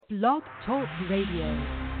Blog Talk Radio.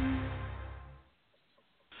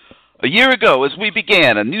 A year ago, as we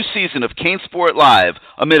began a new season of CaneSport Live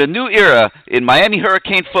amid a new era in Miami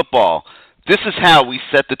Hurricane football, this is how we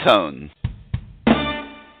set the tone.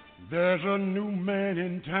 There's a new man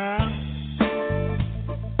in town,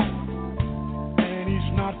 and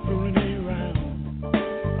he's not fooling around.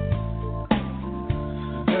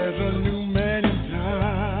 There's a new man in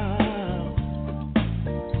town,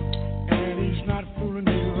 and he's not fooling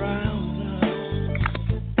around now.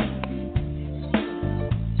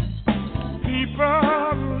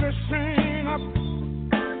 People, listen up.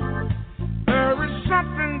 There is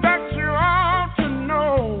something that you ought to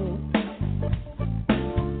know.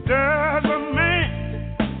 There's a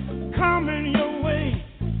man coming your way.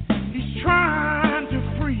 He's trying to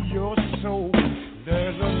free your soul.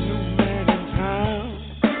 There's a new man in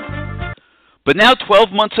town. But now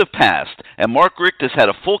 12 months have passed, and Mark Richt has had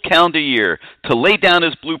a full calendar year to lay down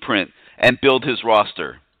his blueprint and build his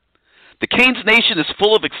roster. The Canes Nation is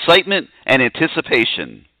full of excitement and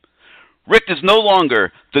anticipation. Richt is no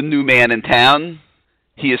longer the new man in town.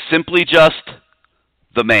 He is simply just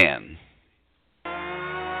the man.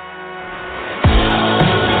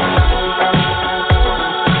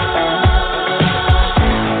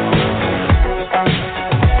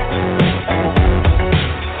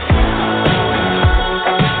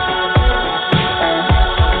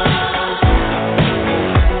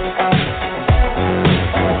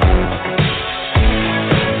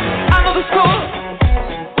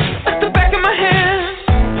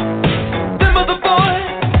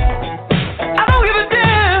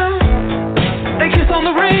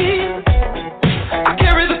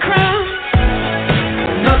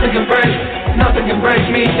 Nothing can break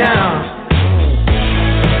me down.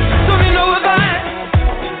 So you know that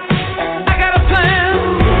I got a plan.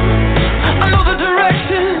 I know the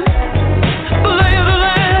direction, the lay of the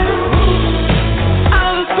land. Out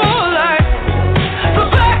of the spotlight, the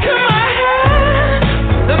back of my hand.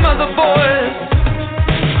 Them other boys,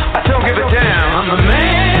 I don't give a damn. I'm the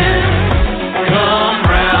man. Come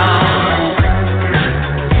round.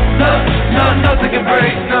 Nothing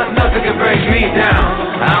can break me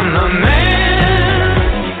down. I'm the man.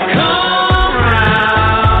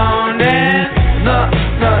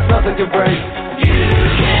 Nothing can break. You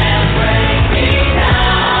can't break me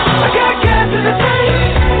down. I got gas in the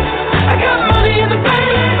tank. I got money in the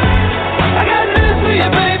bank. I got news for you,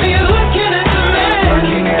 baby. You're looking at the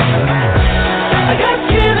man. I got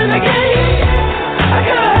skin in the game. I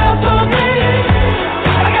got a house on me.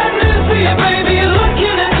 I got news for you, baby. You're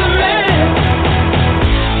looking at the man.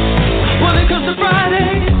 When it comes to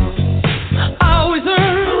Friday, I always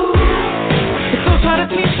earn. So try to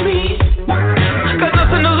teach me. Got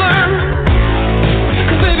nothing to learn,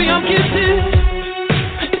 'cause baby I'm gifted,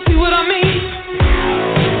 you see what I mean?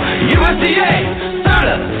 USDA,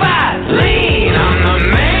 certified lean, I'm the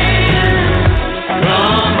man,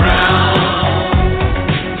 come round,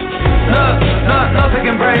 nothing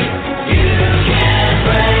can break, you can't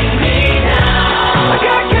break me down, I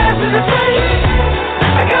got gas in the tank,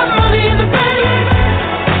 I got money in the bank,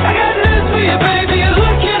 I got news for you baby, you're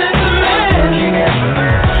looking at the man,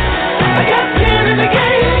 I got skin in the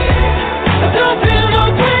game, I don't feel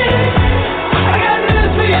no pain. I got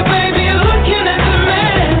news for you, baby, you're looking at the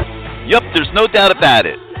man. Yup, there's no doubt about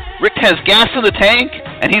it. Rick has gas in the tank,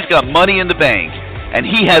 and he's got money in the bank. And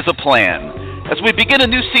he has a plan. As we begin a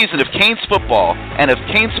new season of Canes football and of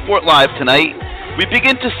CaneSport Live tonight, we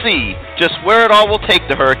begin to see just where it all will take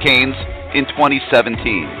the Hurricanes in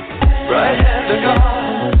 2017. Right hand to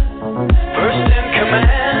God, first in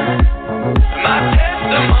command, my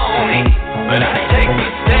testimony, but I take the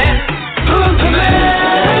stand. Who's the man?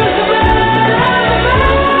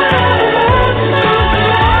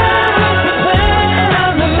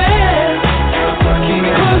 I'm the man.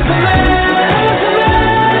 Who's the man?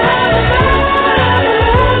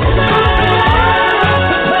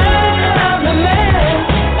 I'm the man.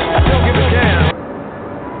 I don't give a damn.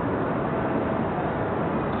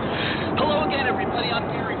 Hello again, everybody. I'm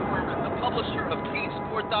Gary Ferman, the publisher of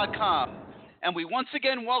CaneSport.com. And we once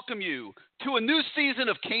again welcome you to a new season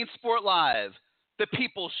of CaneSport Live, the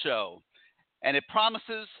People's Show. And it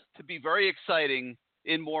promises to be very exciting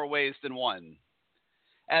in more ways than one.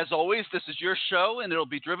 As always, this is your show, and it'll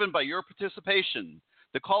be driven by your participation.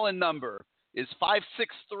 The call-in number is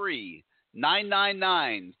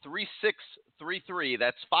 563-999-3633.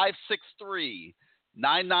 That's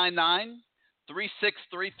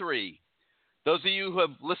 563-999-3633. Those of you who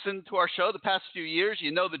have listened to our show the past few years,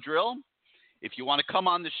 you know the drill. If you want to come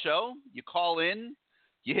on the show, you call in,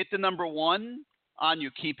 you hit the number 1 on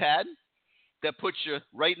your keypad. That puts you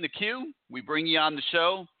right in the queue. We bring you on the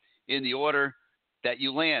show. in the order that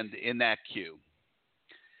you land in that queue.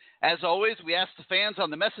 As always, we ask the fans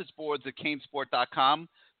on the message boards at CaneSport.com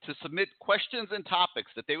to submit questions and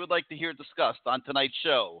topics that they would like to hear discussed on tonight's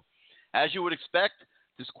show. As you would expect,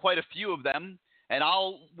 there's quite a few of them, and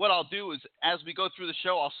what I'll do is, as we go through the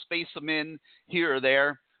show, I'll space them in here or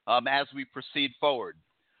there as we proceed forward.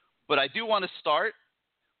 But I do want to start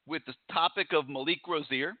with the topic of Malik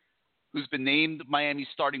Rozier, who's been named Miami's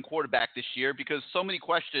starting quarterback this year, because so many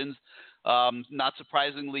questions, not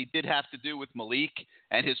surprisingly, did have to do with Malik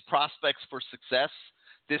and his prospects for success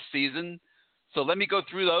this season. So let me go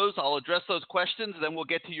through those. I'll address those questions, then we'll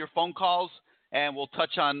get to your phone calls, and we'll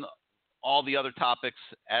touch on all the other topics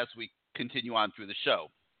as we continue on through the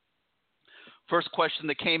show. First question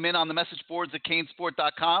that came in on the message boards at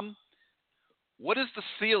CaneSport.com: what is the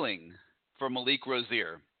ceiling for Malik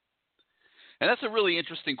Rozier? And that's a really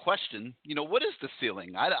interesting question. What is the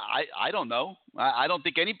ceiling? I don't know. I don't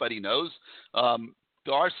think anybody knows.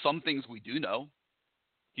 There are some things we do know.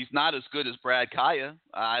 He's not as good as Brad Kaya.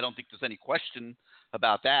 I don't think there's any question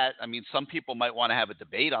about that. I mean, some people might want to have a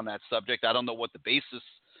debate on that subject. I don't know what the basis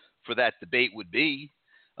for that debate would be.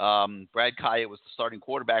 Brad Kaya was the starting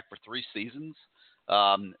quarterback for 3 seasons.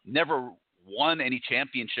 Never won any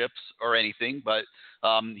championships or anything, but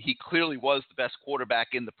he clearly was the best quarterback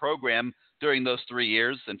in the program during those 3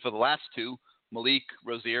 years. And for the last 2, Malik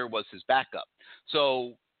Rozier was his backup.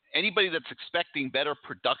 So anybody that's expecting better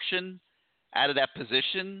production out of that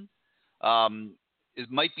position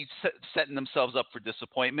might be setting themselves up for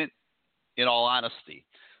disappointment, in all honesty.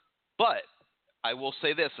 But I will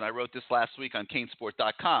say this, and I wrote this last week on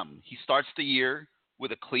CaneSport.com. He starts the year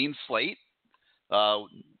with a clean slate.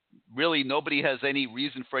 Really, nobody has any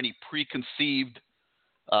reason for any preconceived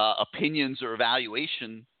opinions or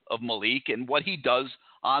evaluation of Malik, and what he does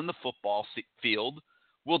on the football field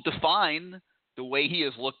will define the way he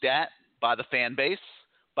is looked at by the fan base,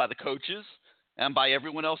 by the coaches, and by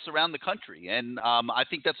everyone else around the country. And I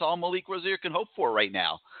think that's all Malik Rozier can hope for right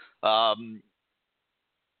now.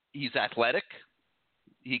 He's athletic.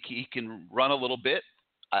 He can run a little bit.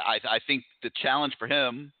 I think the challenge for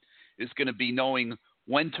him is going to be knowing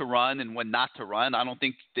when to run and when not to run. I don't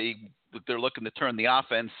think they're looking to turn the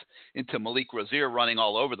offense into Malik Rozier running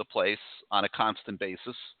all over the place on a constant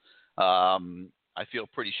basis. I feel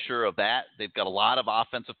pretty sure of that. They've got a lot of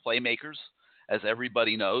offensive playmakers, as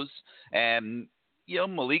everybody knows. And,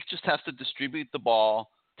 Malik just has to distribute the ball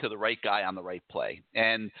to the right guy on the right play.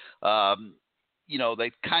 And,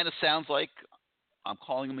 that kind of sounds like I'm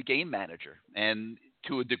calling him a game manager. And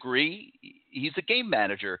to a degree, he's a game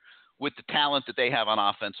manager with the talent that they have on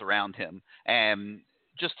offense around him and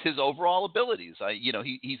just his overall abilities.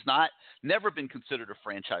 He's never been considered a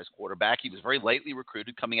franchise quarterback. He was very lightly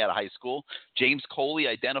recruited coming out of high school. James Coley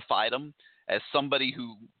identified him as somebody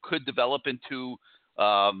who could develop into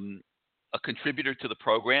a contributor to the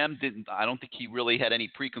program. I don't think he really had any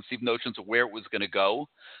preconceived notions of where it was going to go.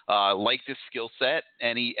 Liked his skill set,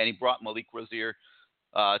 and he brought Malik Rozier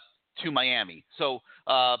to Miami. So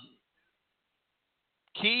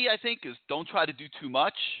key, I think, is don't try to do too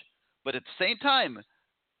much, but at the same time,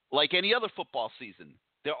 like any other football season,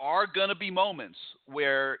 there are going to be moments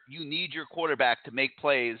where you need your quarterback to make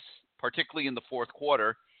plays, particularly in the fourth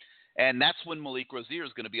quarter, and that's when Malik Rozier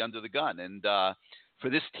is going to be under the gun. And for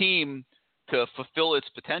this team to fulfill its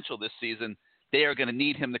potential this season, they are going to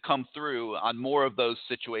need him to come through on more of those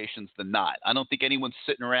situations than not. I don't think anyone's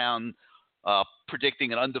sitting around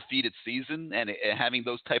predicting an undefeated season and having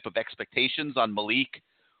those type of expectations on Malik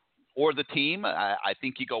or the team. I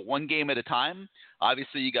think you go one game at a time.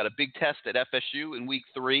 Obviously, you got a big test at FSU in week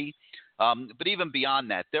 3. But even beyond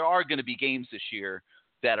that, there are going to be games this year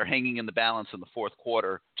that are hanging in the balance in the fourth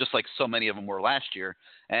quarter, just like so many of them were last year.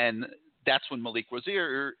 And that's when Malik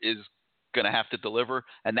Rozier is going to have to deliver,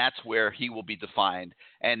 and that's where he will be defined,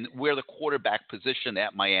 and where the quarterback position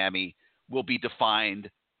at Miami will be defined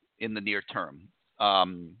in the near term.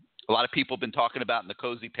 A lot of people have been talking about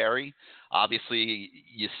N'Kosi Perry. Obviously,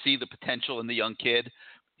 you see the potential in the young kid.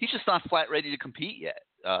 He's just not flat ready to compete yet.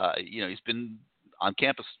 He's been on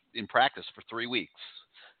campus in practice for 3 weeks.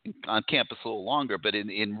 On campus a little longer, but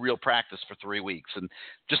in real practice for 3 weeks. And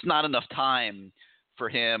just not enough time for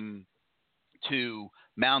him to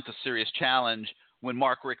mount a serious challenge when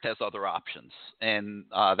Mark Richt has other options. And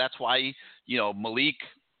that's why, Malik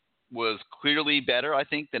was clearly better, I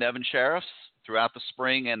think, than Evan Sheriffs throughout the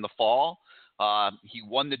spring and the fall. He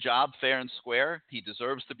won the job fair and square. He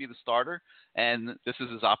deserves to be the starter, and this is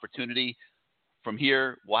his opportunity. From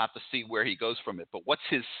here, we'll have to see where he goes from it. But what's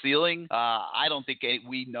his ceiling? I don't think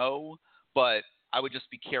we know, but I would just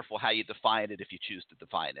be careful how you define it if you choose to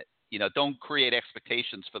define it. Don't create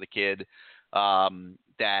expectations for the kid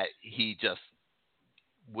that he just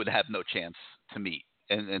would have no chance to meet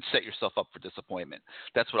and set yourself up for disappointment.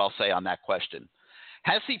 That's what I'll say on that question.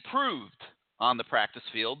 Has he proved on the practice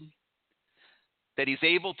field that he's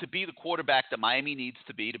able to be the quarterback that Miami needs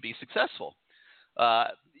to be successful?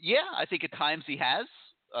 Yeah, I think at times he has.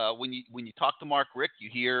 When you talk to Mark Richt, you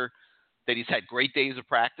hear that he's had great days of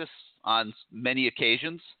practice on many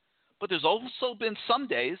occasions, but there's also been some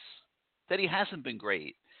days that he hasn't been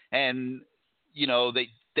great. And,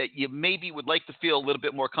 that you maybe would like to feel a little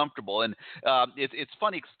bit more comfortable. And it's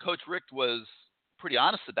funny because Coach Richt was pretty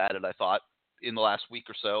honest about it, I thought, in the last week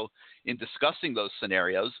or so in discussing those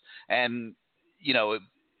scenarios. And,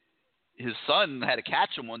 his son had to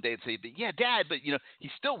catch him one day and say, yeah, Dad, but, he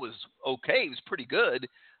still was okay. He was pretty good.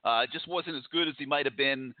 Just wasn't as good as he might have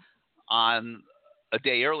been on a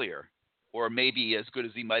day earlier, or maybe as good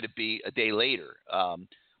as he might have been a day later.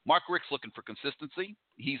 Mark Richt's looking for consistency.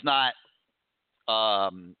 He's not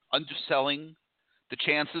underselling the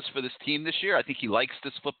chances for this team this year. I think he likes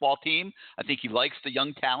this football team. I think he likes the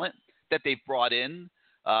young talent that they've brought in.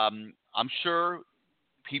 I'm sure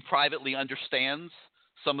he privately understands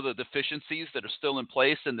some of the deficiencies that are still in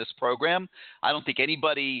place in this program. I don't think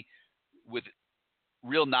anybody with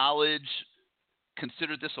real knowledge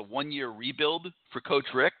considered this a one-year rebuild for Coach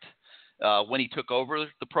Richt when he took over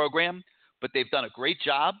the program, but they've done a great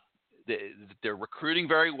job. They're recruiting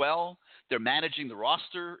very well. They're managing the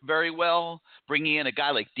roster very well, bringing in a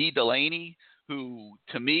guy like D. Delaney, who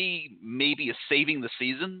to me maybe is saving the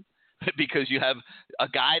season because you have a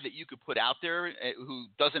guy that you could put out there who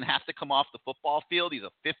doesn't have to come off the football field. He's a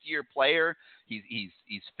fifth-year player. He's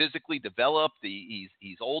physically developed.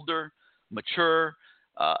 He's older, mature.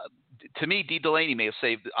 To me, D. Delaney may have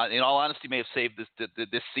saved, in all honesty,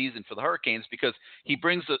 this season for the Hurricanes because he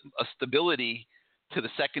brings a stability to the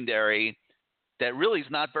secondary that really is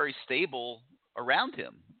not very stable around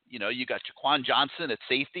him. You got Jaquan Johnson at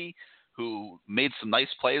safety, who made some nice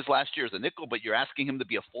plays last year as a nickel, but you're asking him to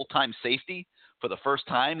be a full-time safety for the first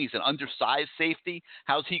time. He's an undersized safety.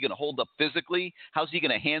 How's he going to hold up physically? How's he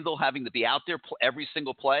going to handle having to be out there every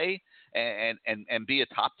single play and be a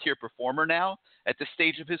top-tier performer now at this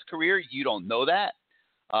stage of his career? You don't know that.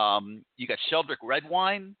 You got Sheldrick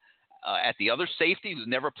Redwine at the other safety, who's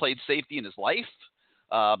never played safety in his life.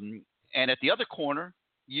 And at the other corner,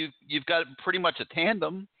 you've got pretty much a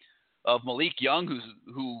tandem of Malik Young,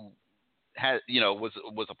 who had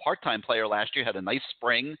was a part-time player last year, had a nice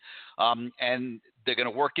spring, and they're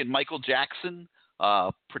going to work in Michael Jackson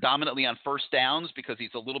predominantly on first downs because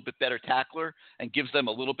he's a little bit better tackler and gives them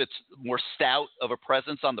a little bit more stout of a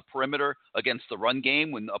presence on the perimeter against the run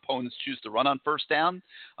game when opponents choose to run on first down.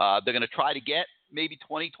 They're going to try to get maybe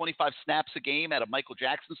 20, 25 snaps a game out of Michael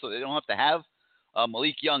Jackson so they don't have to have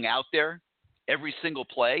Malik Young out there every single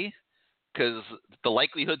play, because the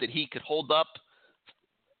likelihood that he could hold up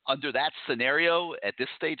under that scenario at this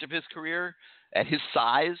stage of his career, at his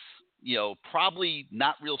size, probably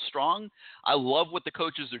not real strong. I love what the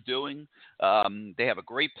coaches are doing. They have a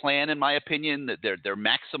great plan, in my opinion. That they're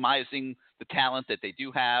maximizing the talent that they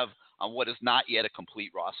do have on what is not yet a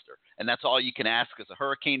complete roster, and that's all you can ask as a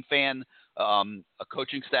Hurricane fan. A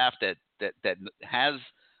coaching staff that has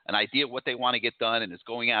an idea of what they want to get done and is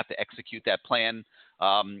going out to execute that plan.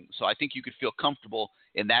 So I think you could feel comfortable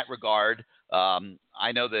in that regard.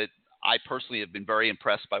 I know that I personally have been very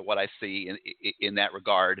impressed by what I see in that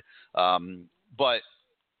regard. But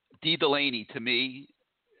D. Delaney, to me,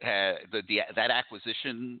 that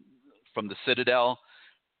acquisition from the Citadel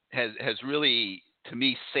has really, to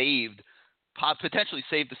me, potentially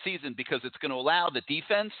saved the season, because it's going to allow the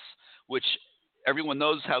defense, which everyone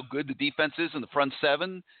knows how good the defense is in the front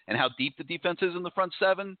seven and how deep the defense is in the front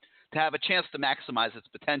seven, to have a chance to maximize its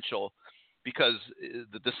potential, because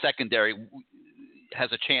the secondary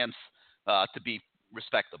has a chance to be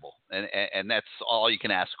respectable. And that's all you can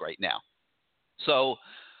ask right now. So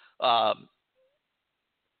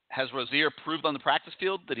has Rozier proved on the practice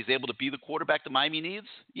field that he's able to be the quarterback that Miami needs?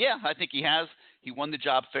 Yeah, I think he has. He won the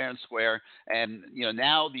job fair and square. And,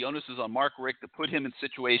 now the onus is on Mark Richt to put him in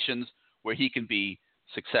situations where he can be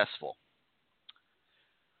successful.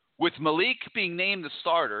 With Malik being named the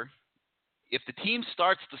starter, if the team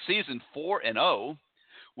starts the season 4-0,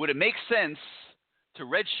 would it make sense to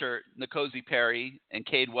redshirt N'Kosi Perry and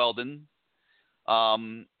Cade Weldon?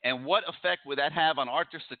 And what effect would that have on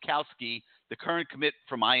Arthur Sikowski, the current commit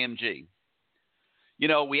from IMG?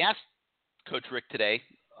 We asked Coach Richt today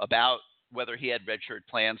about whether he had redshirt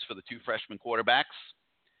plans for the two freshman quarterbacks.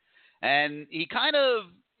 And he kind of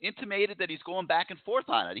intimated that he's going back and forth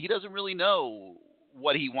on it. He doesn't really know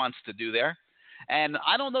what he wants to do there. And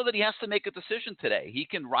I don't know that he has to make a decision today. He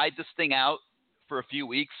can ride this thing out for a few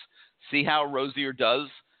weeks, see how Rozier does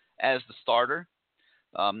as the starter.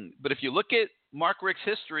 But if you look at Mark Richt's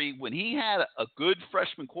history, when he had a good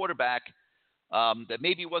freshman quarterback that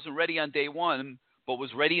maybe wasn't ready on day one, but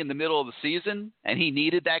was ready in the middle of the season, and he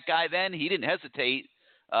needed that guy then, he didn't hesitate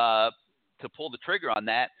to pull the trigger on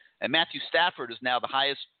that. And Matthew Stafford is now the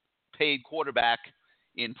highest paid quarterback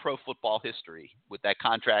in pro football history with that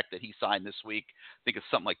contract that he signed this week. I think it's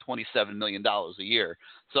something like $27 million a year.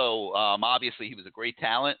 So obviously he was a great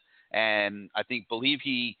talent, and believe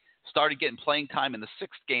he started getting playing time in the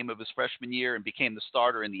 6th game of his freshman year and became the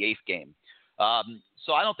starter in the 8th game.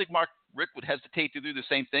 So I don't think Mark Richt would hesitate to do the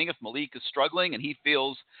same thing if Malik is struggling and he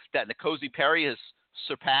feels that N'Kosi Perry has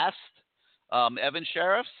surpassed Evan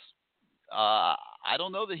Sheriff's. I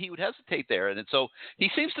don't know that he would hesitate there. And so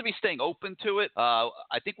he seems to be staying open to it.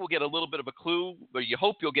 I think we'll get a little bit of a clue, or you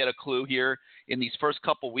hope you'll get a clue here in these first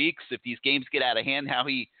couple weeks if these games get out of hand, how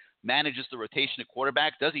he manages the rotation at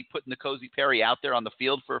quarterback. Does he put N'Kosi Perry out there on the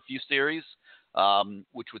field for a few series,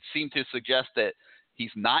 which would seem to suggest that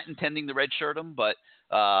he's not intending to redshirt him. But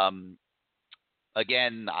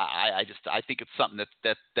again, I think it's something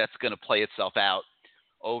that's going to play itself out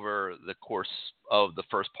over the course of the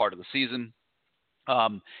first part of the season.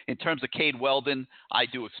 In terms of Cade Weldon, I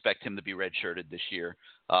do expect him to be redshirted this year.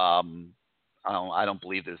 I don't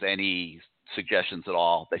believe there's any suggestions at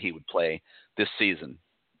all that he would play this season.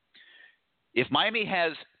 If Miami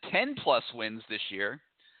has 10-plus wins this year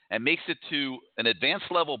and makes it to an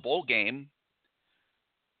advanced level bowl game,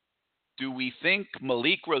 do we think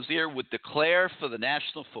Malik Rozier would declare for the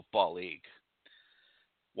National Football League?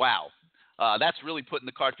 Wow. That's really putting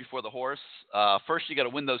the cart before the horse. First, you got to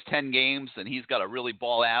win those 10 games, and he's got to really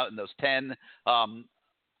ball out in those 10.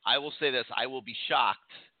 I will say this. I will be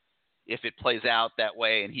shocked if it plays out that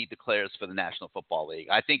way and he declares for the National Football League.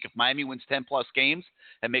 I think if Miami wins 10-plus games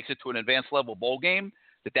and makes it to an advanced level bowl game,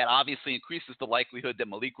 that obviously increases the likelihood that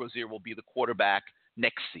Malik Rozier will be the quarterback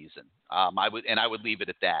next season. I would leave it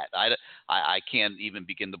at that. I can't even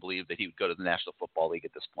begin to believe that he would go to the National Football League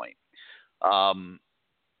at this point.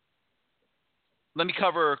 Let me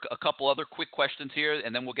cover a couple other quick questions here,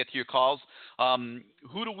 and then we'll get to your calls.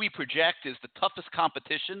 Who do we project is the toughest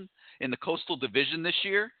competition in the Coastal Division this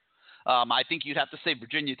year? I think you'd have to say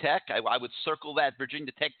Virginia Tech. I would circle that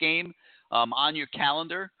Virginia Tech game on your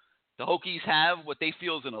calendar. The Hokies have what they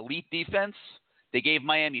feel is an elite defense. They gave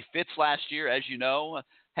Miami fits last year, as you know,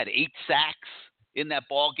 had 8 sacks in that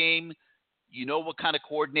ball game. You know what kind of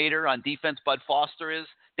coordinator on defense Bud Foster is.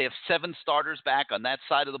 They have 7 starters back on that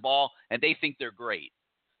side of the ball, and they think they're great.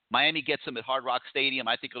 Miami gets them at Hard Rock Stadium.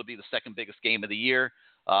 I think it'll be the second biggest game of the year.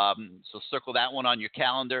 So circle that one on your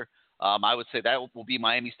calendar. I would say that will be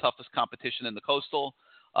Miami's toughest competition in the Coastal.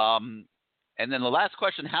 And then the last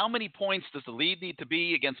question, how many points does the lead need to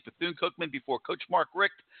be against Bethune-Cookman before Coach Mark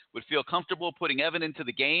Richt would feel comfortable putting Evan into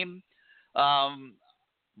the game?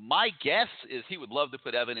 My guess is he would love to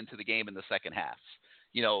put Evan into the game in the second half.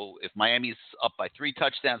 You know, if Miami's up by 3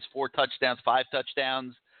 touchdowns, 4 touchdowns, 5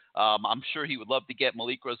 touchdowns, I'm sure he would love to get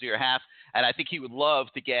Malik Rozier a half, and I think he would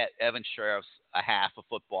love to get Evan Sheriffs a half of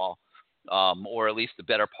football, or at least the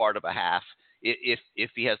better part of a half,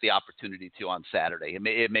 if he has the opportunity to on Saturday.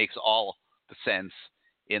 It makes all the sense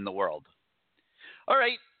in the world. All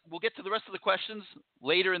right, we'll get to the rest of the questions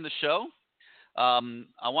later in the show. I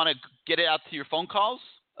want to get it out to your phone calls.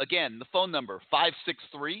 Again, the phone number,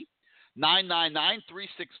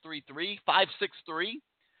 563-999-3633,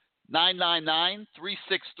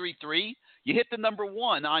 563-999-3633. You hit the number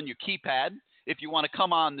 1 on your keypad if you want to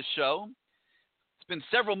come on the show. It's been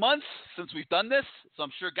several months since we've done this, so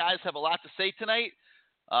I'm sure guys have a lot to say tonight.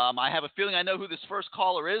 I have a feeling I know who this first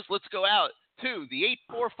caller is. Let's go out to the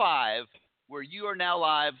 845, where you are now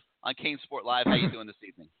live on CaneSport Live. How you doing this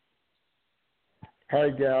evening? Hi,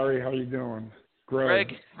 Gary. How you doing?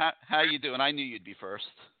 Greg, how you doing? I knew you'd be first.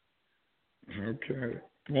 Okay.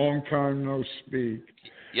 Long time no speak.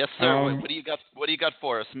 Yes, sir. What do you got? What do you got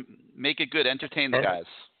for us? Make it good. Entertain the guys.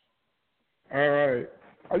 All right.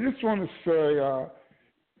 I just want to say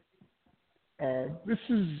this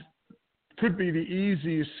could be the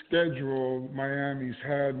easiest schedule Miami's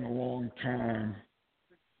had in a long time.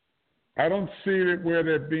 I don't see it where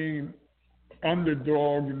they're being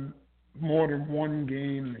underdog in more than 1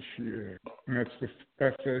 game this year, and that's the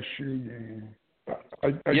FSU game. I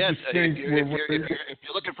yes, just think if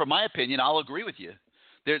you're looking for my opinion, I'll agree with you.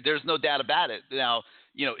 There's no doubt about it. Now,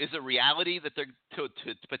 is it reality that they're to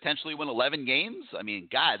potentially win 11 games? I mean,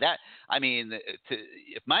 God,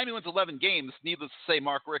 if Miami wins 11 games, needless to say,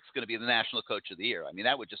 Mark Richt's going to be the National Coach of the Year. I mean,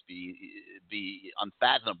 that would just be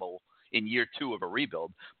unfathomable in year 2 of a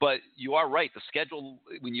rebuild. But you are right. The schedule,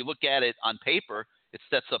 when you look at it on paper, it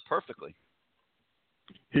sets up perfectly.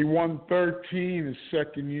 He won 13 his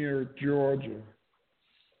second year at Georgia.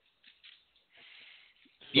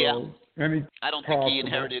 So, yeah. I don't think he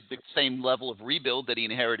inherited the same level of rebuild that he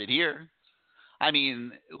inherited here. I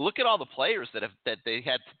mean, look at all the players that they've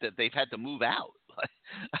had to move out.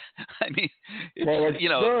 I mean,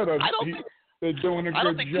 good. I don't think they're doing a good job. I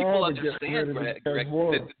don't think people understand, Greg,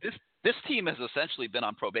 that this team has essentially been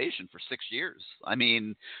on probation for 6 years. I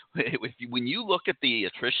mean, when you look at the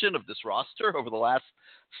attrition of this roster over the last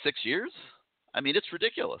 6 years, I mean, it's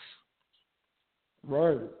ridiculous.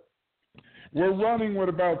 Right. We're running with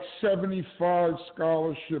about 75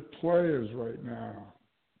 scholarship players right now.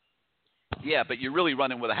 Yeah, but you're really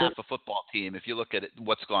running with a half a football team if you look at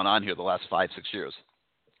what's gone on here the last 5-6 years.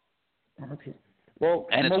 Okay. Well,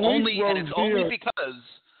 and it's only because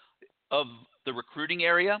of the recruiting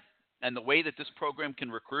area and the way that this program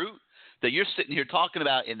can recruit that you're sitting here talking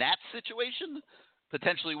about in that situation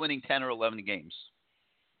potentially winning 10 or 11 games.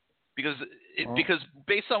 Because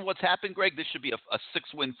based on what's happened, Greg, this should be a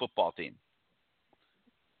 6-win football team.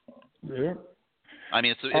 Yeah. I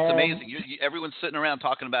mean, it's amazing. Everyone's sitting around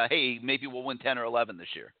talking about, hey, maybe we'll win 10 or 11 this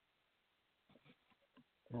year.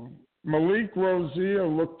 Malik Rosier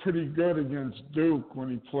looked pretty good against Duke when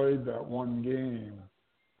he played that one game.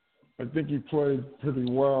 I think he played pretty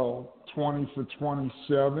well, 20 for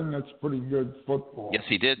 27. That's pretty good football. Yes,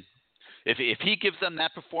 he did. If he gives them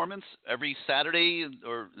that performance every Saturday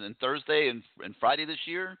and Thursday and Friday this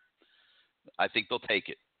year, I think they'll take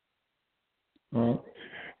it.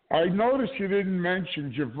 I noticed you didn't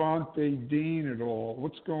mention Javonte Dean at all.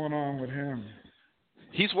 What's going on with him?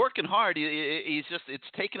 He's working hard. It's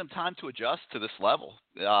taken him time to adjust to this level.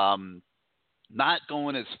 Not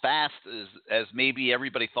going as fast as maybe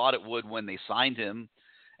everybody thought it would when they signed him.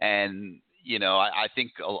 And, I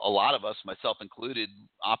think a lot of us, myself included,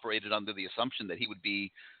 operated under the assumption that he would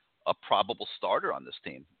be a probable starter on this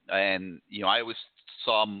team. And, I always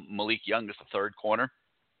saw Malik Young as the third corner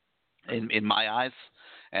in my eyes.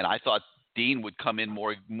 And I thought Dean would come in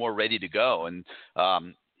more ready to go. And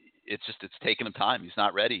it's taken him time. He's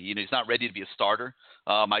not ready. He's not ready to be a starter.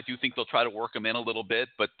 I do think they'll try to work him in a little bit,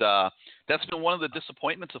 but that's been one of the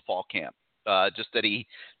disappointments of fall camp. Just that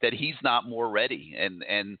he's not more ready, and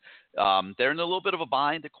they're in a little bit of a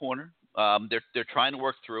bind at corner. They're trying to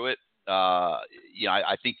work through it.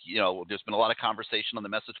 I think there's been a lot of conversation on the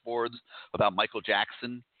message boards about Michael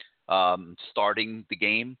Jackson starting the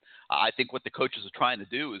game. I think what the coaches are trying to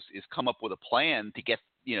do is come up with a plan to get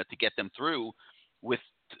them through with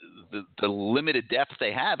the limited depth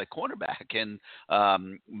they have at cornerback. And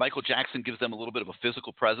Michael Jackson gives them a little bit of a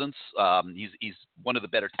physical presence. He's one of the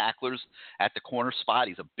better tacklers at the corner spot.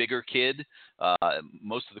 He's a bigger kid.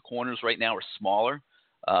 Most of the corners right now are smaller.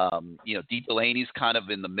 Dee Delaney's kind of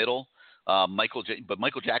in the middle. But Michael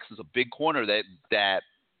Jackson's a big corner that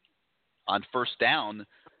on first down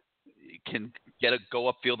can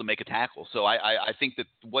go upfield and make a tackle. So I think that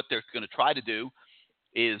what they're going to try to do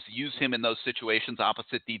is use him in those situations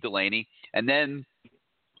opposite Dee Delaney. And then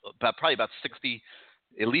probably about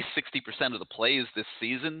at least 60% of the plays this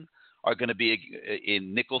season are going to be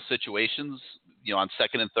in nickel situations, on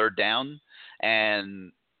second and third down.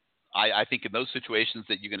 And I think in those situations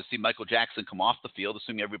that you're going to see Michael Jackson come off the field,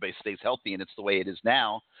 assuming everybody stays healthy, and it's the way it is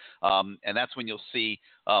now. And that's when you'll see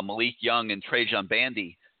Malik Young and Trajan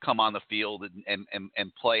Bandy come on the field and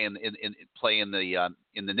play in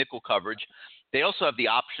the nickel coverage. They also have the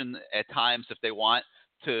option at times, if they want,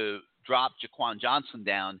 to drop Jaquan Johnson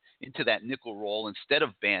down into that nickel role instead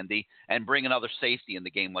of Bandy and bring another safety in the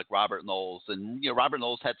game like Robert Knowles. And, Robert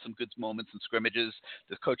Knowles had some good moments in scrimmages.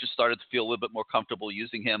 The coaches started to feel a little bit more comfortable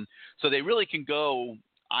using him. So they really can go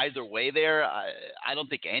either way there. I don't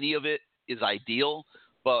think any of it is ideal,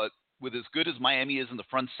 but with as good as Miami is in the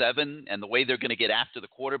front seven and the way they're going to get after the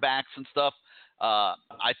quarterbacks and stuff,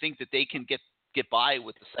 I think that they can get by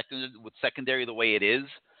with secondary the way it is,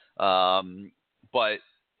 but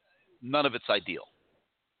none of it's ideal.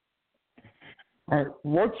 All right.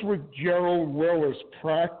 What's with Gerald Willis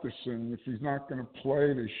practicing if he's not going to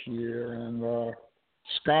play this year, and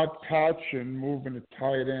Scott Patchen moving to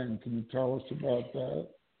tight end? Can you tell us about that?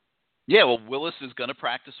 Yeah, well, Willis is going to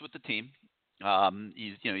practice with the team.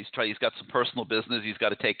 He's got some personal business he's got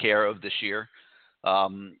to take care of this year,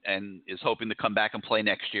 and is hoping to come back and play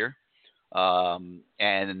next year.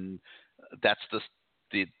 And that's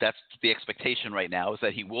that's the expectation right now, is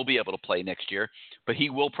that he will be able to play next year, but he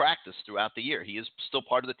will practice throughout the year. He is still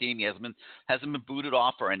part of the team. He hasn't been booted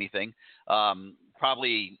off or anything.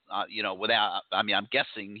 Probably, without. I mean, I'm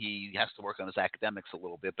guessing he has to work on his academics a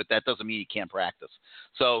little bit, but that doesn't mean he can't practice.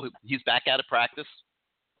 So he's back out of practice,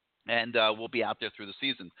 and we'll be out there through the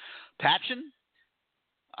season. Patchen,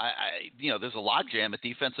 there's a logjam at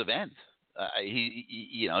defensive end.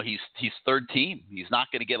 He's third team. He's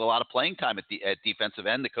not going to get a lot of playing time at defensive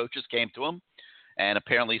end. The coaches came to him and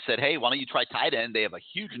apparently said, "Hey, why don't you try tight end?" They have a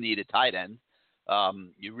huge need at tight end.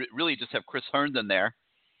 You really just have Chris Herndon there,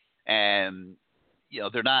 and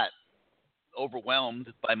they're not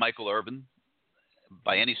overwhelmed by Michael Irvin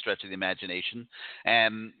by any stretch of the imagination.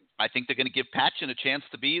 And I think they're going to give Patchen a chance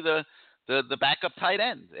to be the backup tight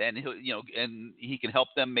end, and he can help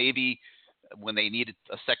them maybe when they need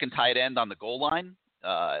a second tight end on the goal line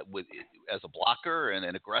as a blocker and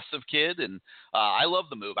an aggressive kid. And I love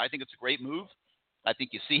the move. I think it's a great move. I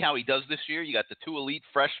think you see how he does this year. You got the 2 elite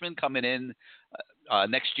freshmen coming in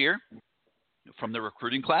next year from the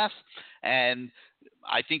recruiting class. And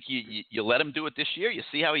I think you let him do it this year. You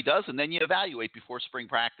see how he does, and then you evaluate before spring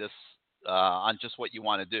practice on just what you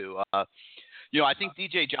want to do. I think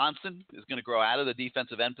DJ Johnson is going to grow out of the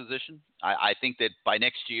defensive end position. I think that by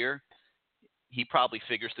next year, he probably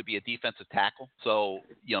figures to be a defensive tackle. So,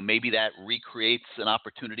 maybe that recreates an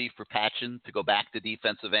opportunity for Patchen to go back to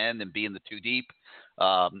defensive end and be in the 2 deep.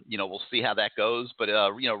 We'll see how that goes. But,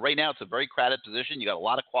 right now it's a very crowded position. You got a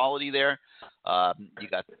lot of quality there. You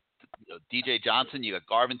got DJ Johnson. You got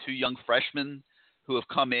Garvin, 2 young freshmen who have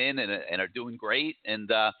come in and are doing great. And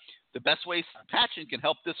the best way Patchen can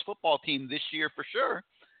help this football team this year for sure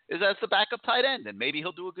is as the backup tight end. And maybe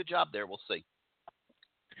he'll do a good job there. We'll see.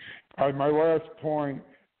 My last point,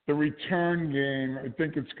 the return game, I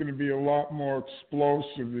think it's going to be a lot more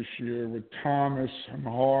explosive this year with Thomas and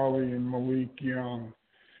Harley and Malik Young.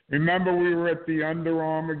 Remember we were at the Under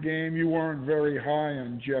Armour game? You weren't very high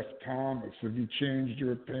on Jeff Thomas. Have you changed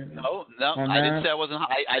your opinion? No, I didn't say I wasn't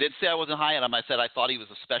high. I didn't say I wasn't high on him. I said I thought he was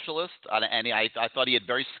a specialist, and I thought he had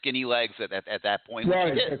very skinny legs at that point.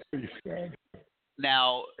 Right, that's what you said.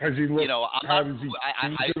 Now, has he looked, how does he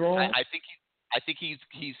change at all? I think he's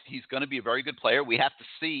going to be a very good player. We have to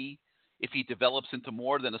see if he develops into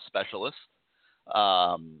more than a specialist.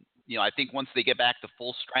 I think once they get back to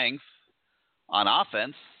full strength on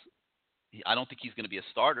offense, I don't think he's going to be a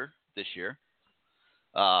starter this year.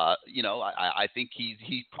 I think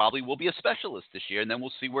he probably will be a specialist this year, and then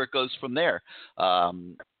we'll see where it goes from there.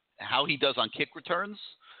 How he does on kick returns,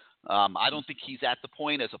 I don't think he's at the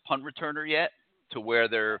point as a punt returner yet to where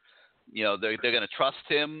they're going to trust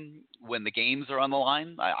him when the games are on the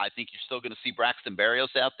line. I think you're still going to see Braxton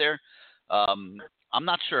Berrios out there. I'm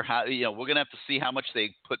not sure how, we're going to have to see how much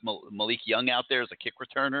they put Malik Young out there as a kick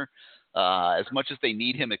returner. As much as they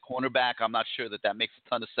need him at cornerback, I'm not sure that makes a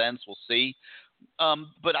ton of sense. We'll see.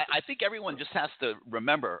 But I think everyone just has to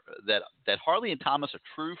remember that Harley and Thomas are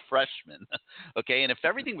true freshmen. Okay. And if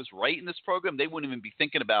everything was right in this program, they wouldn't even be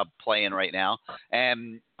thinking about playing right now.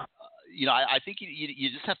 And, I think you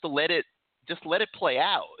just have to let it play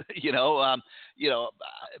out.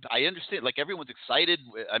 I understand, like, everyone's excited.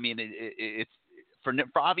 I mean, it's for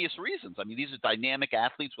obvious reasons. I mean, these are dynamic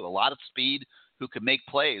athletes with a lot of speed who can make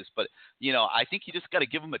plays. But, I think you just got to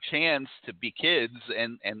give them a chance to be kids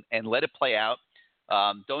and let it play out.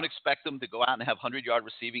 Don't expect them to go out and have 100-yard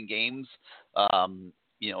receiving games, in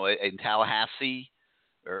Tallahassee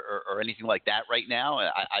or anything like that right now.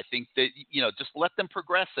 I think that, just let them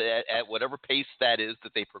progress at whatever pace that is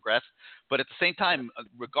that they progress. But at the same time,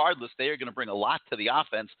 regardless, they are going to bring a lot to the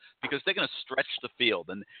offense because they're going to stretch the field.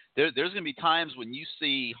 And there's going to be times when you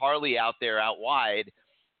see Harley out there out wide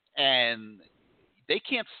and they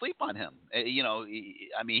can't sleep on him. He's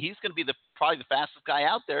going to be probably the fastest guy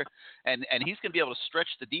out there, and he's going to be able to stretch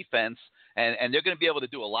the defense, and they're going to be able to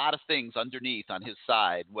do a lot of things underneath on his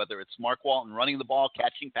side, whether it's Mark Walton running the ball,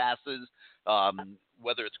 catching passes,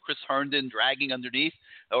 whether it's Chris Herndon dragging underneath,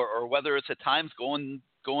 or whether it's at times going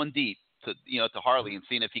deep to Harley and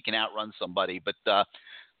seeing if he can outrun somebody. But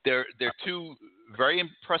they're 2 very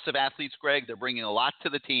impressive athletes, Greg. They're bringing a lot to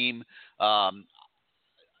the team.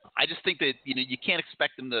 I just think that you can't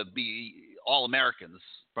expect them to be all Americans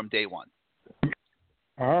from day one.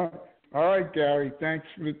 All right, Gary. Thanks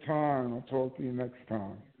for the time. I'll talk to you next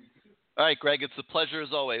time. All right, Greg. It's a pleasure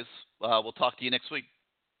as always. We'll talk to you next week.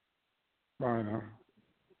 Bye now.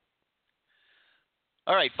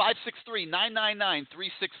 All right,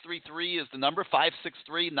 563-999-3633 is the number,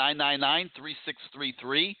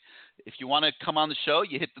 563-999-3633. If you want to come on the show,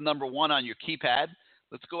 you hit the number 1 on your keypad.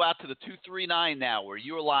 Let's go out to the 239 now, where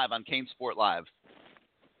you are live on CaneSport Live.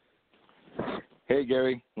 Hey,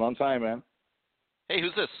 Gary. Long time, man. Hey,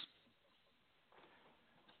 who's this?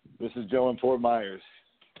 This is Joe in Fort Myers.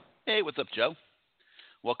 Hey, what's up, Joe?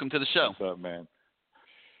 Welcome to the show. What's up, man?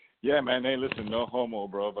 Yeah, man. Hey, listen, no homo,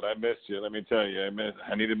 bro, but I missed you. Let me tell you,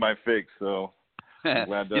 I needed my fix, so I'm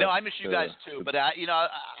glad that, I miss you guys too, but I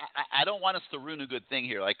don't want us to ruin a good thing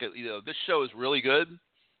here. Like, this show is really good,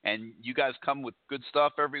 and you guys come with good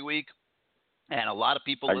stuff every week, and a lot of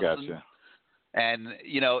people listen. I got you. And,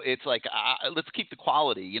 it's like, let's keep the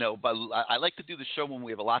quality, but I like to do the show when we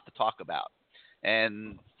have a lot to talk about.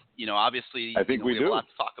 And, obviously, I think we have do. a lot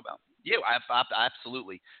to talk about. Yeah,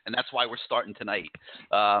 absolutely. And that's why we're starting tonight.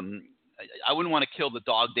 I wouldn't want to kill the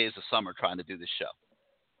dog days of summer trying to do this show.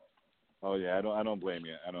 Oh, yeah, I don't blame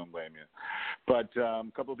you. But a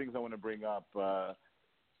couple of things I want to bring up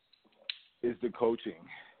is the coaching,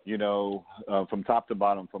 from top to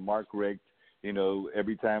bottom, from Mark Richt,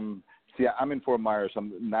 every time. See, I'm in Fort Myers.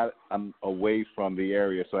 I'm away from the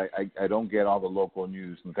area, so I don't get all the local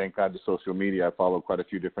news. And thank God to social media, I follow quite a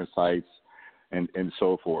few different sites and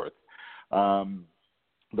so forth.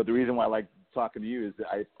 But the reason why I like talking to you is that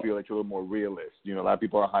I feel like you're a little more realist. A lot of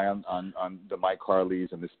people are high on the Mike Harleys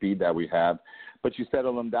and the speed that we have, but you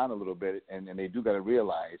settle them down a little bit, and they do got to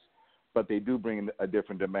realize, but they do bring a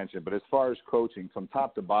different dimension. But as far as coaching, from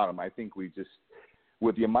top to bottom, I think we just,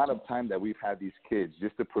 with the amount of time that we've had these kids,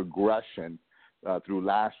 just the progression through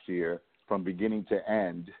last year from beginning to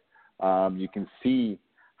end, you can see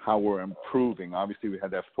how we're improving. Obviously, we had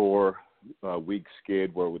that 4-week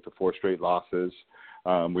skid where with the 4 straight losses,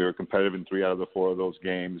 we were competitive in 3 out of the 4 of those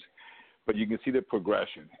games. But you can see the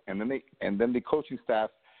progression. And then the coaching staff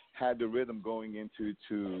had the rhythm going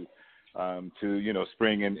into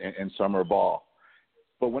spring and summer ball.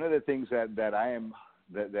 But one of the things that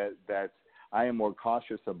I am more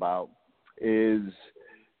cautious about is,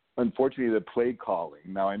 unfortunately, the play calling.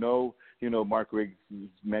 Now, I know, Mark Riggs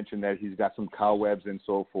mentioned that he's got some cobwebs and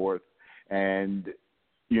so forth,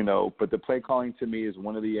 but the play calling to me is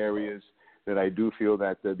one of the areas that I do feel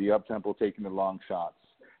that the up-tempo taking the long shots.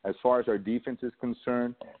 As far as our defense is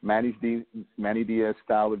concerned, Manny Diaz's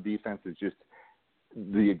style of defense is just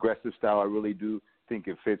the aggressive style. I really do think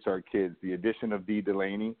it fits our kids. The addition of D.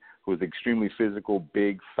 Delaney, who is extremely physical,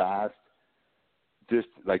 big, fast, just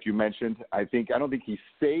like you mentioned, I don't think he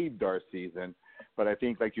saved our season, but I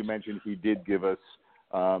think, like you mentioned, he did give us,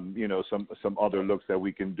 some other looks that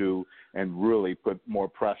we can do and really put more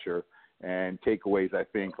pressure and takeaways. I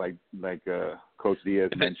think, like Coach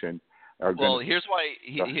Diaz mentioned. Here's why.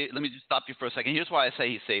 Let me just stop you for a second. Here's why I say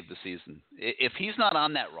he saved the season. If he's not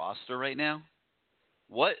on that roster right now,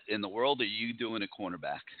 what in the world are you doing at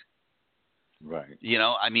cornerback? Right. You're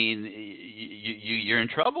in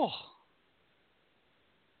trouble.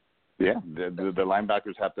 Yeah, the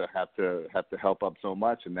linebackers have to help up so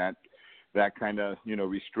much, and that kind of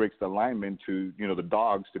restricts the linemen to the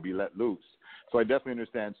dogs to be let loose. So I definitely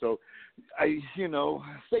understand. So I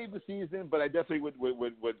saved the season, but I definitely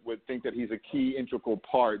would think that he's a key integral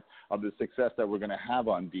part of the success that we're going to have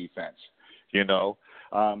on defense.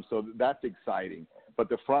 So that's exciting. But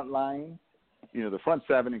the front line, the front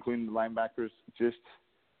 7, including the linebackers, just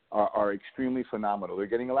are extremely phenomenal. They're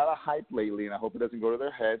getting a lot of hype lately, and I hope it doesn't go to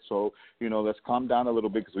their head. So, let's calm down a little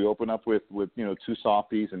bit, because we open up with 2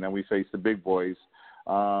 softies, and then we face the big boys.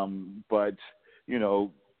 But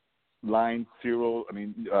line Cyril,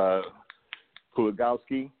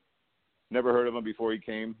 Kulagowski, never heard of him before he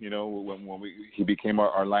came. When he became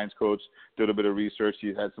our lines coach, did a bit of research. He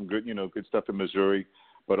had some good, good stuff in Missouri.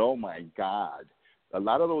 But, oh, my God, a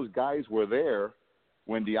lot of those guys were there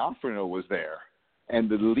when D'Onofrio was there. And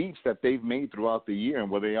the leaps that they've made throughout the year and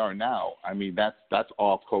where they are now, that's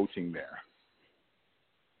all coaching there.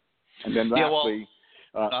 And then lastly,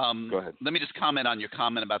 go ahead. Let me just comment on your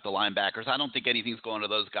comment about the linebackers. I don't think anything's going to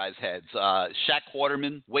those guys' heads. Shaq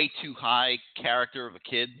Quarterman, way too high character of a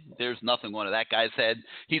kid. There's nothing going to that guy's head.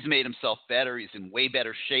 He's made himself better. He's in way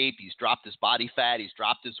better shape. He's dropped his body fat. He's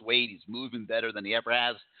dropped his weight. He's moving better than he ever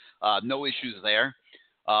has. No issues there.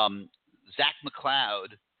 Zach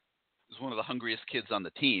McLeod is one of the hungriest kids on the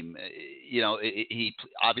team. He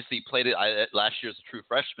obviously played it last year as a true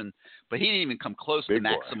freshman, but he didn't even come close to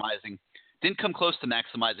maximizing. Didn't come close to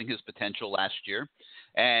maximizing his potential last year.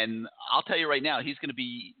 And I'll tell you right now, he's going to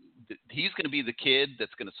be the kid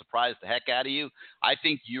that's going to surprise the heck out of you. I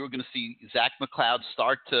think you're going to see Zach McLeod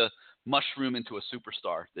start to mushroom into a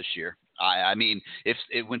superstar this year. I mean, if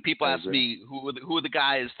when people ask me who are the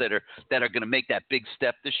guys that are going to make that big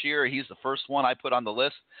step this year, he's the first one I put on the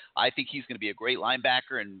list. I think he's going to be a great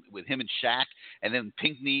linebacker, and with him and Shaq, and then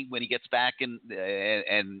Pinckney when he gets back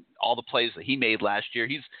and all the plays that he made last year,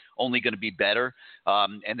 he's only going to be better.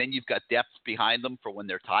 And then you've got depth behind them for when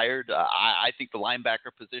they're tired. I think the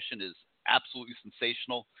linebacker position is absolutely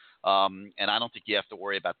sensational, and I don't think you have to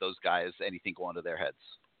worry about those guys anything going to their heads.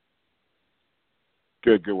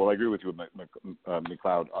 Good. Well, I agree with you with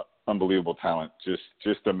McLeod. Unbelievable talent,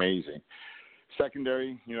 just amazing.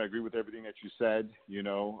 Secondary, I agree with everything that you said.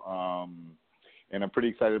 And I'm pretty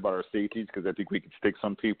excited about our safeties because I think we could stick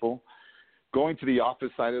some people. Going to the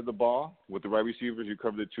opposite side of the ball with the wide receivers, you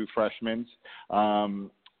covered the two freshmen.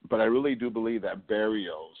 But I really do believe that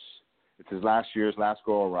Barrios, it's his last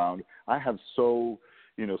go around. I have so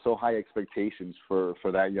high expectations for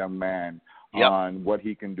that young man on what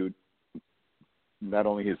he can do. Not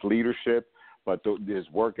only his leadership, but his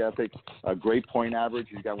work ethic, a great point average.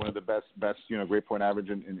 He's got one of the best great point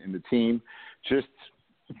average in the team. Just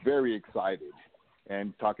very excited.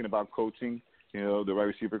 And talking about coaching, the wide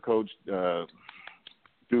receiver coach,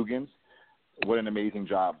 Dugans, what an amazing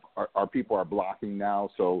job. Our people are blocking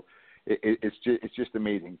now, so it's just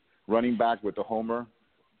amazing. Running back with the Homer.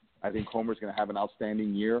 I think Homer's going to have an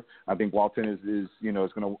outstanding year. I think Walton is going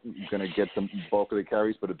to get the bulk of the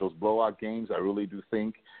carries, but at those blowout games, I really do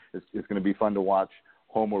think it's going to be fun to watch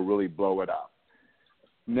Homer really blow it up.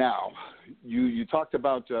 Now, you talked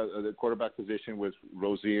about the quarterback position with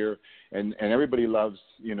Rozier, and everybody loves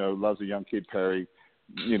a young kid, Perry,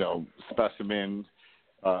 specimen,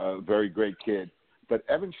 very great kid. But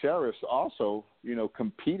Evan Sheriff also,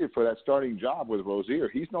 competed for that starting job with Rozier.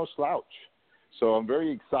 He's no slouch. So I'm very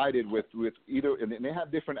excited with either, and they have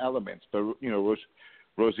different elements. But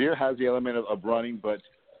Rozier has the element of running, but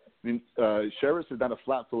Sheriff is not a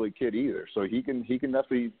flat-footed kid either. So he can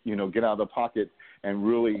definitely get out of the pocket and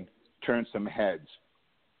really turn some heads.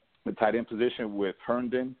 The tight end position with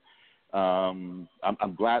Herndon, I'm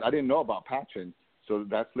glad. I didn't know about Patchen, so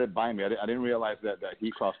that slipped by me. I didn't realize that he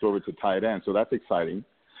crossed over to tight end. So that's exciting.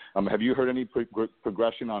 Have you heard any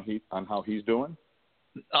progression on how he's doing?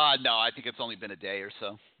 No, I think it's only been a day or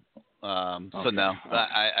so. So no,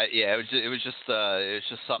 it was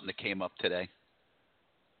just something that came up today.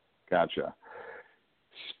 Gotcha.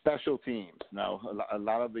 Special teams. Now, a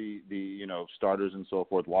lot of the starters and so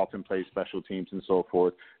forth. Walton plays special teams and so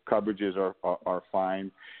forth. Coverages are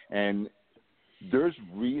fine, and there's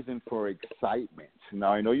reason for excitement.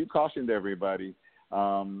 Now, I know you cautioned everybody,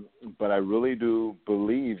 but I really do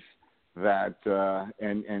believe that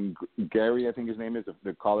and Gary, I think his name is,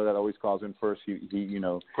 the caller that always calls in first. He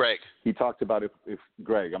Greg. He talked about if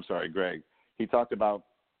Greg. He talked about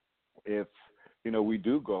if we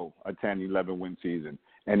do go a 10-11 win season,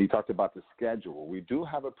 and he talked about the schedule. We do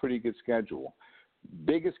have a pretty good schedule.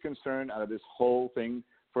 Biggest concern out of this whole thing,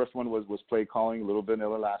 first one was play calling, a little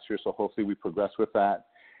vanilla last year, so hopefully we progress with that.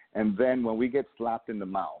 And then when we get slapped in the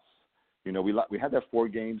mouth, we had that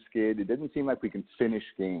 4-game skid. It didn't seem like we can finish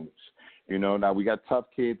games. Now we got tough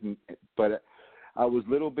kids, but I was a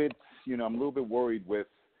little bit, I'm a little bit worried with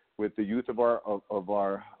the youth of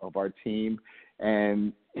our team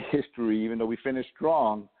and history. Even though we finished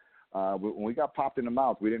strong, when we got popped in the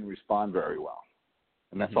mouth, we didn't respond very well.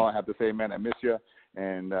 And that's all I have to say, man. I miss you,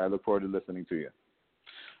 and I look forward to listening to you.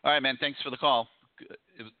 All right, man. Thanks for the call.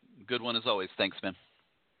 Good one as always. Thanks, man.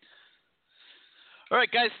 All right,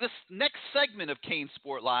 guys, this next segment of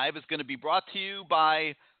CaneSport Live is going to be brought to you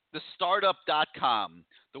by thestartup.com,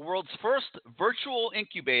 the world's first virtual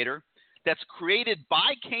incubator that's created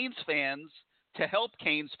by Canes fans to help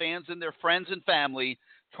Canes fans and their friends and family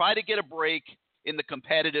try to get a break in the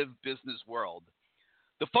competitive business world.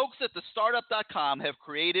 The folks at thestartup.com have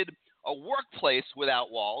created a workplace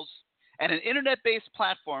without walls and an internet-based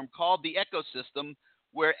platform called the Ecosystem,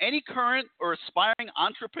 where any current or aspiring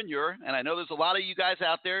entrepreneur, and I know there's a lot of you guys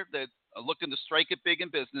out there that are looking to strike it big in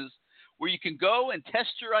business, where you can go and test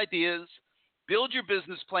your ideas, build your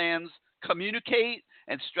business plans, communicate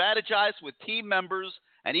and strategize with team members,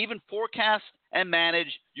 and even forecast and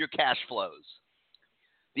manage your cash flows.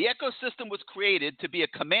 The Ecosystem was created to be a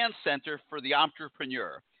command center for the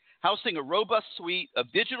entrepreneur, housing a robust suite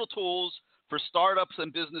of digital tools for startups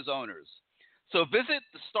and business owners. So visit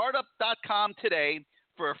thestartup.com today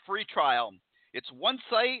for a free trial. It's one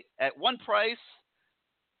site at one price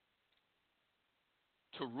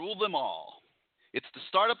to rule them all. It's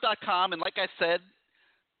thestartup.com, and like I said,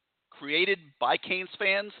 created by Canes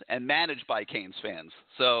fans and managed by Canes fans.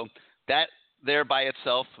 So that there by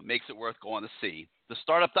itself makes it worth going to see.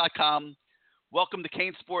 Thestartup.com, Welcome to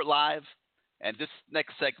CaneSport Live, and this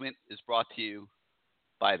next segment is brought to you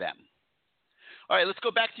by them. All right, let's go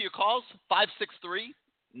back to your calls.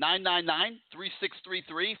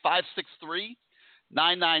 563-999-3633.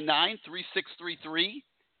 563-999-3633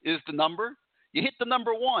 is the number. You hit the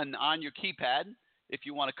number 1 on your keypad if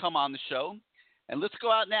you want to come on the show. And let's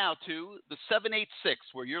go out now to the 786,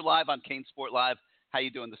 where you're live on CaneSport Live. How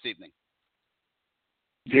you doing this evening?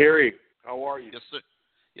 Gary, how are you? Yes, sir.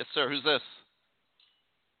 Yes, sir. Who's this?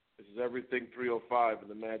 This is Everything 305 in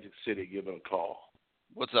the Magic City. Giving a call.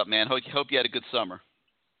 What's up, man? Hope you had a good summer.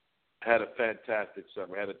 Had a fantastic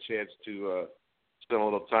summer. Had a chance to spend a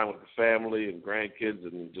little time with the family and grandkids,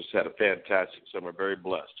 and just had a fantastic summer. Very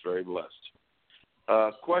blessed. Very blessed.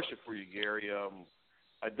 Question for you, Gary.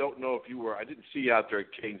 I don't know if you were. I didn't see you out there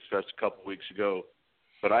at Canes Fest a couple weeks ago,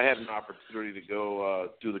 but I had an opportunity to go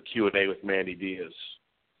do the Q&A with Manny Diaz.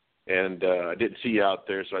 And I didn't see you out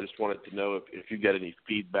there, so I just wanted to know if you got any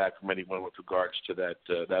feedback from anyone with regards to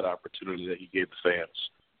that opportunity that you gave the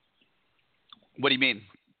fans. What do you mean?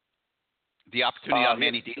 The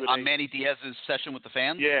opportunity on Manny Diaz's session with the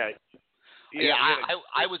fans? Yeah.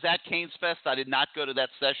 I was at Canes Fest. I did not go to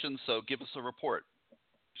that session, so give us a report.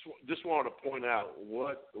 Just wanted to point out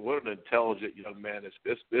what an intelligent young man is.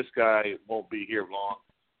 This guy won't be here long.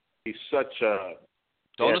 He's such a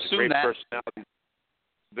don't assume great that personality.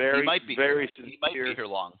 Very, he might be very here. sincere. He might be here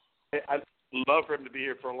long. I'd love for him to be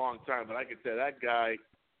here for a long time, but I can tell that guy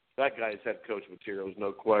is head coach material. There's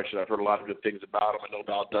no question. I've heard a lot of good things about him. I know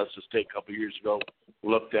Valdosta State a couple of years ago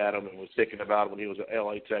looked at him and was thinking about him when he was at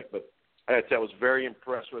LA Tech, but I had to say I was very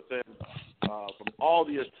impressed with him. From all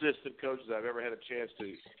the assistant coaches I've ever had a chance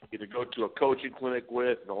to either go to a coaching clinic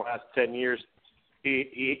with in the last 10 years,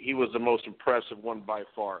 he was the most impressive one by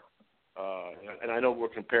far. And I know we're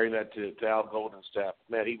comparing that to Al Golden's staff.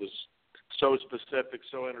 Man, he was so specific,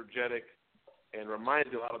 so energetic, and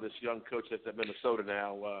reminded a lot of this young coach that's at Minnesota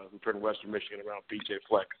now, who turned Western Michigan around, P.J.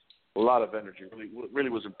 Fleck. A lot of energy. Really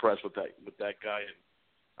was impressed with that guy,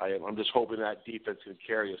 and I'm just hoping that defense can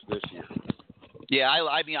carry us this year. Yeah,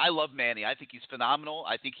 I mean, I love Manny. I think he's phenomenal.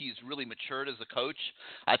 I think he's really matured as a coach.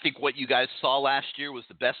 I think what you guys saw last year was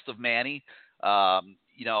the best of Manny. A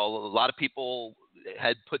lot of people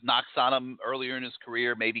had put knocks on him earlier in his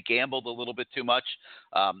career, maybe gambled a little bit too much.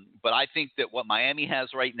 But I think that what Miami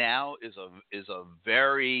has right now is a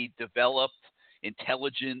very developed,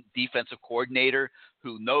 intelligent defensive coordinator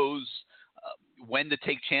who knows when to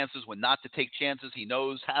take chances, when not to take chances. He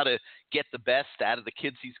knows how to get the best out of the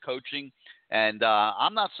kids he's coaching. And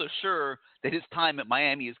I'm not so sure that his time at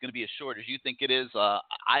Miami is going to be as short as you think it is.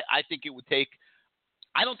 I think it would take –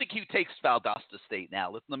 I don't think he takes Valdosta State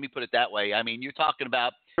now. Let me put it that way. I mean, you're talking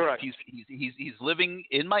about he's living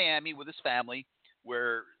in Miami with his family,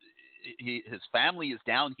 where his family is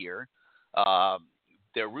down here.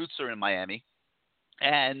 Their roots are in Miami,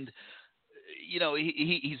 and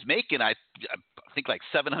he's making I think like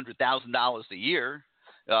 $700,000 a year.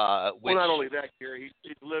 Well, not only that, Gary,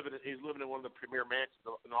 he's living in one of the premier mansions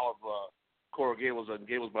in all of Coral Gables and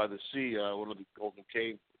Gables by the Sea, one of the Golden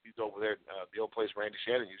Cane. He's over there, the old place Randy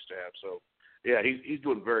Shannon used to have. So, yeah, he's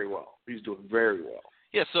doing very well. He's doing very well.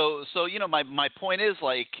 Yeah. So my point is,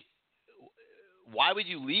 like, why would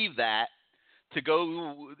you leave that to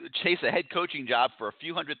go chase a head coaching job for a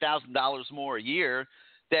few $100,000 more a year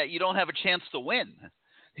that you don't have a chance to win?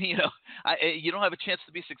 You don't have a chance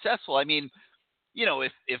to be successful. I mean,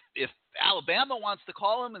 if Alabama wants to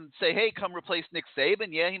call him and say, hey, come replace Nick Saban,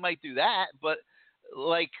 yeah, he might do that. But,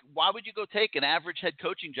 like, why would you go take an average head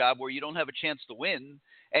coaching job where you don't have a chance to win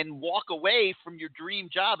and walk away from your dream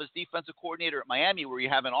job as defensive coordinator at Miami, where you're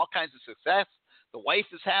having all kinds of success? The wife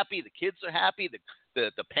is happy. The kids are happy.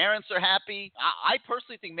 The parents are happy. I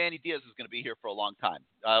personally think Manny Diaz is going to be here for a long time.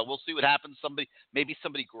 We'll see what happens. Maybe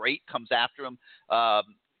somebody great comes after him.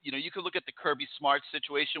 You could look at the Kirby Smart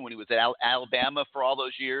situation when he was at Alabama for all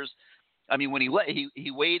those years. I mean, when he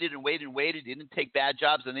waited and waited and waited, he didn't take bad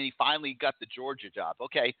jobs, and then he finally got the Georgia job.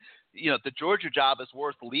 Okay, the Georgia job is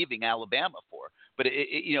worth leaving Alabama for. But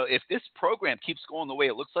if this program keeps going the way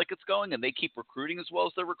it looks like it's going, and they keep recruiting as well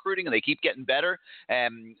as they're recruiting, and they keep getting better,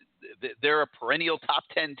 and they're a perennial top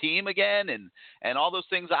 10 team again, and all those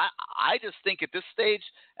things, I just think at this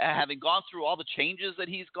stage, having gone through all the changes that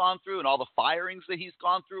he's gone through and all the firings that he's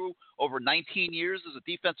gone through over 19 years as a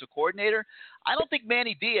defensive coordinator, I don't think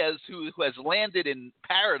Manny Diaz, who has landed in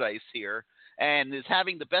paradise here and is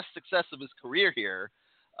having the best success of his career here,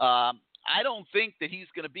 I don't think that he's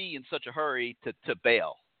going to be in such a hurry to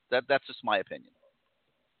bail. That's just my opinion.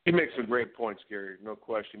 He makes some great points, Gary. No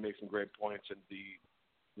question, he makes some great points, and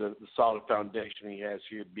the solid foundation he has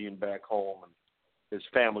here, being back home, his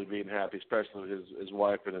family being happy, especially his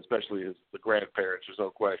wife and especially the grandparents. There's no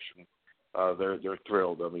question. They're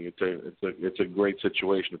thrilled. I mean, it's a great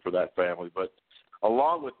situation for that family. But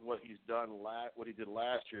along with what he's done, what he did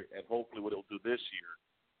last year, and hopefully what he'll do this year,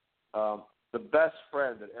 the best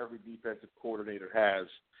friend that every defensive coordinator has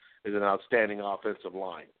is an outstanding offensive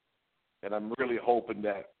line. And I'm really hoping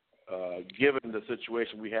that, given the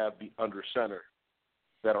situation we have under center,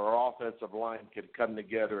 that our offensive line can come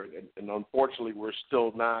together. And unfortunately, we're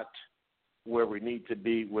still not where we need to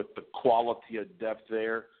be with the quality of depth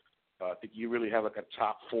there. I think you really have like a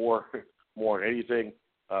top 4 more than anything.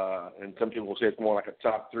 And some people will say it's more like a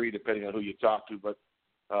top 3, depending on who you talk to. But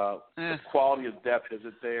the quality of depth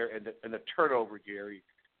isn't there. And the turnover, Gary,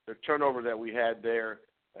 the turnover that we had there,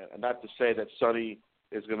 and not to say that Sonny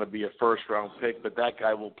is going to be a first-round pick, but that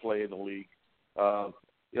guy will play in the league. The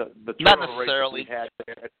turnover rate that we had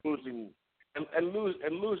there, and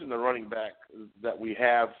losing the running back that we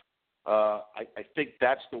have, I think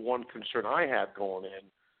that's the one concern I have going in.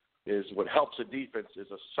 Is what helps the defense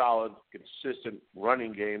is a solid, consistent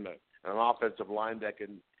running game and an offensive line that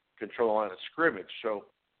can control the line of scrimmage. So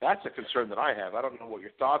that's a concern that I have. I don't know what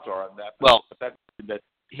your thoughts are on that, but that's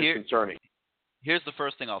concerning. Here's the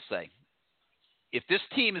first thing I'll say. If this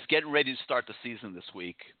team is getting ready to start the season this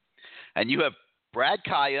week, and you have Brad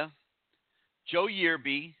Kaya, Joe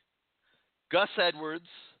Yearby, Gus Edwards,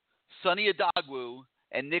 Sonny Adagwu,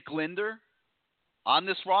 and Nick Linder on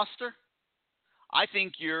this roster, I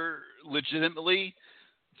think you're legitimately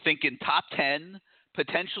thinking top 10,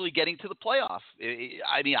 potentially getting to the playoff.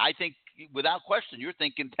 I mean, I think without question, you're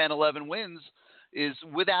thinking 10, 11 wins is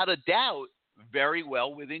without a doubt very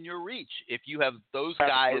well within your reach if you have those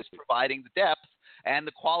guys providing the depth and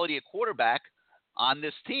the quality of quarterback on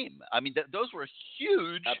this team. I mean, those were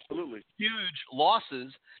huge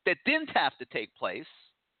losses that didn't have to take place.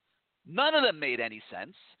 None of them made any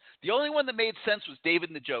sense. The only one that made sense was David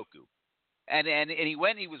Njoku. And he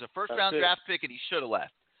was a first-round draft pick, and he should have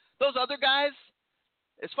left. Those other guys,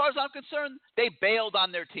 as far as I'm concerned, they bailed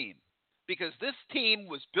on their team because this team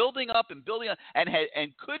was building up and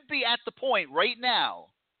could be at the point right now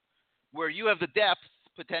where you have the depth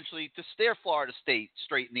potentially to stare Florida State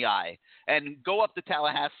straight in the eye and go up to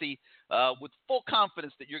Tallahassee with full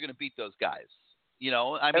confidence that you're going to beat those guys. You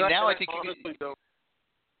know, I mean, I think honestly,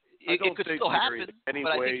 it could still happen,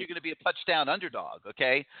 but I think you're going to be a touchdown underdog,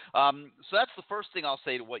 okay? So that's the first thing I'll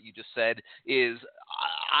say to what you just said is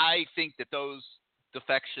I think that those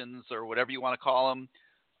defections or whatever you want to call them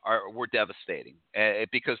were devastating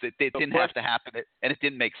because it didn't have to happen and it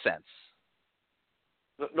didn't make sense.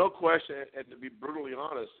 No question, and to be brutally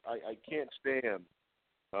honest, I can't stand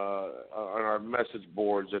on our message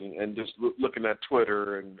boards and just looking at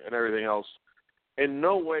Twitter and everything else. In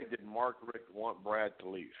no way did Mark Richt want Brad to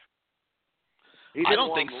leave. I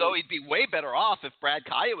don't think so. He'd be way better off if Brad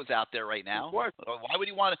Kaya was out there right now. Why would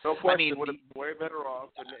he want to? No question. I mean, would have been way better off,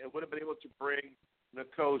 and it would have been able to bring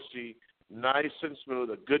Nkosi nice and smooth,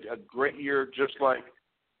 a great year, just like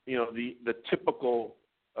the typical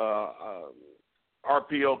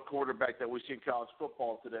RPO quarterback that we see in college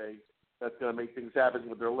football today. That's going to make things happen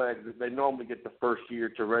with their legs. They normally get the first year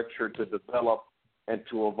to redshirt to develop and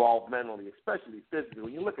to evolve mentally, especially physically.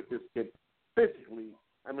 When you look at this kid physically,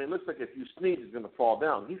 I mean, it looks like if you sneeze, he's going to fall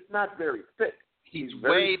down. He's not very fit. He's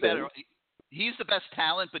way better. He's the best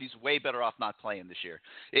talent, but he's way better off not playing this year.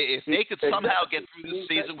 If they could somehow get through this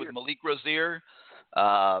season with Malik Rozier,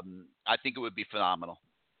 I think it would be phenomenal.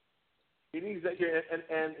 He needs that year.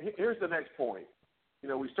 And here's the next point.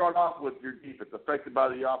 We start off with your defense affected by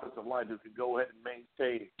the offensive line who can go ahead and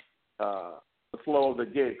maintain the flow of the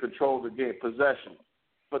game, control of the game, possession.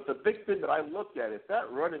 But the big thing that I look at, if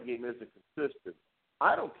that running game isn't consistent,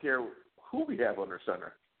 I don't care who we have under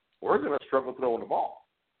center. We're going to struggle throwing the ball.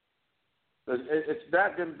 It's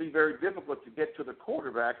not going to be very difficult to get to the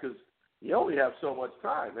quarterback because you only have so much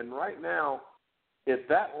time. And right now, if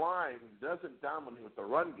that line doesn't dominate with the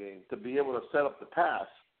run game to be able to set up the pass,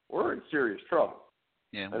 we're in serious trouble.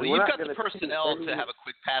 Yeah, well, you've got the personnel to have a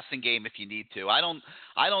quick passing game if you need to. I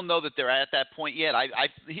don't know that they're at that point yet.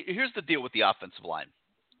 Here's the deal with the offensive line.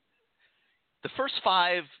 The first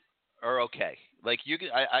 5 are okay. Like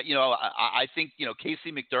I think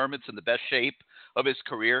Casey McDermott's in the best shape of his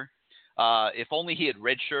career. If only he had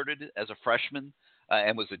redshirted as a freshman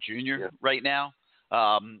and was a junior right now.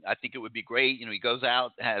 I think it would be great. He goes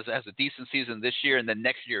out, has a decent season this year, and then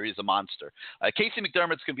next year he's a monster. Casey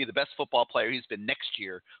McDermott's going to be the best football player he's been next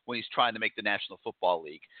year when he's trying to make the National Football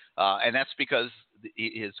League. And that's because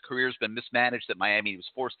his career's been mismanaged at Miami. He was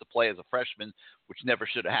forced to play as a freshman, which never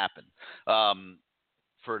should have happened.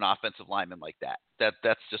 for an offensive lineman like that.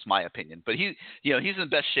 That's just my opinion. But he's in the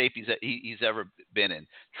best shape he's ever been in.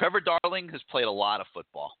 Trevor Darling has played a lot of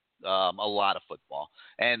football,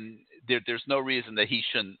 and there's no reason that he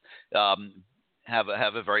shouldn't have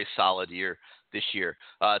a very solid year this year.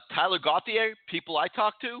 Tyler Gauthier, people I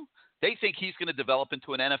talk to, they think he's going to develop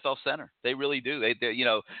into an NFL center. They really do. They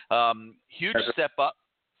huge step up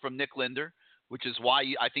from Nick Linder, which is why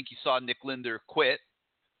I think you saw Nick Linder quit,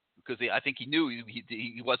 because I think he knew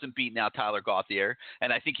he wasn't beating out Tyler Gauthier,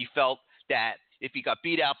 and I think he felt that if he got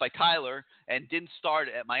beat out by Tyler and didn't start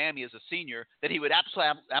at Miami as a senior, that he would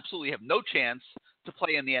absolutely have no chance to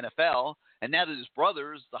play in the NFL. And now that his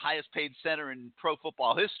brother's the highest paid center in pro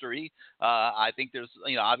football history, I think there's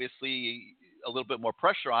obviously a little bit more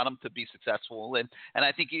pressure on him to be successful, and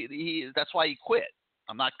I think he that's why he quit.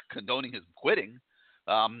 I'm not condoning his quitting.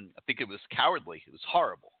 I think it was cowardly. It was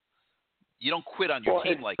horrible. You don't quit on your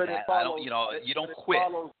team like that. You don't quit.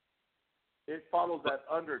 It follows that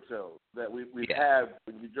undertow that we've had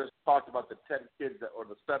when you just talked about the 10 kids or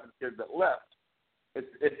the 7 kids that left.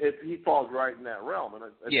 He falls right in that realm. And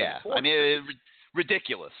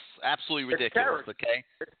ridiculous, absolutely ridiculous. Okay,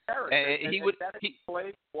 it's that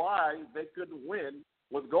explains why they couldn't win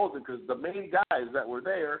with Golden, because the main guys that were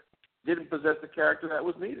there didn't possess the character that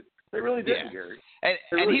was needed. They really didn't, Gary.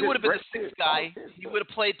 And he would have been the 6th guy. He would have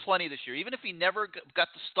played plenty this year. Even if he never got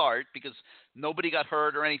to start because nobody got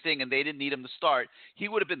hurt or anything and they didn't need him to start, he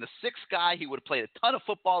would have been the 6th guy. He would have played a ton of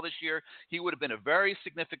football this year. He would have been a very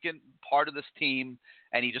significant part of this team,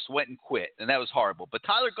 and he just went and quit, and that was horrible. But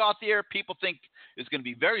Tyler Gauthier, people think, is going to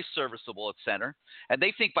be very serviceable at center, and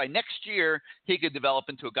they think by next year he could develop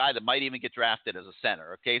into a guy that might even get drafted as a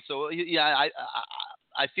center. Okay, so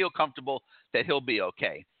I feel comfortable that he'll be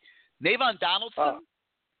okay. Navon Donaldson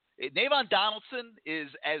is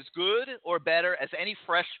as good or better as any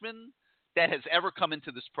freshman that has ever come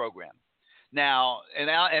into this program. Now, and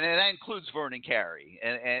that includes Vernon Carey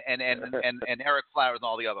and Eric Flowers and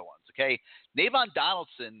all the other ones. Okay, Navon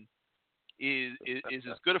Donaldson is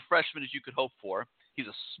as good a freshman as you could hope for. He's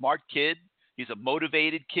a smart kid. He's a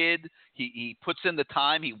motivated kid. He puts in the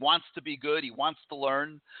time. He wants to be good. He wants to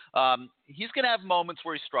learn. He's going to have moments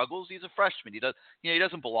where he struggles. He's a freshman. He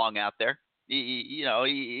doesn't belong out there.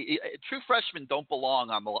 True freshmen don't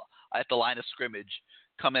belong at the line of scrimmage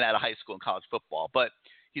coming out of high school and college football. But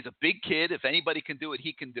he's a big kid. If anybody can do it,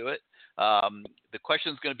 he can do it. The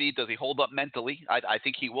question is going to be, does he hold up mentally? I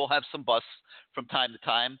think he will have some busts from time to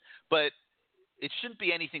time, but it shouldn't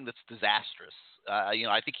be anything that's disastrous.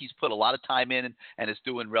 I think he's put a lot of time in and is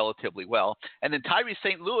doing relatively well. And then Tyree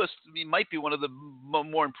St. Louis, he might be one of the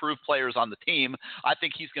more improved players on the team. I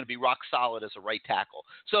think he's going to be rock solid as a right tackle.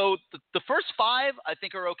 So the first 5, I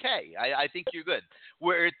think, are okay. I think you're good.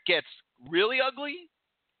 Where it gets really ugly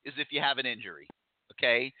is if you have an injury,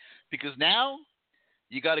 okay? Because now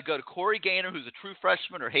you got to go to Corey Gaynor, who's a true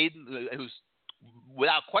freshman, or Hayden, who's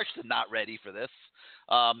without question not ready for this,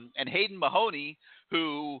 and Hayden Mahoney,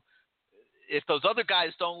 who, if those other guys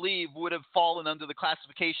don't leave, would have fallen under the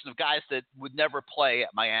classification of guys that would never play at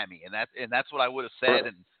Miami. And that's what I would have said.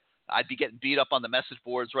 And I'd be getting beat up on the message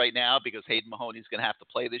boards right now because Hayden Mahoney's going to have to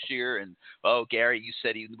play this year. And, oh, Gary, you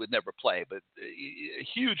said he would never play. But a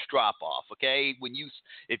huge drop-off, okay?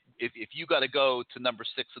 If you got to go to number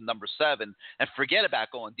 6 and number 7, and forget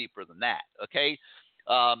about going deeper than that, okay?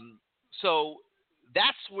 So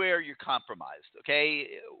that's where you're compromised, okay?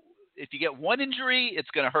 If you get one injury, it's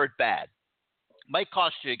going to hurt bad. Might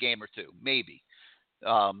cost you a game or 2, maybe.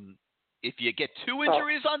 If you get 2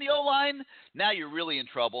 injuries on the O-line, now you're really in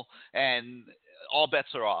trouble, and all bets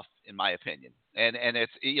are off, in my opinion. And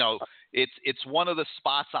it's it's one of the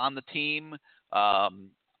spots on the team.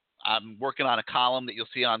 I'm working on a column that you'll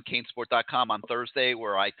see on CaneSport.com on Thursday,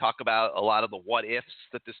 where I talk about a lot of the what ifs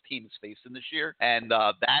that this team is facing this year, and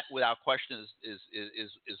that, without question,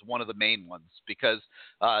 is one of the main ones, because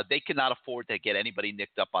they cannot afford to get anybody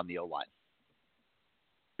nicked up on the O-line.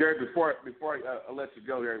 Gary, before I let you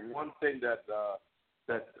go, Gary, one thing that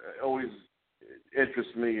always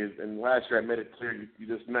interests me is, and last year I made it clear, you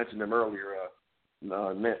just mentioned him earlier,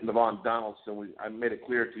 Navon Donaldson. I made it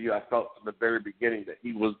clear to you, I felt from the very beginning that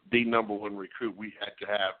he was the number 1 recruit we had to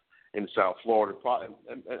have in South Florida,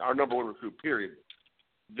 and our number 1 recruit, period.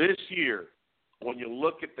 This year, when you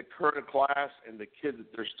look at the current class and the kids that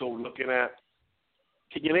they're still looking at,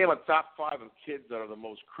 can you name a top 5 of kids that are the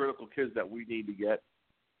most critical kids that we need to get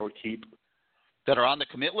or keep? That are on the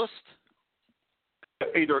commit list?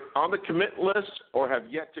 Either on the commit list or have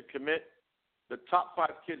yet to commit. The top 5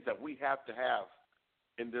 kids that we have to have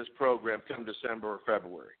in this program come December or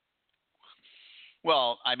February.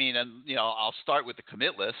 Well, I mean, I'll start with the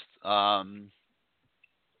commit list.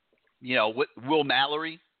 Will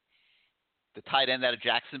Mallory, the tight end out of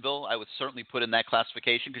Jacksonville, I would certainly put in that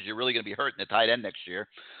classification because you're really going to be hurting the tight end next year.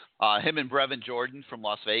 Him and Brevin Jordan from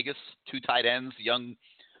Las Vegas, 2 tight ends, young,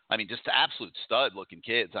 just absolute stud-looking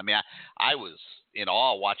kids. I was in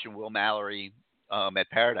awe watching Will Mallory at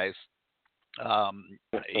Paradise.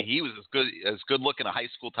 He was as good looking a high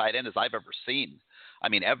school tight end as I've ever seen.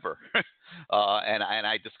 Ever. And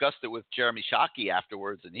I discussed it with Jeremy Shockey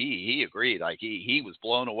afterwards, and he agreed. Like he was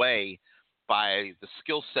blown away by the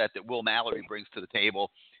skill set that Will Mallory brings to the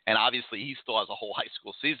table. And obviously he still has a whole high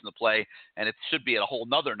school season to play, and it should be at a whole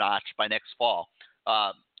nother notch by next fall.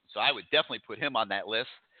 So I would definitely put him on that list,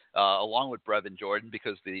 along with Brevin Jordan,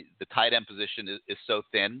 because the tight end position is so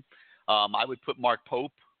thin. I would put Mark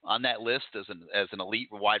Pope on that list as an elite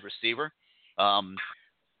wide receiver.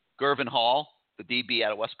 Gervin Hall, the DB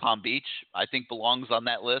out of West Palm Beach, I think belongs on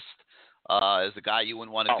that list as a guy you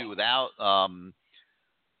wouldn't want to do without.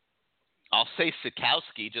 I'll say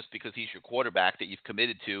Sikowski just because he's your quarterback that you've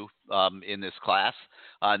committed to in this class.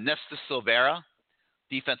 Nesta Silvera,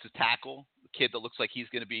 defensive tackle, a kid that looks like he's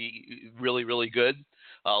going to be really, really good.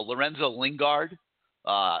 Lorenzo Lingard,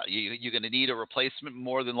 you're going to need a replacement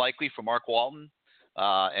more than likely for Mark Walton.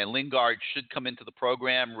 And Lingard should come into the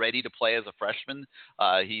program ready to play as a freshman.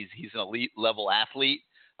 He's an elite level athlete.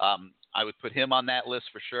 I would put him on that list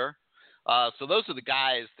for sure. So those are the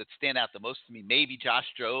guys that stand out the most to me. Maybe Josh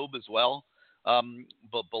Jobe as well,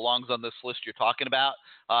 but belongs on this list you're talking about.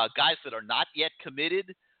 Guys that are not yet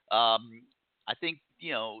committed. I think,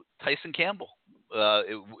 Tyson Campbell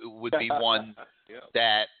it would be one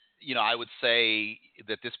that, I would say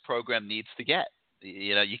that this program needs to get.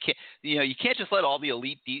 You can't just let all the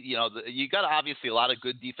elite, you got obviously a lot of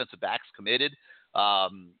good defensive backs committed.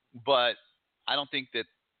 But I don't think that,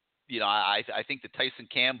 I think that Tyson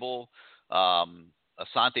Campbell,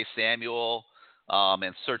 Asante Samuel,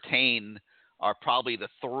 and Surtain are probably the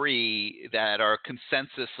 3 that are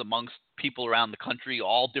consensus amongst people around the country,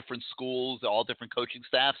 all different schools, all different coaching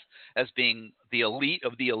staffs, as being the elite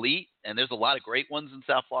of the elite. And there's a lot of great ones in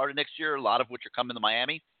South Florida next year, a lot of which are coming to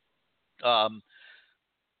Miami.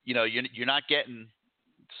 You're not getting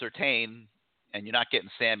Surtain and you're not getting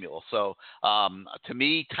Samuel. So to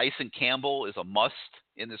me, Tyson Campbell is a must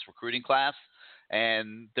in this recruiting class,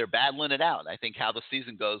 and they're battling it out. I think how the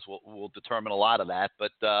season goes will determine a lot of that.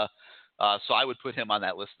 But so I would put him on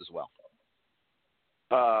that list as well.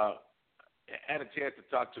 I had a chance to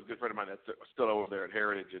talk to a good friend of mine that's still over there at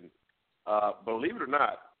Heritage, and believe it or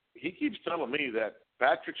not, he keeps telling me that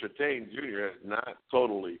Patrick Surtain Jr. has not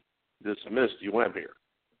totally dismissed UM here.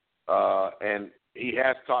 And he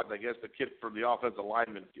has talked, I guess, the kid from the offensive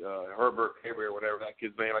lineman, Herbert, Avery, or whatever that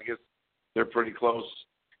kid's name. I guess they're pretty close.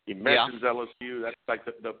 He mentions LSU. That's like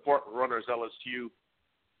the port runner's LSU,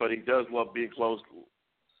 but he does love being close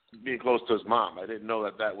to his mom. I didn't know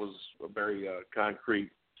that was a very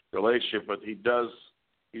concrete relationship, but he's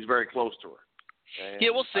very close to her. And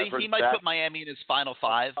we'll see. He might put Miami in his final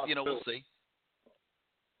 5. We'll see.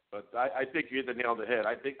 But I think you hit the nail on the head.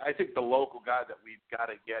 I think the local guy that we've got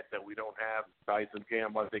to get that we don't have, Tyson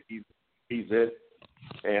Campbell, I think he's it.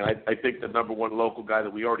 And I think the number one local guy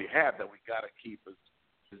that we already have that we got to keep is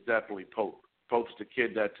definitely Pope. Pope's the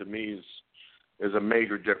kid that to me is a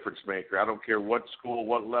major difference maker. I don't care what school,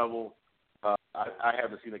 what level. I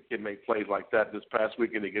haven't seen a kid make plays like that this past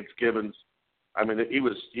weekend against Gibbons. He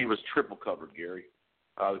was triple covered, Gary.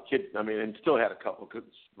 The kid, and still had a couple good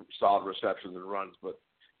solid receptions and runs,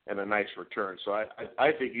 and a nice return. So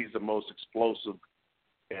I think he's the most explosive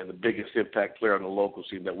and the biggest impact player on the local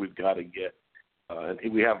scene that we've got to get. And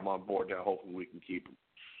we have him on board now. Hopefully we can keep him.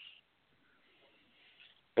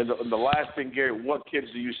 And the last thing, Gary, what kids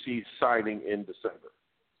do you see signing in December?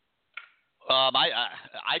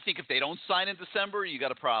 I think if they don't sign in December, you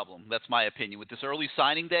got a problem. That's my opinion. With this early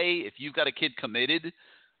signing day, if you've got a kid committed,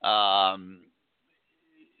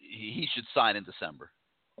 he should sign in December.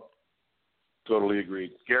 Totally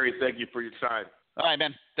agreed. Gary, thank you for your time. All right,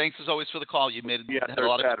 man. Thanks as always for the call. You had a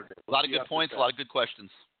lot of good points, a lot of good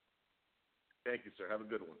questions. Thank you, sir. Have a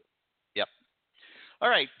good one. Yep. All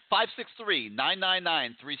right,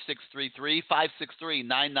 563-999-3633,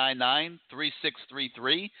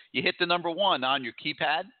 563-999-3633. You hit the number 1 on your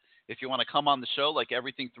keypad if you want to come on the show like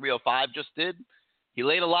Everything 305 just did. He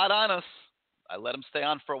laid a lot on us. I let him stay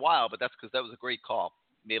on for a while, but that's because that was a great call.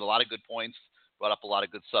 Made a lot of good points, brought up a lot of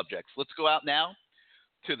good subjects. Let's go out now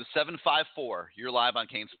to the 754. You're live on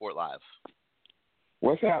CaneSport Live.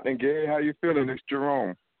 What's happening, Gary? How you feeling? It's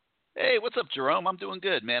Jerome. Hey, what's up, Jerome? I'm doing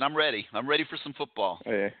good, man. I'm ready. I'm ready for some football.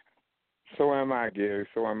 Hey, so am I, Gary.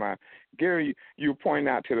 So am I. Gary, you point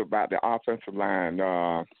out about the offensive line.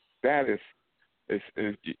 That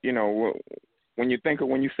it's you know, when you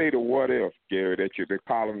say the what if, Gary, the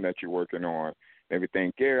column that you're working on,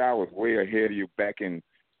 everything, Gary, I was way ahead of you back in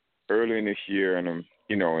early in this year, and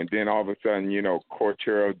you know, and then all of a sudden, you know,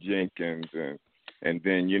 Cortero Jenkins, and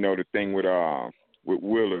then you know the thing with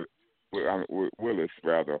Willis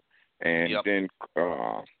rather, and then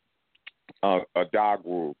a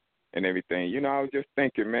Dogwood and everything. You know, I was just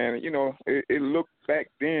thinking, man, you know, it looked back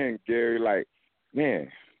then, Gary, like, man,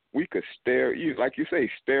 we could stare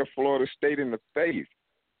Florida State in the face,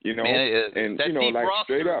 you know, man, and that you know, deep like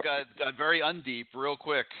roster straight up got very undeep real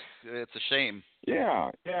quick. It's a shame.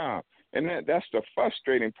 Yeah, and that's the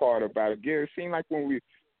frustrating part about it, Gary. It seemed like when we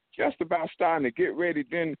just about starting to get ready,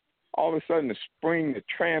 then all of a sudden the spring, the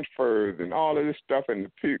transfers and all of this stuff, and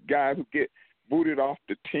the guys who get booted off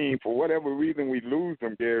the team for whatever reason, we lose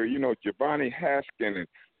them, Gary. You know, Giovanni Haskin, and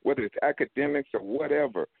whether it's academics or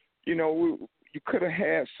whatever, you know, you could have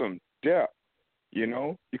had some depth. You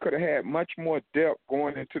know, you could have had much more depth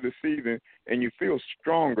going into the season, and you feel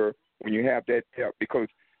stronger when you have that depth because,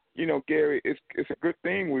 you know, Gary, it's a good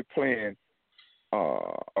thing we're playing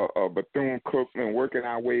a Bethune-Cookman, working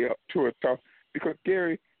our way up to a tough, because,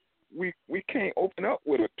 Gary, we can't open up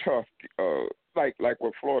with a tough like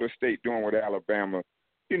what Florida State doing with Alabama.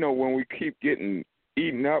 You know, when we keep getting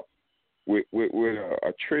eaten up with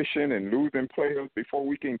attrition and losing players before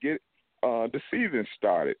we can get the season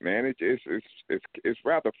started, man. It's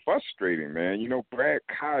rather frustrating, man. You know, Brad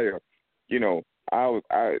Kaya, you know,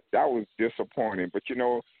 that was disappointing. But, you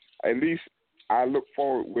know, at least I look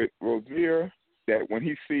forward with Rozier that when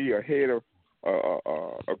he see ahead of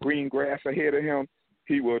a green grass ahead of him,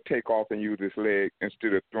 he will take off and use his leg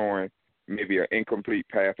instead of throwing maybe an incomplete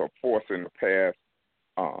pass or forcing the pass,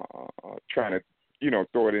 trying to, you know,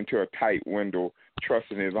 throw it into a tight window,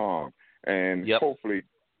 trusting his arm. And hopefully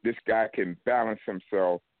this guy can balance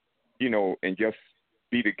himself, you know, and just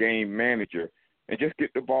be the game manager and just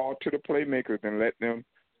get the ball to the playmakers and let them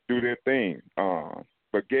do their thing.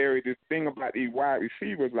 But, Gary, the thing about these wide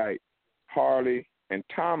receivers like Harley and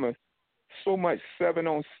Thomas, so much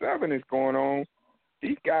 7-on-7 is going on.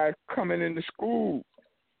 These guys coming into school,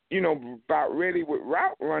 you know, about ready with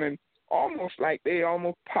route running, almost like they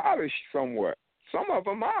almost polished somewhat. Some of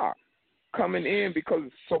them are coming in because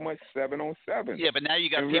it's so much 7-on-7. Yeah, but now you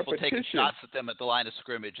got people taking shots at them at the line of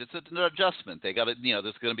scrimmage. It's an adjustment. They got to, you know,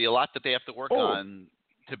 there's going to be a lot that they have to work on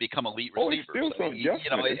to become elite receivers. Still some adjustment. You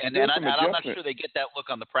know, and I'm not sure they get that look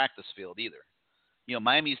on the practice field either. You know,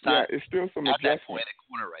 Miami's not it's still some at adjustment. that poetic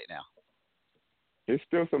corner right now. It's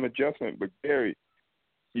still some adjustment, but Gary,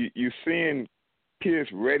 you're seeing kids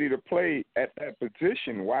ready to play at that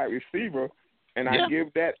position, wide receiver, and I give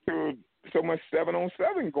that to so much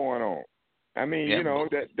 7-on-7 going on. I mean, you know,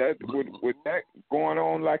 that with that going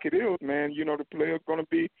on like it is, man, you know, the player's going to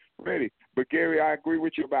be ready. But, Gary, I agree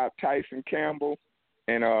with you about Tyson Campbell.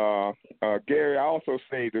 And, Gary, I also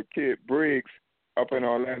say the kid Briggs up in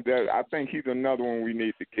Orlando, I think he's another one we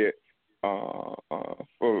need to get on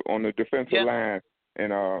the defensive line.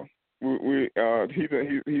 And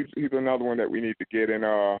he's another one that we need to get. And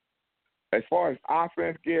as far as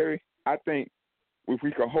offense, Gary, I think if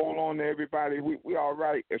we can hold on to everybody, we all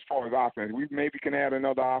right as far as offense. We maybe can add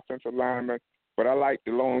another offensive lineman, but I like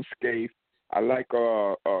DeLone Scaife. I like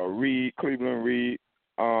Reed, Cleveland Reed.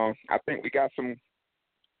 I think we got some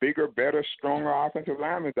bigger, better, stronger offensive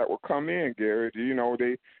linemen that will come in, Gary. You know,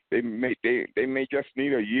 they may just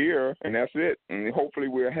need a year, and that's it. And hopefully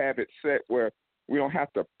we'll have it set where we don't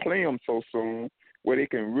have to play them so soon, where they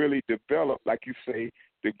can really develop, like you say,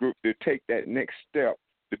 the group to take that next step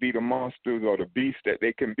to be the monsters or the beasts that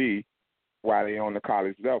they can be while they're on the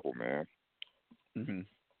college level, man. Mm-hmm.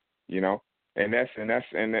 You know, and that's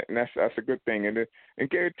a good thing. And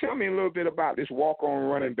Gary, tell me a little bit about this walk-on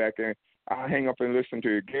running back, and I'll hang up and listen to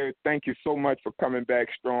you. Gary, thank you so much for coming back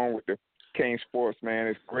strong with the CaneSports, man.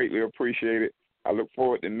 It's greatly appreciated. I look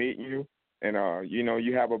forward to meeting you, and you know,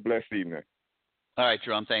 you have a blessed evening. All right,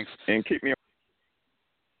 Jerome, thanks. And keep me up.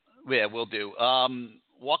 Yeah, we'll do.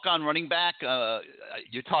 Walk-on running back,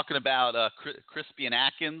 you're talking about Crispian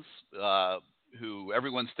Atkins, who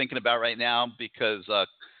everyone's thinking about right now because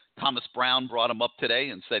Thomas Brown brought him up today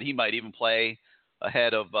and said he might even play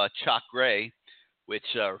ahead of Chalk Gray, which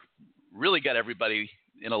really got everybody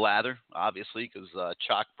in a lather, obviously, because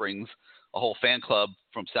Chalk brings a whole fan club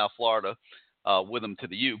from South Florida with him to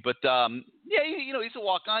the U. But, you know, he's a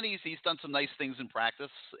walk-on. He's done some nice things in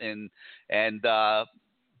practice, and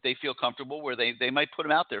they feel comfortable where they might put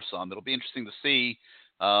him out there some. It'll be interesting to see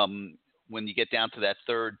when you get down to that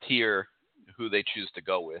third tier who they choose to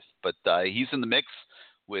go with. But he's in the mix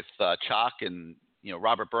with Chalk, and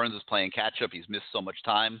Robert Burns is playing catch-up. He's missed so much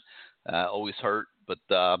time, always hurt, but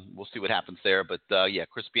we'll see what happens there. But,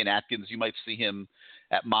 Crispy and Atkins, you might see him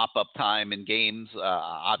at mop-up time in games.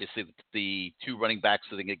 Obviously, the two running backs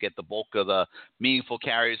that are going to get the bulk of the meaningful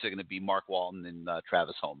carries are going to be Mark Walton and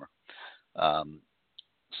Travis Homer.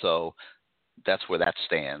 So that's where that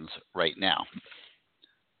stands right now.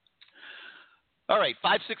 All right,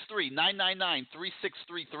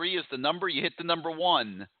 563-999-3633 is the number. You hit the number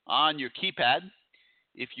 1 on your keypad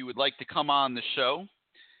if you would like to come on the show.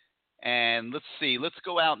 And let's see. Let's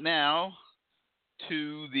go out now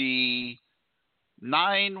to the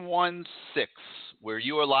 916, where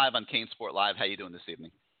you are live on CaneSport Live. How you doing this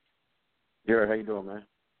evening? Gary, how you doing, man?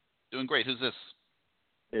 Doing great. Who's this?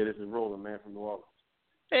 Hey, this is Roland, man, from New Orleans.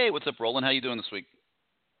 Hey, what's up, Roland? How you doing this week?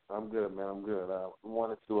 I'm good, man. I'm good. I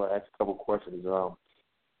wanted to ask a couple questions as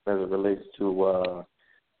it relates to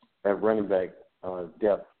at running back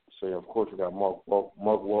depth. So, of course, we got Mark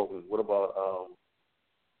Walton. What about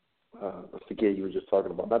what's the kid you were just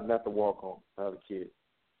talking about? Not the walk-on, not the kid.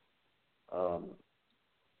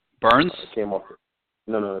 Burns? It came off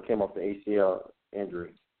the ACL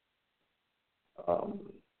injury. Oh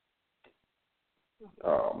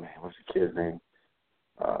man, what's the kid's name?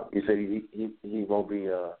 You said he won't be.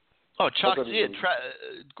 Chuck.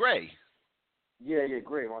 Gray. Yeah,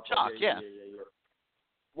 Gray. Chuck. Yeah.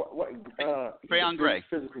 Trayon Gray.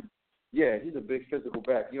 Physical. Yeah, he's a big physical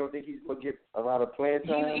back. You don't think he's going to get a lot of playing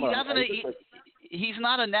time? He's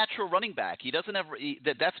not a natural running back. He doesn't have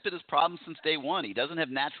that's been his problem since day one. He doesn't have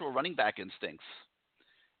natural running back instincts,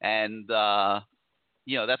 and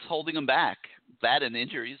that's holding him back. That and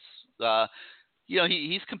injuries.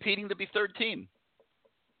 He's competing to be third team,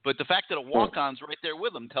 but the fact that a walk-on's right there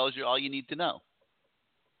with him tells you all you need to know.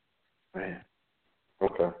 Man.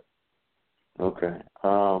 Okay.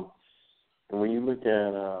 And when you look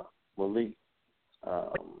at Malik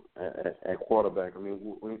at quarterback, I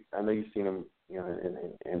mean, I know you've seen him,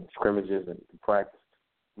 in scrimmages and practice.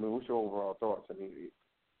 I mean, what's your overall thoughts? I mean,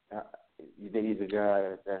 you think he's a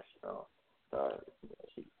guy that's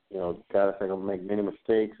guy that's not gonna make many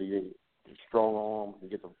mistakes? Or you strong arm, you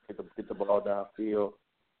get the ball downfield.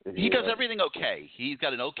 He does everything okay. He's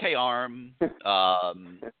got an okay arm.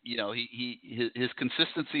 His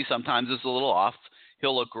consistency sometimes is a little off.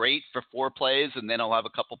 He'll look great for 4 plays, and then he'll have a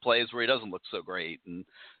couple plays where he doesn't look so great, and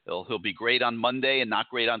he'll be great on Monday and not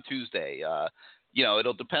great on Tuesday.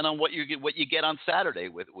 It'll depend on what you get on Saturday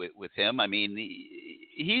with him. I mean,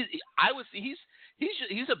 he's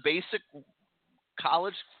a basic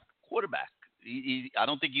college quarterback. I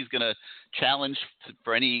don't think he's going to challenge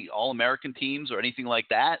for any All-American teams or anything like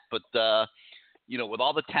that. But, with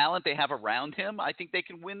all the talent they have around him, I think they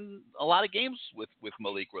can win a lot of games with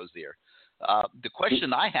Malik Rozier. The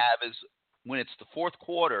question I have is when it's the fourth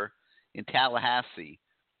quarter in Tallahassee,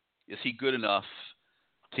 is he good enough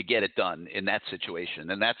to get it done in that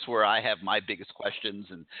situation? And that's where I have my biggest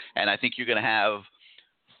questions. And I think you're going to have,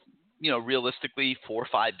 realistically 4 or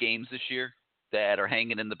 5 games this year that are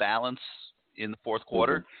hanging in the balance in the fourth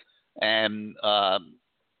quarter. And, I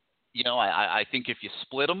think if you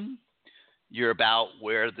split them, you're about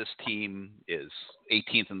where this team is,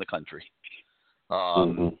 18th in the country.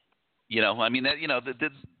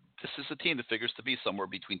 This is a team that figures to be somewhere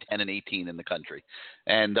between 10 and 18 in the country.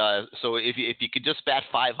 And so if you could just bat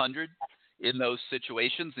 500 in those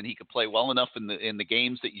situations and he could play well enough in the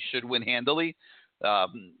games that you should win handily, to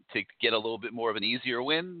get a little bit more of an easier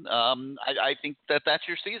win, I think that's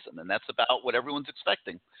your season, and that's about what everyone's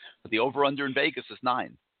expecting. But the over-under in Vegas is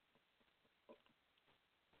 9.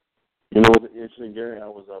 It's interesting, Gary. I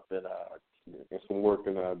was up in some work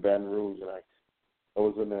in Baton Rouge, and I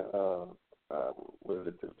was in the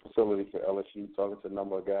facility for LSU talking to a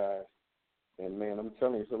number of guys. And, man, I'm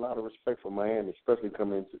telling you, it's a lot of respect for Miami, especially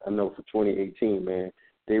coming into, I know, for 2018, man.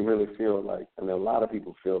 They really feel like, a lot of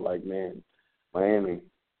people feel like, man, Miami,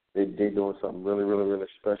 they're doing something really, really, really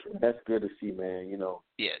special. That's good to see, man.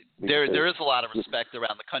 Yeah, there is a lot of respect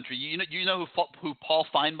around the country. You know who Paul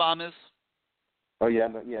Feinbaum is? Oh yeah, I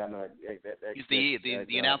know. He's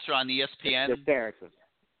the announcer on ESPN.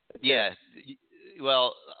 Yeah.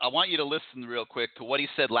 Well, I want you to listen real quick to what he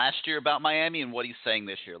said last year about Miami and what he's saying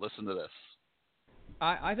this year. Listen to this.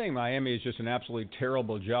 I think Miami is just an absolutely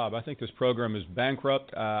terrible job. I think this program is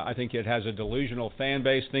bankrupt. I think it has a delusional fan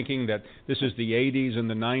base thinking that this is the 80s and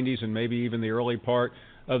the 90s and maybe even the early part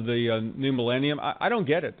of the new millennium. I don't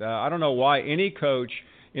get it. I don't know why any coach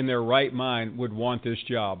in their right mind would want this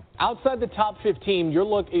job. Outside the top 15, you're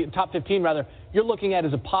looking at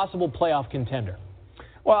as a possible playoff contender.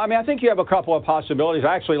 Well, I think you have a couple of possibilities.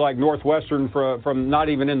 I actually like Northwestern from not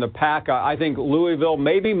even in the pack. I think Louisville,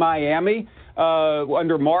 maybe Miami.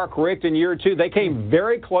 under Mark Richt in year 2. They came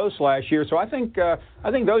very close last year. So I think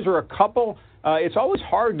those are a couple. It's always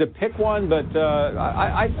hard to pick one, but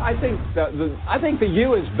I think the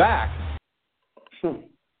U is back.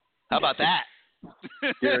 How about that?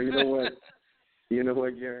 Gary, you know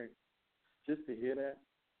what, Gary? Just to hear that,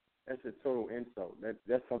 that's a total insult.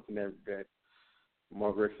 That's something that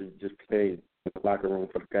Mark Richt just played in the locker room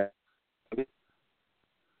for the guys.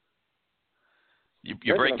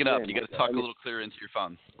 You're breaking up. You got to talk a little clearer into your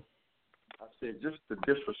phone. I said just the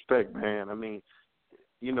disrespect, man. I mean,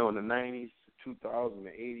 in the 90s, 2000s, and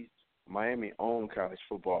 80s, Miami owned college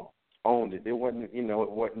football. Owned it. It wasn't, it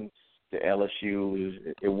wasn't the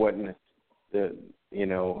LSUs. It wasn't the,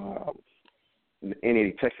 any of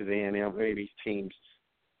the Texas A&M, any of these teams.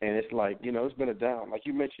 And it's like, it's been a down. Like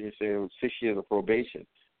you mentioned, you said it was 6 years of probation.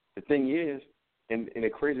 The thing is, and the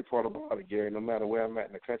crazy part about it, Gary, no matter where I'm at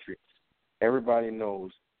in the country, everybody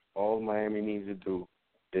knows all Miami needs to do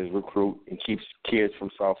is recruit and keep kids from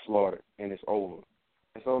South Florida, and it's over.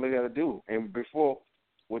 That's all they got to do. And before,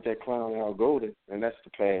 with that clown Al Golden, and that's the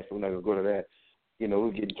past, we're not going to go to that,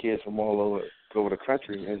 we're getting kids from all over the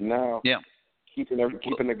country. And now keeping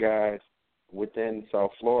the guys within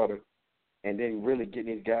South Florida, and then really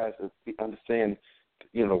getting these guys to understand,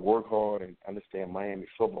 work hard and understand Miami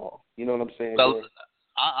football. You know what I'm saying? Well,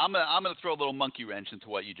 I'm going to throw a little monkey wrench into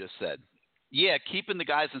what you just said. Yeah, keeping the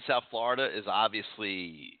guys in South Florida is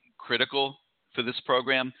obviously critical for this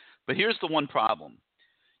program, but here's the one problem.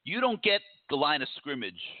 You don't get the line of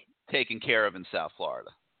scrimmage taken care of in South Florida.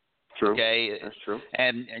 True. Okay? That's true.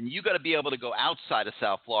 And you got to be able to go outside of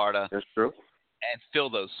South Florida. That's true. And fill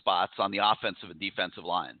those spots on the offensive and defensive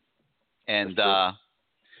line. And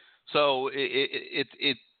so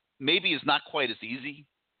it maybe is not quite as easy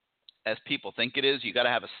as people think it is. You got to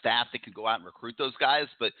have a staff that can go out and recruit those guys.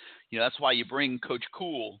 But, that's why you bring Coach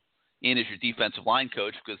Cool in as your defensive line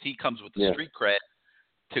coach, because he comes with the street cred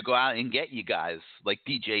to go out and get you guys like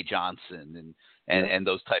DJ Johnson and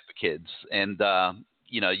those type of kids. And,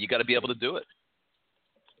 you got to be able to do it.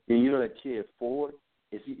 And that kid Ford,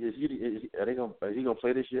 is he gonna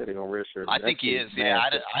play this year? Are they gonna redshirt? I think he is. Yeah,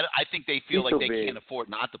 I think they feel like they can't afford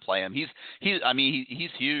not to play him. He's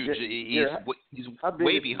huge. He's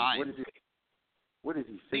way behind. What is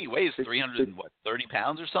he? He weighs 330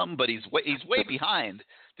 pounds or something, but he's way behind.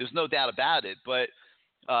 There's no doubt about it. But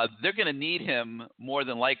they're going to need him more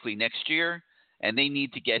than likely next year, and they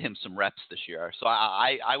need to get him some reps this year. So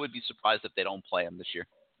I would be surprised if they don't play him this year.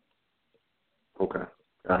 Okay.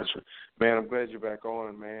 Gotcha. Man, I'm glad you're back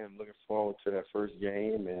on, man. Looking forward to that first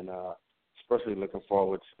game, and especially looking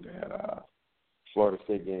forward to that Florida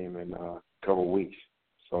State game in a couple of weeks.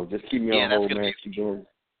 So just keep me on hold, man.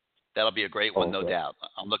 That'll be a great one, no doubt.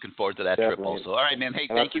 I'm looking forward to that trip also. All right, man. Hey,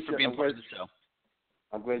 thank you for being part of the show.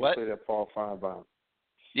 I'm glad you played that Paul Feinbaum.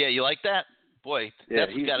 Yeah, you like that? Boy,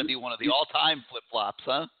 that's got to be one of the all-time flip-flops,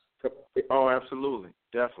 huh? Oh, absolutely.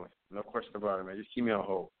 Definitely. No question about it, man. Just keep me on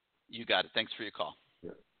hold. You got it. Thanks for your call.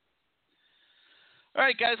 Yeah. All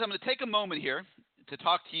right, guys, I'm going to take a moment here to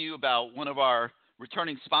talk to you about one of our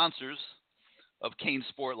returning sponsors of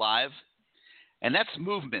CaneSport Live, and that's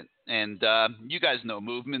Movement. And you guys know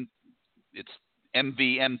Movement. It's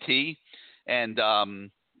MVMT. And,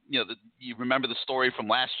 you remember the story from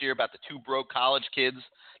last year about the two broke college kids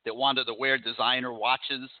that wanted to wear designer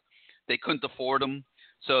watches. They couldn't afford them,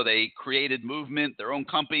 so they created Movement, their own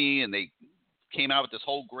company, and they came out with this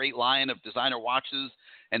whole great line of designer watches,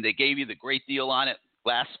 and they gave you the great deal on it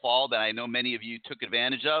last fall that I know many of you took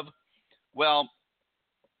advantage of. Well,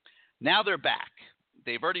 now they're back.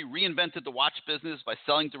 They've already reinvented the watch business by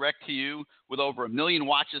selling direct to you with over 1 million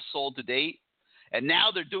watches sold to date. And now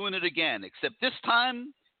they're doing it again, except this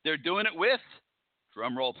time they're doing it with,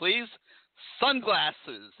 drum roll please,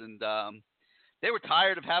 sunglasses. And they were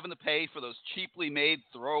tired of having to pay for those cheaply made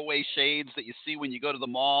throwaway shades that you see when you go to the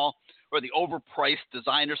mall, or the overpriced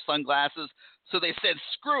designer sunglasses. So they said,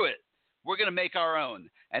 screw it. We're going to make our own.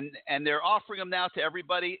 And they're offering them now to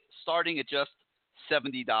everybody starting at just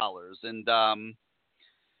 $70. And,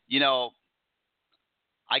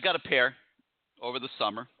 I got a pair over the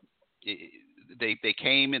summer. They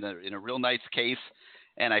came in a real nice case,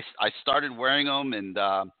 and I started wearing them and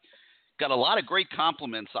got a lot of great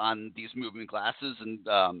compliments on these Movement glasses. And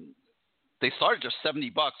they started just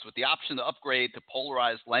 $70 with the option to upgrade to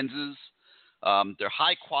polarized lenses. They're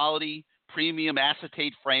high quality, premium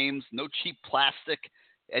acetate frames, no cheap plastic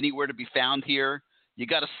anywhere to be found here. You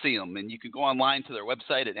got to see them, and you can go online to their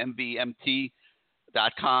website at mvmt.com,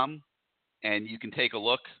 and you can take a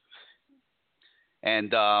look.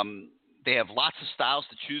 And they have lots of styles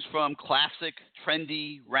to choose from: classic,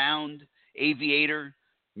 trendy, round, aviator,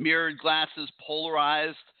 mirrored glasses,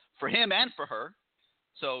 polarized for him and for her.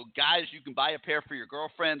 So guys, you can buy a pair for your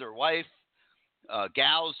girlfriend or wife.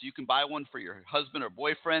 Gals, you can buy one for your husband or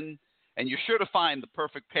boyfriend. And you're sure to find the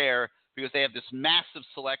perfect pair because they have this massive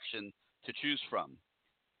selection to choose from.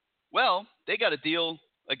 Well, they got a deal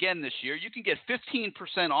again this year. You can get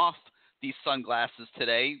 15% off these sunglasses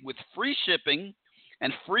today with free shipping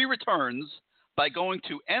and free returns by going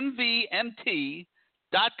to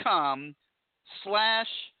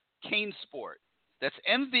mvmt.com/CaneSport. That's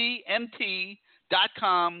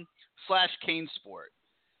mvmt.com/CaneSport.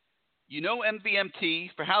 You know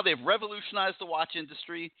MVMT for how they've revolutionized the watch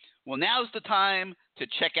industry. Well, now's the time to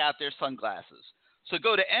check out their sunglasses. So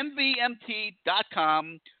go to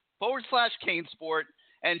mvmt.com/CaneSport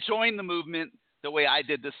and join the movement the way I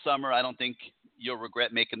did this summer. I don't think you'll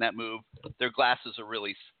regret making that move. Their glasses are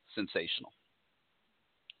really sensational.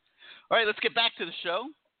 All right, let's get back to the show.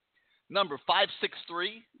 Number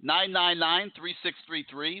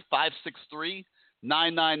 563-999-3633,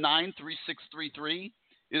 563-999-3633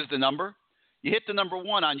 is the number. You hit the number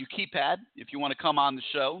 1 on your keypad if you want to come on the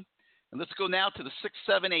show. And let's go now to the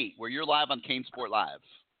 678 where you're live on CaneSport Live.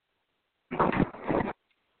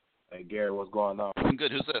 Hey, Gary, what's going on? I'm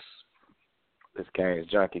good. Who's this? This Kane's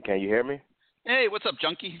Junkie. Can you hear me? Hey, what's up,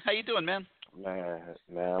 Junkie? How you doing, man? Man,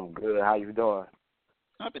 I'm good. How you doing?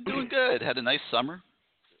 I've been doing good. Had a nice summer.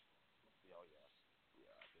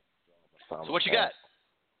 So what you got?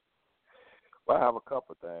 Well, I have a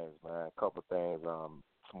couple things, man.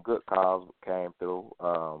 Some good calls came through.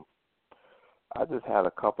 I just had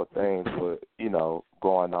a couple things with,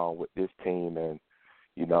 going on with this team and,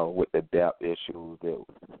 with the depth issues that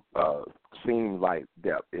seem like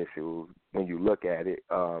depth issues when you look at it.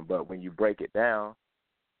 But when you break it down,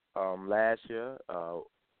 last year,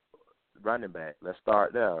 running back, let's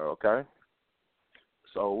start there, okay?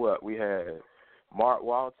 So what? We had Mark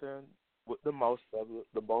Walton with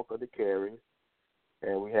the bulk of the carries,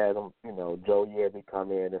 and we had him, Joe Yerby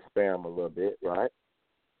come in and spare him a little bit, right?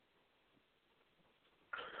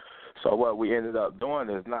 So what we ended up doing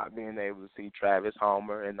is not being able to see Travis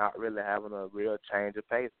Homer and not really having a real change of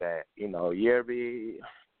pace back. Yerby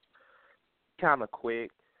kind of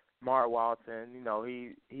quick. Mark Walton,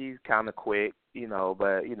 he's kind of quick,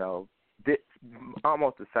 but,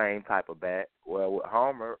 almost the same type of bat. Well, with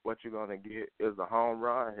Homer, what you're going to get is a home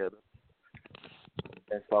run hitter.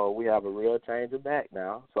 And so we have a real change of back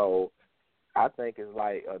now. So I think it's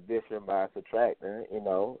like addition by subtracting,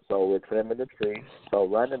 so we're trimming the tree. So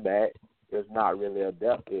running back is not really a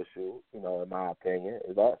depth issue, in my opinion.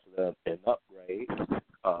 It's actually an upgrade.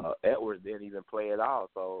 Edwards didn't even play at all.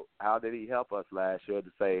 So how did he help us last year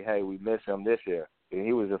to say, hey, we miss him this year? And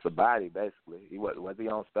he was just a body, basically. Was he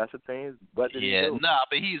on special teams? What did he do? No,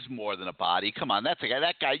 but he's more than a body. Come on, that's a guy.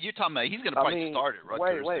 That guy, you're talking about, he's going to probably start at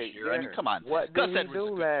Rutgers this year. Yeah. Come on. What did he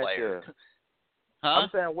do last year? Huh? I'm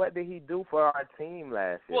saying, what did he do for our team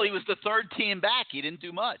last year? Well, he was the third team back. He didn't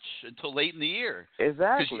do much until late in the year.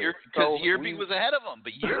 Exactly. Because Yerby was ahead of him.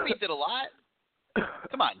 But Yerby did a lot.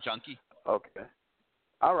 Come on, Junkie. Okay.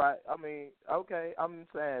 All right. Okay. I'm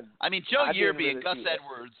saying. Joe Yerby and Gus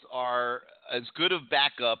Edwards are as good of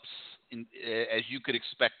backups as you could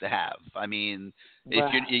expect to have. If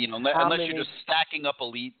unless you're just stacking up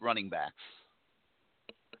elite running backs.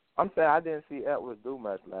 I'm saying I didn't see Edwards do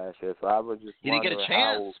much last year, so I was just. He didn't get a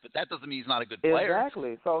chance, but that doesn't mean he's not a good player.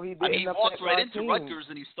 Exactly. So he didn't. He walked right into Rutgers,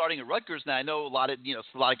 and he's starting at Rutgers. Now I know a lot of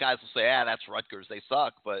guys will say, that's Rutgers, they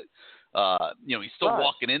suck, but he's still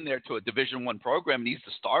walking in there to a Division I program, and he's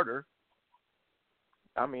the starter.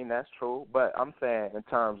 That's true, but I'm saying in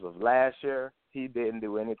terms of last year, he didn't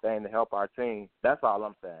do anything to help our team. That's all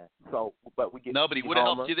I'm saying. So, but we get but he would have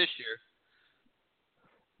helped you this year.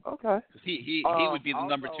 Okay. He would be the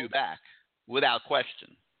number 2 back, without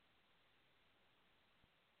question.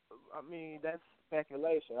 That's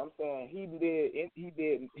speculation. I'm saying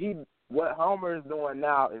what Homer is doing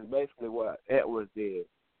now is basically what Edwards did,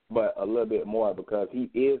 but a little bit more because he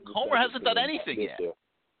is. Homer hasn't done anything yet. Year.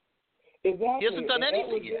 Exactly. He hasn't done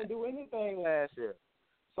anything yet. Didn't do anything last year.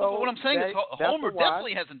 So what I'm saying is Homer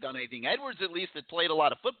definitely hasn't done anything. Edwards at least had played a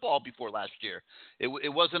lot of football before last year.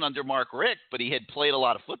 It wasn't under Mark Richt, but he had played a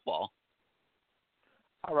lot of football.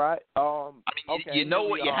 All right. Okay, you know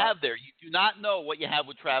what you have there. You do not know what you have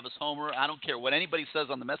with Travis Homer. I don't care what anybody says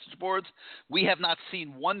on the message boards. We have not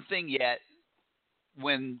seen one thing yet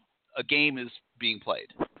when a game is being played.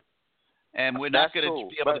 And we're not going to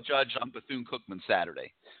be able to judge on Bethune-Cookman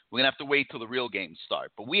Saturday. We're going to have to wait till the real games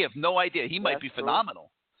start. But we have no idea. He might be phenomenal.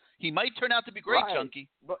 He might turn out to be great, Junkie.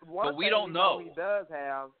 But we don't know.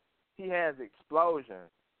 He has explosion.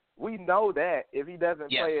 We know that if he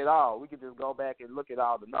doesn't play at all, we can just go back and look at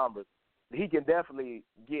all the numbers. He can definitely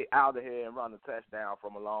get out of here and run a touchdown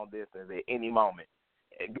from a long distance at any moment.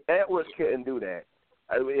 Edwards couldn't do that.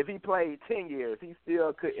 If he played 10 years, he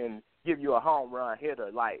still couldn't give you a home run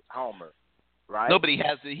hitter like Homer, right? No, but he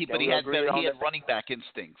had running back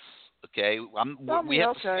instincts. Okay, we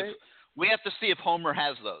have to see if Homer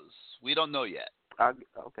has those. We don't know yet.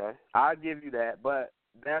 Okay, I'll give you that, but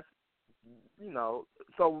that's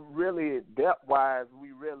so really depth wise,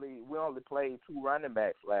 we only played 2 running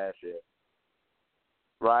backs last year,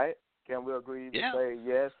 right? Can we agree to say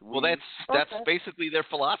yes? Well, that's basically their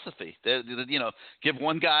philosophy. Give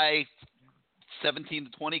one guy 17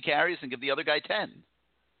 to 20 carries and give the other guy 10.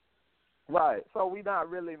 Right. So we're not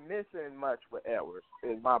really missing much with Edwards,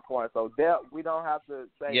 is my point. So depth, we don't have to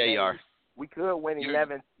say. Yeah, you are. We could win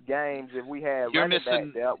 11 games if we had running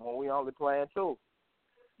back depth when we only playing 2.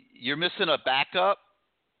 You're missing a backup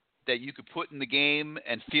that you could put in the game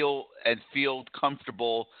and feel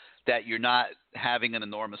comfortable that you're not having an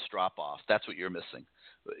enormous drop-off. That's what you're missing.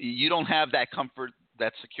 You don't have that comfort,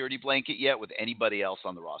 that security blanket yet with anybody else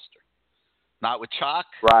on the roster. Not with Chalk.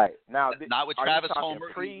 Right. Now, not with Travis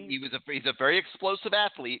Homer. He's a very explosive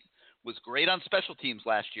athlete, was great on special teams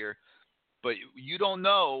last year, but you don't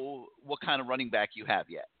know what kind of running back you have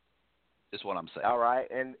yet, is what I'm saying. All right.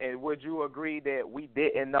 And would you agree that we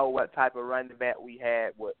didn't know what type of running back we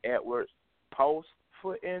had with Edwards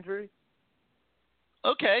post-foot injury?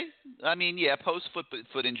 Okay. I mean,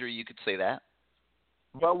 post-foot injury, you could say that.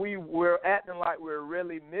 But we're acting like we're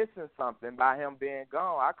really missing something by him being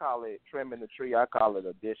gone. I call it trimming the tree. I call it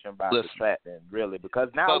addition by subtraction, really, because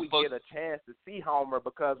now we get a chance to see Homer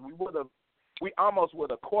because we almost would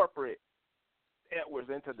have corporate Edwards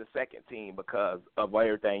into the second team because of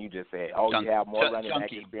everything you just said. You have more running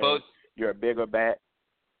back experience. You're a bigger back.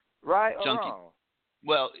 Right or wrong?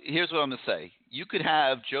 Well, here's what I'm going to say. You could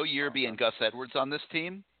have Joe Yearby and Gus Edwards on this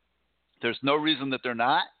team. There's no reason that they're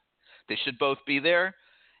not. They should both be there.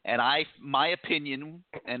 And my opinion,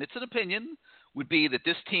 and it's an opinion, would be that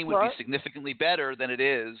this team would be significantly better than it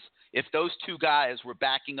is if those 2 guys were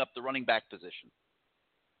backing up the running back position.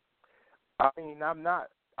 I mean, I'm not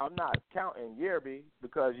counting Yearby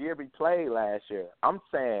because Yearby played last year. I'm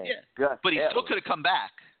saying Gus but he Edwards. Still could have come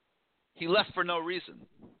back. He left for no reason.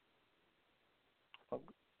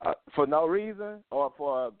 For no reason or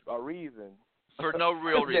for a reason? For no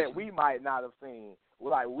real reason. That we might not have seen.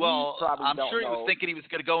 I'm sure he was thinking he was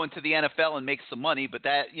going to go into the NFL and make some money, but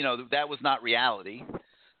that was not reality.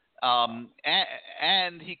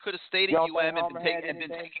 And he could have stayed at UM and been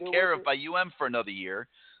taken care of by UM for another year.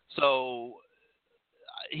 So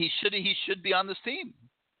he should be on this team.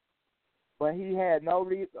 But he had no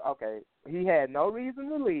reason. Okay, he had no reason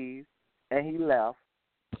to leave, and he left.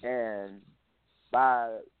 And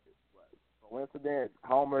by coincidence,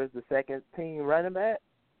 Homer is the second team running back.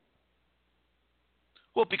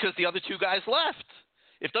 Well, because the other 2 guys left.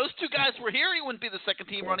 If those 2 guys were here, he wouldn't be the second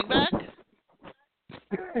team running back.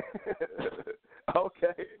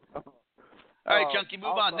 Okay. All right, Junkie,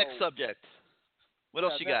 move on. Next subject. What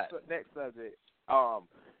else you got? Next subject.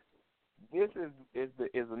 This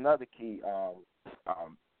is another key.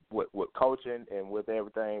 With coaching and with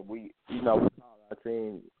everything, we call our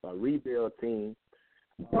team a rebuild team.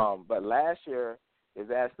 But last year is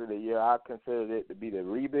actually the year I considered it to be the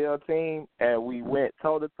rebuild team, and we went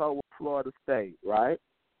toe-to-toe with Florida State, right?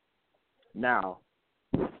 Now,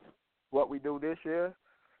 what we do this year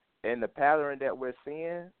and the pattern that we're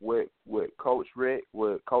seeing with Coach Rick,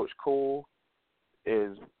 with Coach Cool,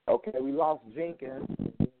 is, okay, we lost Jenkins,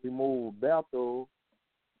 we moved Bethel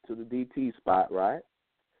to the DT spot, right?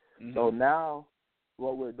 Mm-hmm. So now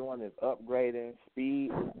what we're doing is upgrading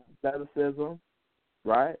speed, athleticism,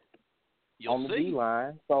 right? You'll on the see.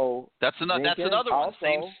 D-line. So that's another one. Also,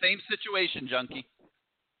 same situation, Junkie.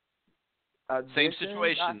 Same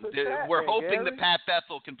situation. We're hoping that Pat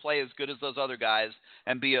Bethel can play as good as those other guys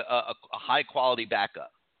and be a high-quality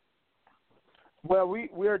backup. Well,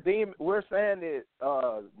 we're saying that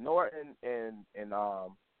Norton and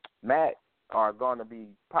Matt are going to be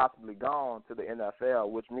possibly gone to the NFL,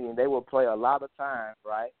 which means they will play a lot of time,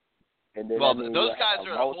 right? And then those guys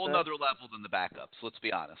are at a whole other level than the backups. Let's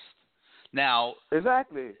be honest. Now,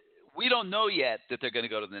 exactly. We don't know yet that they're going to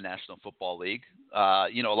go to the National Football League. A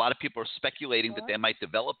lot of people are speculating that they might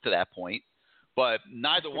develop to that point, but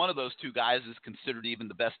neither one of those 2 guys is considered even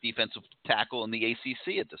the best defensive tackle in the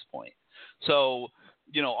ACC at this point. So,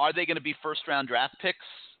 are they going to be first-round draft picks,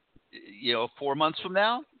 4 months from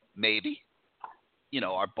now? Maybe.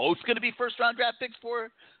 Are both going to be first-round draft picks 4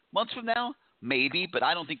 months from now? Maybe, but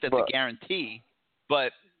I don't think that's a guarantee.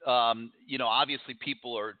 But obviously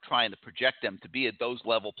people are trying to project them to be at those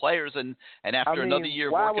level players, and after another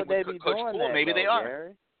year working with Coach Poole, maybe they are.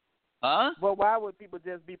 Gary? Huh? Well, why would people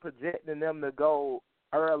just be projecting them to go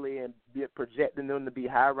early and be projecting them to be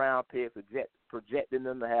high-round picks, projecting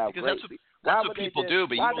them to have because great? that's what people do,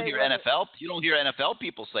 but you don't hear NFL. You don't hear NFL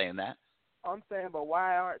people saying that. I'm saying, but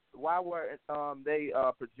why weren't they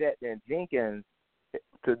projecting Jenkins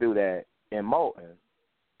to do that in Moulton?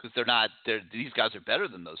 Because these guys are better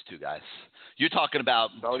than those two guys. You're talking about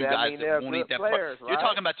two guys that won't even players, You're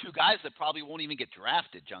talking about two guys that probably won't even get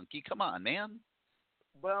drafted, Junkie. Come on, man.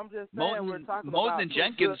 But I'm just saying we're talking about Moulton and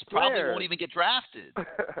Jenkins probably won't even get drafted.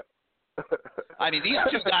 I mean, these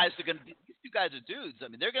two guys are dudes. I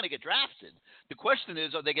mean, they're going to get drafted. The question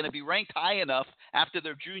is, are they going to be ranked high enough after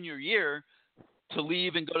their junior year to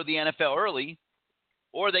leave and go to the NFL early?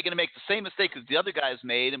 Or are they going to make the same mistake as the other guys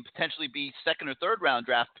made and potentially be second or third round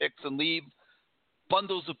draft picks and leave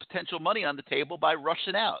bundles of potential money on the table by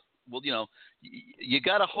rushing out? Well, you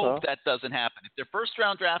got to hope that doesn't happen. If they're first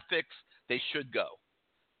round draft picks, they should go.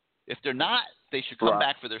 If they're not, they should come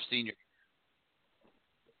back for their senior.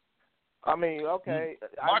 I mean, okay.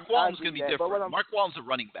 Mark Walton's going to be different. Mark Walton's a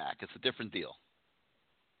running back. It's a different deal.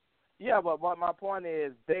 Yeah, but my point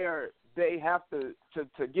is they have to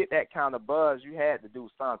get that kind of buzz, you had to do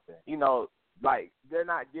something. Like they're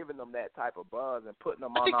not giving them that type of buzz and putting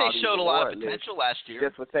them on. I think they showed a lot of potential last year.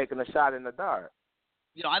 Just for taking a shot in the dark.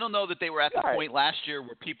 I don't know that they were at the point last year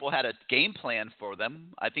where people had a game plan for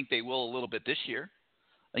them. I think they will a little bit this year.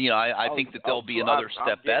 I think that they'll be another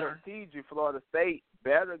step better. I guarantee you Florida State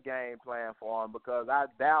better game plan for them because I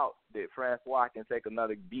doubt that Francois can take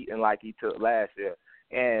another beating like he took last year.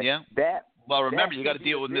 And well, remember, you got to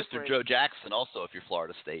deal with Mr. Joe Jackson also if you're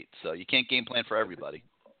Florida State, so you can't game plan for everybody.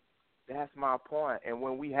 That's my point. And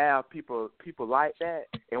when we have people like that,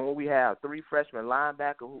 and when we have three freshman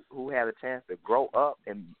linebackers who had a chance to grow up,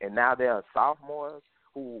 and now they're sophomores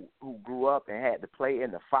who grew up and had to play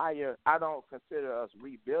in the fire, I don't consider us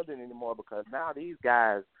rebuilding anymore because now these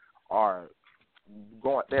guys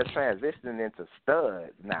they're transitioning into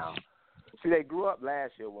studs now. See, they grew up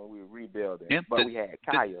last year when we were rebuilding, but we had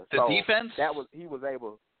Kaya. The defense? He was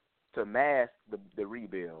able to mask the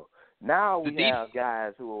rebuild. Now we have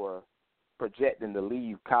guys who are projecting to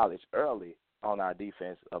leave college early on our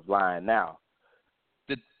defensive line now.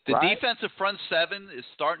 The defensive front seven is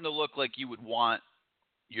starting to look like you would want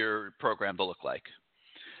your program to look like.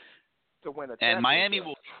 To win and Miami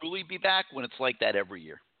will truly be back when it's like that every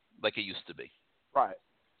year, like it used to be. Right.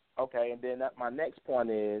 Okay, and then my next point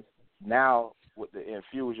is, now with the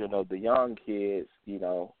infusion of the young kids,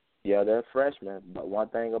 they're freshmen, but one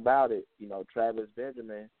thing about it, Travis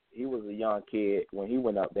Benjamin, he was a young kid when he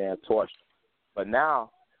went up there and torched. But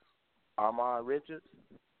now, Armand Richards,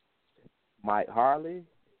 Mike Harley,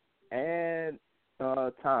 and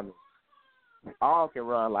Tommy all can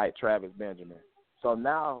run like Travis Benjamin. So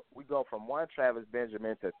now we go from one Travis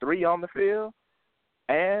Benjamin to three on the field,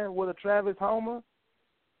 and with a Travis Homer.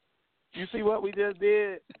 You see what we just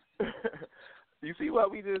did? You see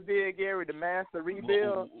what we just did, Gary, the master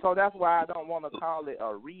rebuild? So that's why I don't want to call it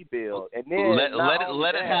a rebuild. And then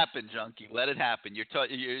let it happen, Junkie. Let it happen. You're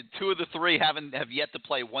two of the three have yet to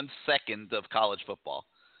play 1 second of college football.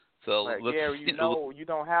 So Gary, you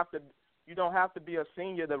don't have to be a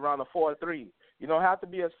senior to run a 4-3. You don't have to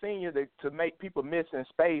be a senior to make people miss in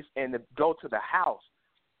space and to go to the house.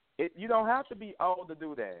 You don't have to be old to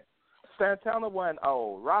do that. Santana wasn't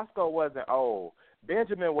old. Roscoe wasn't old.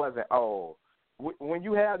 Benjamin wasn't old. When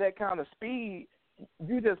you have that kind of speed,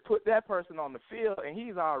 you just put that person on the field and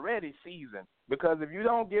he's already seasoned. Because if you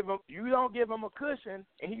don't give him a cushion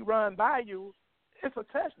and he run by you, it's a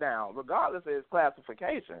touchdown, regardless of his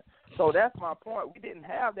classification. So that's my point. We didn't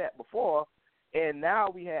have that before, and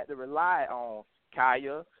now we had to rely on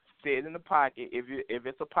Kaya sit in the pocket if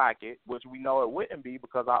it's a pocket, which we know it wouldn't be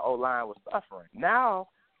because our O-line was suffering. Now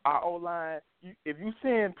our O-line, if you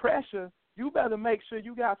send pressure, you better make sure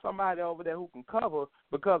you got somebody over there who can cover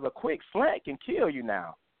because a quick slant can kill you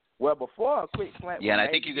now. Well, before a quick slant. Yeah, and I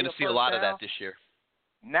think you're going to see a lot of that this year.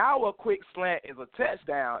 Now a quick slant is a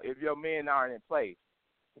touchdown if your men aren't in place.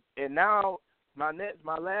 And now my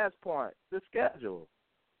last point, the schedule.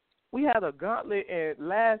 We had a gauntlet in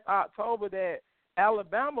last October that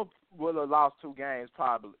Alabama would have lost 2 games,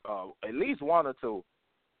 probably at least 1 or 2,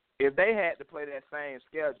 if they had to play that same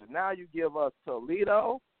schedule. Now you give us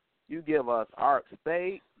Toledo, you give us Ark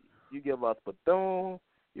State, you give us Bethune,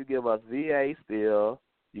 you give us VA still,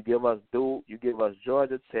 you give us Duke, you give us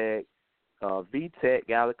Georgia Tech, VTech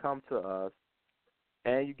got to come to us,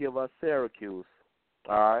 and you give us Syracuse,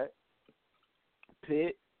 all right,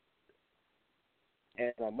 Pitt,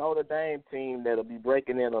 and a Notre Dame team that'll be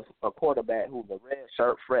breaking in a quarterback who's a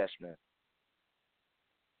redshirt freshman.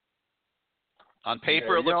 On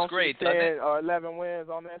paper, it looks great, doesn't it? 10 or 11 wins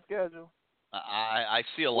on that schedule. I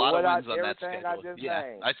see a lot of wins on that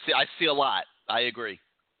schedule. I see a lot. I agree.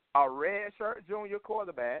 A redshirt junior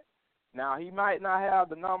quarterback. Now, he might not have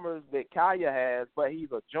the numbers that Kaya has, but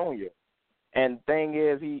he's a junior. And the thing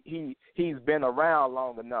is, he's been around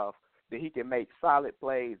long enough that he can make solid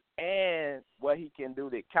plays. And what he can do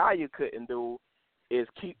that Kaya couldn't do is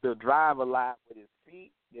keep the drive alive with his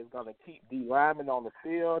feet. It's going to keep D linemen on the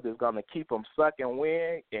field. It's going to keep them sucking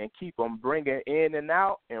wind and keep them bringing in and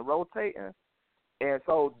out and rotating. And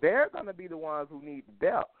so they're going to be the ones who need the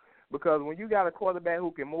depth. Because when you got a quarterback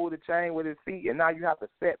who can move the chain with his feet and now you have to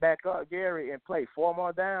set back up, Gary, and play 4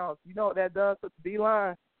 more downs, you know what that does to the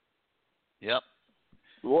D-line? Yep.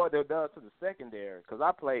 What it does to the secondary. Because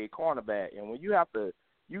I played cornerback, and when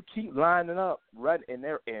you keep lining up, running in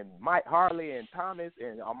there, and Mike Harley and Thomas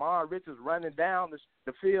and Amon Richards running down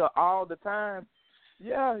the field all the time,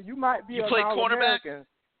 yeah, you might be You an played All-American. cornerback?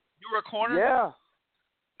 You were a corner? Yeah.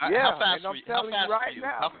 How fast were you?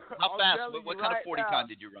 How fast? What kind of 40 time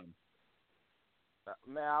did you run?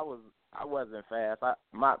 Man, I wasn't fast.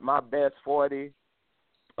 My best 40.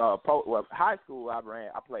 High school I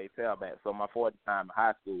played tailback, so my 40 time in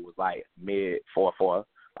high school was like mid 4.4,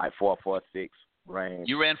 like 4.46 range.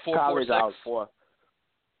 You ran 4.46? College I was 4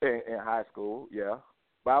 in high school, yeah.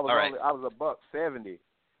 But I was a $170.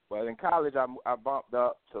 But in college I bumped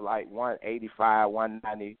up to like 185,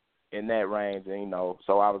 190 in that range, and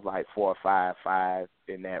so I was like 4.55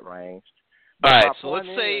 in that range. All right, so let's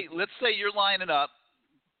say you're lining up.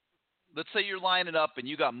 Let's say you're lining up and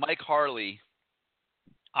you got Mike Harley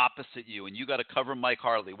opposite you, and you got to cover Mike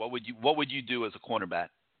Harley. What would you do as a cornerback?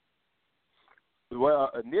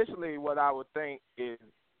 Well, initially, what I would think is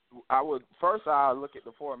I'll look at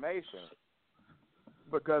the formation,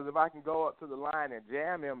 because if I can go up to the line and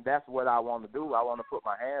jam him, that's what I want to do. I want to put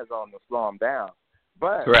my hands on him to slow him down.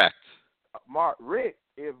 But correct. If Mark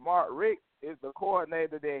Richt is the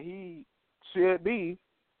coordinator that he should be,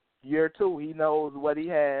 year 2, he knows what he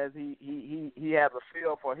has. He has a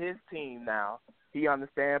feel for his team now. He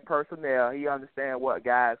understands personnel. He understands what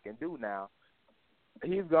guys can do now.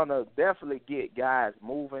 He's going to definitely get guys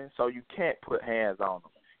moving, so you can't put hands on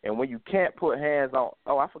them. And when you can't put hands on,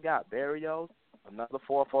 I forgot, Barrios, another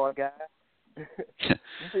 4.4 guy. You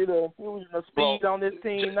see the infusion of speed on this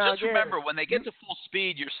team now. Just remember, when they get to full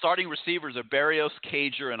speed, your starting receivers are Barrios,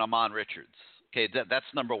 Cager, and Amon Richards. Okay, that's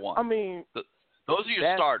number 1. I mean, those are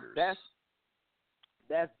your starters.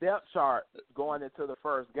 That's depth chart going into the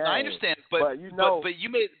first game. I understand, but you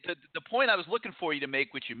made the point I was looking for you to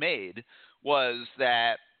make, which you made, was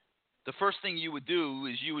that the first thing you would do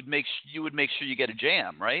is you would make sure you get a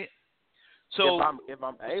jam, right? So if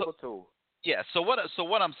I'm able to. Yeah. So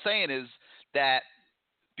what I'm saying is that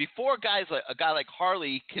before a guy like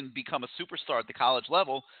Harley can become a superstar at the college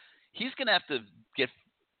level, he's going to have to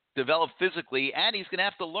develop physically, and he's going to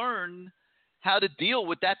have to learn how to deal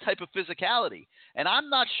with that type of physicality. And I'm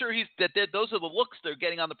not sure those are the looks they're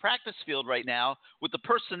getting on the practice field right now with the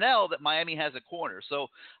personnel that Miami has at corner. So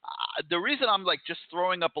the reason I'm just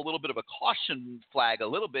throwing up a little bit of a caution flag a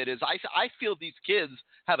little bit is I feel these kids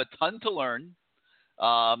have a ton to learn.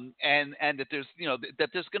 And that there's that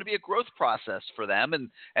there's going to be a growth process for them,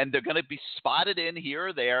 and they're going to be spotted in here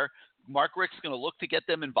or there. Mark Richt's going to look to get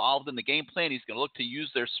them involved in the game plan. He's going to look to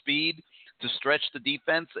use their speed to stretch the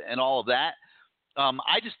defense and all of that.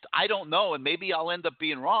 I don't know, and maybe I'll end up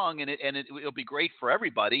being wrong, and it'll be great for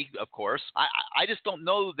everybody, of course. I just don't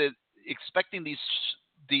know that expecting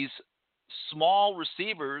these small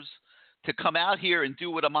receivers to come out here and do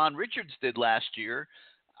what Amon Richards did last year.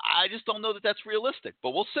 I just don't know that that's realistic,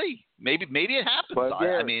 but we'll see. Maybe it happens.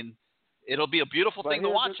 I mean, it'll be a beautiful thing to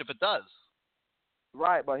watch if it does.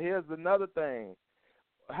 Right, but here's another thing.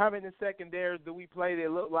 How many secondaries do we play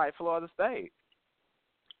that look like Florida State?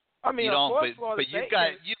 I mean, you don't, but you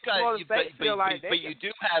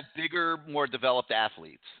do have bigger, more developed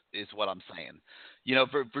athletes, is what I'm saying.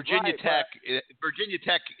 Virginia Tech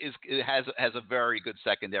has a very good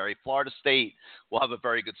secondary. Florida State will have a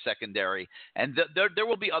very good secondary, and there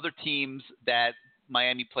will be other teams that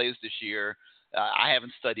Miami plays this year. I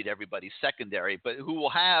haven't studied everybody's secondary, but who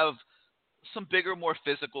will have some bigger, more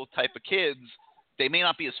physical type of kids. They may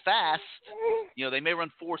not be as fast. They may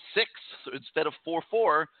run 4.6 instead of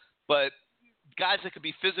 4.4, but guys that could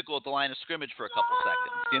be physical at the line of scrimmage for a couple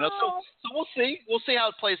seconds. You know, so we'll see. We'll see how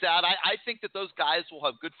it plays out. I think that those guys will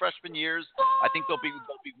have good freshman years. I think they'll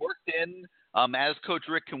be worked in as Coach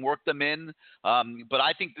Rick can work them in. But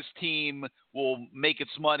I think this team will make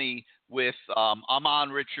its money with Amon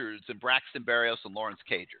Richards and Braxton Berrios and Lawrence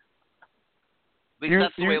Cager. At least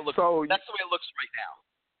that's the way it looks. That's the way it looks right now.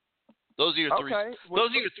 Those are your three.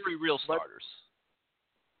 Those are your three real starters.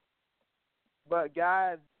 But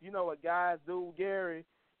guys, you know what guys do, Gary?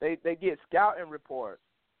 They get scouting reports,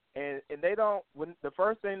 and they don't. When the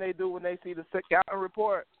first thing they do when they see the scouting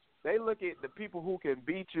report, they look at the people who can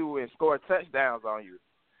beat you and score touchdowns on you.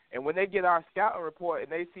 And when they get our scouting report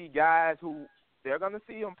and they see guys who they're going to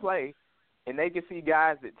see them play, and they can see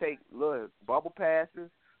guys that take little bubble passes,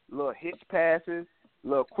 little hitch passes,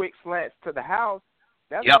 little quick slants to the house,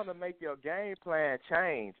 that's going to make your game plan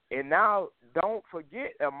change. And now don't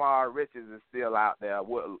forget Amar Richards is still out there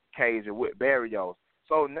with Cage and with Berrios.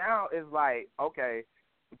 So now it's like, okay,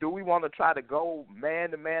 do we want to try to go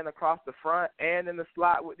man-to-man across the front and in the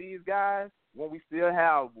slot with these guys when we still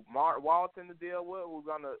have Mark Walton to deal with,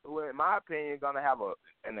 who in my opinion, going to have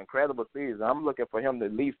an incredible season. I'm looking for him to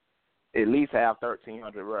at least have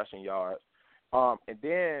 1,300 rushing yards. And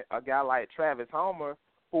then a guy like Travis Homer,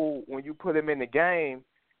 who, when you put him in the game,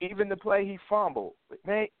 even the play he fumbled,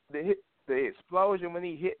 man, the explosion when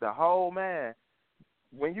he hit the hole, man.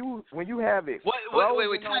 When you have it.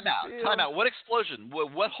 Wait, time out. What explosion?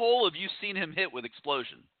 What hole have you seen him hit with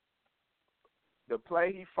explosion? The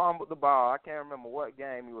play he fumbled the ball. I can't remember what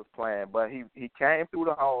game he was playing, but he came through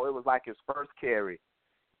the hole. It was like his first carry.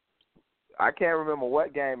 I can't remember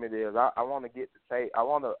what game it is. I want to get the tape. I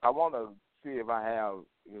want to see if I have,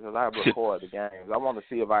 because I record the games. I want to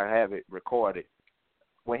see if I have it recorded.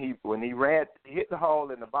 When he hit the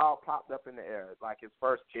hole and the ball popped up in the air, like his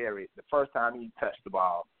first carry, the first time he touched the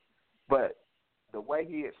ball. But the way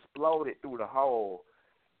he exploded through the hole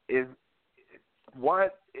is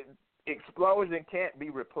explosion can't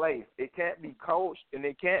be replaced. It can't be coached and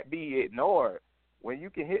it can't be ignored. When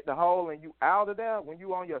you can hit the hole and you out of there, when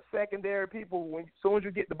you on your secondary people, as soon as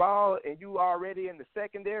you get the ball and you already in the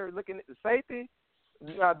secondary looking at the safety,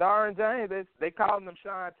 Darren James, they calling him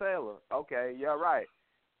Sean Taylor. Okay, you're right.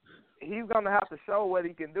 He's going to have to show what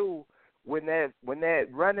he can do when that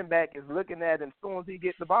running back is looking at him as soon as he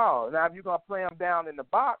gets the ball. Now, if you're going to play him down in the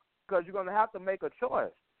box, because you're going to have to make a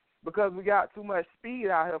choice, because we got too much speed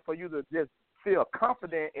out here for you to just feel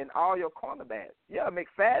confident in all your cornerbacks. Yeah,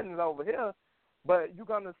 McFadden's over here, but you're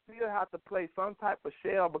going to still have to play some type of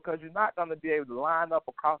shell because you're not going to be able to line up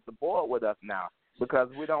across the board with us now because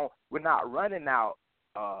we're not running out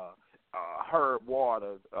Herb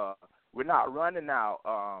Waters. We're not running out.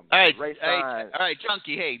 All right,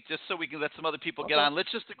 Junkie. Hey, just so we can let some other people get on.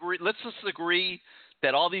 Let's just agree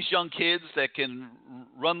that all these young kids that can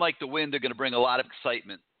run like the wind are going to bring a lot of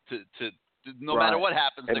excitement to no matter what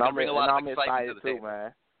happens. They're going to bring a lot of excitement to the table,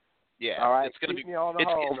 man. Yeah, all right, it's going to be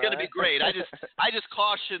going to be great. I just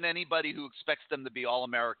caution anybody who expects them to be all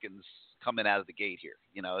Americans coming out of the gate here.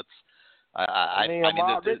 You know, it's. I mean,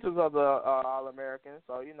 Richards are the all Americans,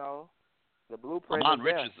 so you know. The blueprint. Amon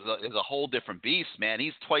Richards is a whole different beast, man.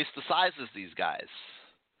 He's twice the size as these guys.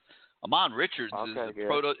 Amon Richards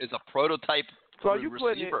is a prototype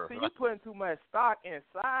receiver. You're putting too much stock in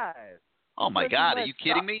size. Oh my God, are you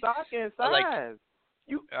kidding me? Stock in size.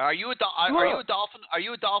 Are you a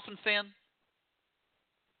Dolphin fan?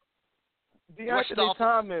 DeAnthony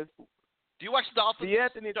Thomas. Do you watch the Dolphins?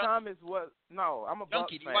 DeAnthony Thomas was no. I'm a Bucs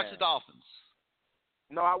Junkie, do you watch the Dolphins?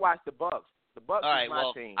 No, I watch the Bucs. The Bucs All right, is my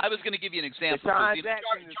well, team. I was going to give you an example.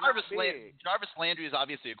 Jarvis Landry is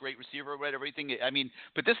obviously a great receiver, right? Everything. I mean,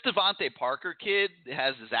 but this Devontae Parker kid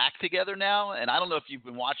has his act together now, and I don't know if you've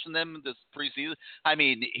been watching them this preseason. I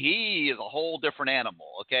mean, he is a whole different animal.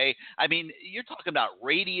 Okay, I mean, you're talking about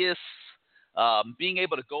radius, being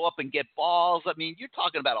able to go up and get balls. I mean, you're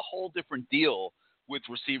talking about a whole different deal with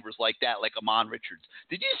receivers like that, like Amon Richards.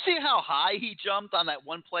 Did you see how high he jumped on that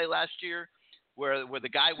one play last year? Where the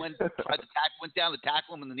guy went down to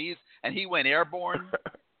tackle him in the knees, and he went airborne.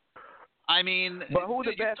 I mean, but who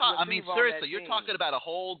the best? Seriously, you're talking about a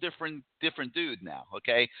whole different dude now.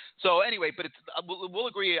 Okay, so anyway, but we'll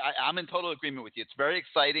agree. I'm in total agreement with you. It's very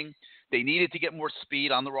exciting. They needed to get more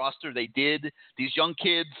speed on the roster. They did. These young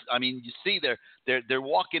kids. I mean, you see, they're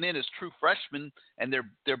walking in as true freshmen, and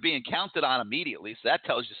they're being counted on immediately. So that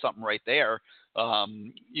tells you something right there.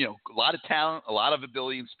 You know, a lot of talent, a lot of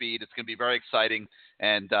ability and speed. It's going to be very exciting,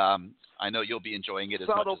 and I know you'll be enjoying it as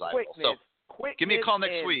much as I will. So give me a call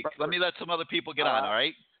next week. Let me let some other people get on, all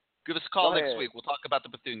right? Give us a call next week. We'll talk about the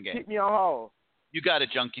Bethune game. Keep me on hold. You got it,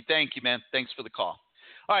 Junkie. Thank you, man. Thanks for the call.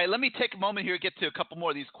 All right, let me take a moment here to get to a couple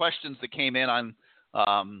more of these questions that came in on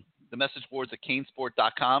the message boards at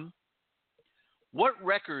CaneSport.com. What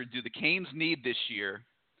record do the Canes need this year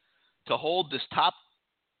to hold this top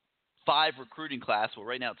 5 recruiting class? Well,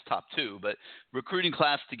 right now it's top 2, but recruiting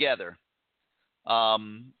class together.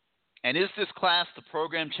 And is this class the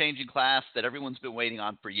program-changing class that everyone's been waiting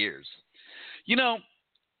on for years? You know,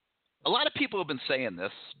 a lot of people have been saying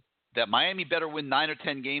this, that Miami better win 9 or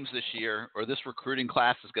 10 games this year or this recruiting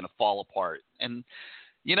class is going to fall apart. And,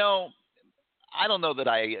 you know, I don't know that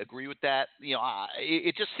I agree with that. You know,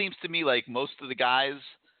 it just seems to me like most of the guys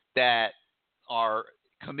that are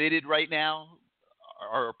committed right now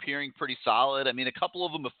are appearing pretty solid. I mean, a couple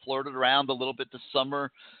of them have flirted around a little bit this summer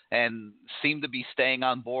and seem to be staying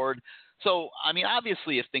on board. So, I mean,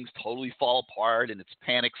 obviously, if things totally fall apart and it's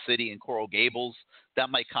Panic City and Coral Gables, that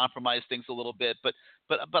might compromise things a little bit. But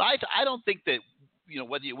I don't think that, you know,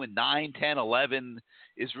 whether you win 9, 10, 11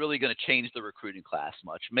 is really going to change the recruiting class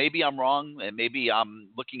much. Maybe I'm wrong, and maybe I'm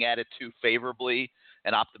looking at it too favorably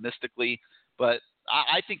and optimistically. But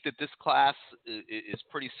I think that this class is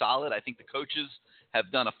pretty solid. I think the coaches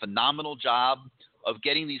have done a phenomenal job of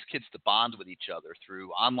getting these kids to bond with each other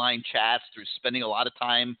through online chats, through spending a lot of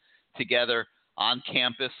time together on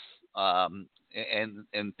campus, and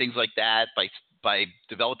things like that, by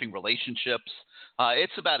developing relationships.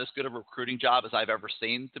 It's about as good a recruiting job as I've ever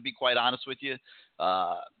seen, to be quite honest with you.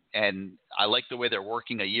 And I like the way they're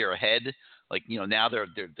working a year ahead. Like, you know, now they're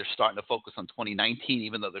starting to focus on 2019,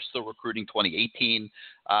 even though they're still recruiting 2018.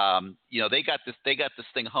 You know, they got this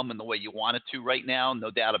thing humming the way you want it to right now,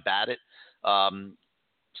 no doubt about it.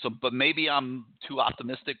 But maybe I'm too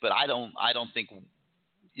optimistic, but I don't think,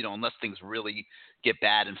 you know, unless things really get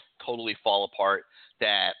bad and totally fall apart,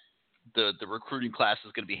 that the recruiting class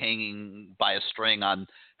is going to be hanging by a string on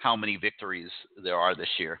how many victories there are this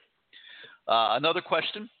year. Another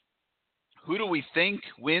question. Who do we think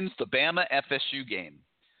wins the Bama-FSU game?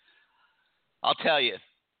 I'll tell you,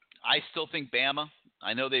 I still think Bama.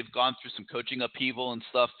 I know they've gone through some coaching upheaval and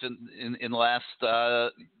stuff in the last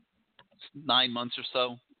 9 months or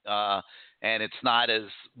so. And it's not as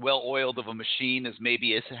well-oiled of a machine as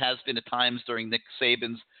maybe it has been at times during Nick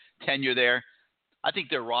Saban's tenure there. I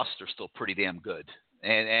think their roster is still pretty damn good.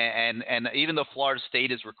 And even though Florida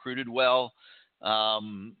State has recruited well,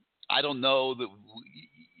 I don't know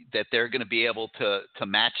that they're going to be able to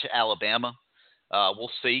match Alabama.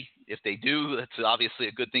 We'll see. If they do, that's obviously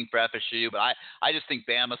a good thing for FSU. But I just think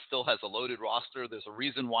Bama still has a loaded roster. There's a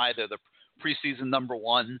reason why they're the preseason number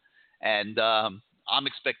 1. And I'm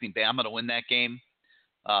expecting Bama to win that game.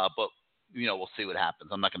 But, you know, we'll see what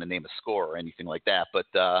happens. I'm not going to name a score or anything like that. But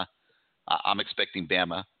I'm expecting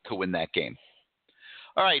Bama to win that game.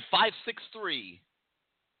 All right,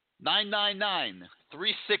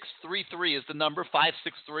 563-999-3633 is the number,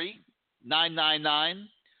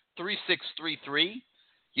 563-999-3633.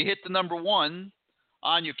 You hit the number 1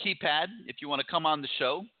 on your keypad if you want to come on the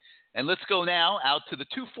show. And let's go now out to the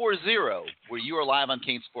 240 where you are live on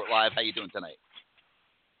CaneSport Live. How you doing tonight?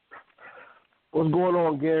 What's going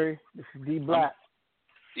on, Gary? This is D Black.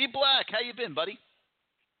 D Black, how you been, buddy?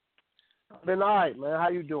 I've been all right, man. How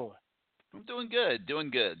you doing? I'm doing good,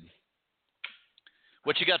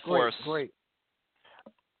 What you got for us? Great.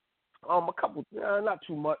 A couple, not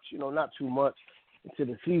too much, not too much until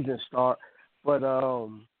the season start. But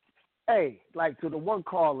hey, like to the one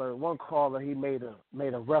caller, he made a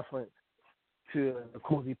reference to the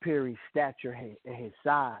Cozy Perry's stature and his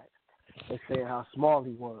size, and saying how small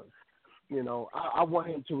he was. You know, I want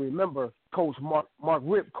him to remember Coach Mark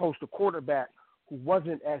Ripp coached a quarterback who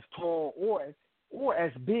wasn't as tall or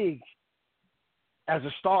as big as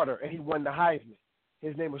a starter, and he won the Heisman.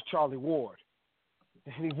 His name was Charlie Ward.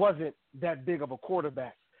 And he wasn't that big of a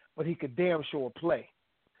quarterback, but he could damn sure play.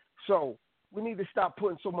 So we need to stop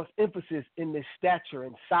putting so much emphasis in this stature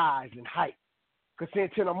and size and height. Because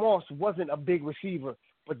Santana Moss wasn't a big receiver,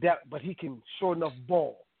 but he can sure enough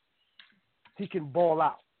ball. He can ball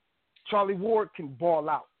out. Charlie Ward can ball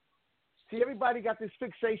out. See, everybody got this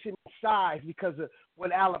fixation in size because of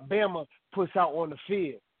what Alabama puts out on the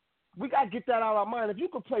field. We got to get that out of our mind. If you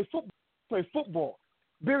could play football.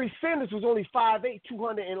 Barry Sanders was only 5'8",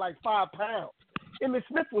 205 pounds. Emmitt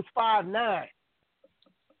Smith was 5'9",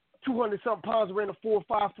 200-something pounds, ran a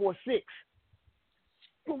 4.5, 4.6.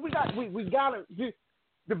 Well, we got to.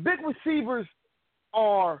 The big receivers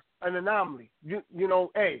are an anomaly. You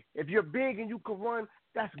know, hey, if you're big and you can run,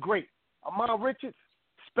 that's great. Ahmad Richards,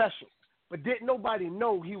 special. But didn't nobody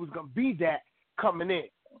know he was going to be that coming in.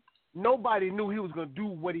 Nobody knew he was going to do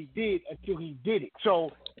what he did until he did it. So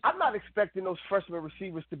I'm not expecting those freshman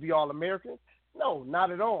receivers to be All-Americans. No, not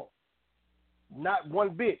at all. not one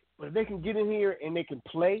bit. But if they can get in here and they can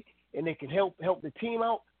play and they can help the team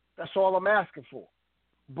out, that's all I'm asking for.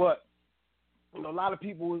 But a lot of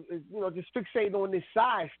people is just fixated on this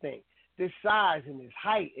size thing, this size and this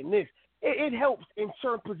height and this. It helps in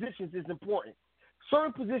certain positions. It's important.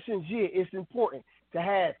 Certain positions, it's important to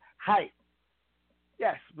have height.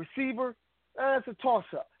 Yes, receiver, it's a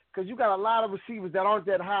toss-up because you got a lot of receivers that aren't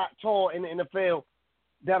that high, tall in the NFL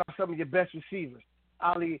that are some of your best receivers.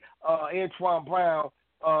 Antonio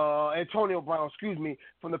Brown,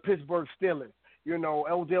 from the Pittsburgh Steelers.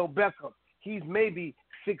 Odell Beckham, he's maybe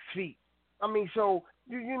 6 feet. I mean, so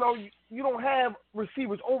you don't have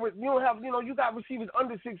receivers you got receivers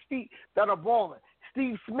under 6 feet that are balling.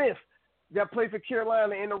 Steve Smith, that played for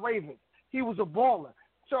Carolina and the Ravens, he was a baller.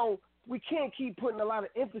 So we can't keep putting a lot of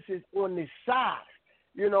emphasis on this size.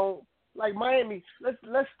 Like Miami.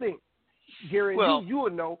 Let's think, Gary. Well, you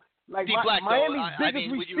would know. Like D-Black, Miami's biggest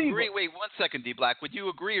would receiver. you agree? Wait 1 second, D-Black. Would you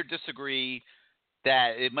agree or disagree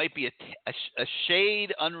that it might be a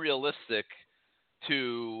shade unrealistic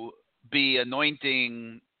to be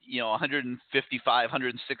anointing 155,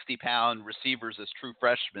 160-pound receivers as true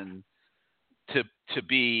freshmen to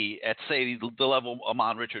be at, say, the level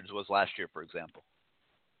Amon Richards was last year, for example?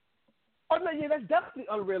 Oh no, yeah, that's definitely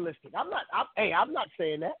unrealistic. I'm not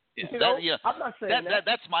saying that. Yeah, I'm not saying that.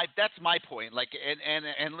 That's my point. Like,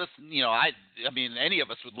 and listen, I mean, any of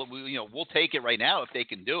us would, we'll take it right now if they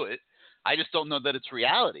can do it. I just don't know that it's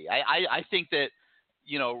reality. I think that,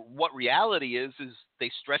 what reality is they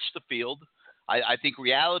stretch the field. I think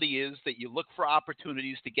reality is that you look for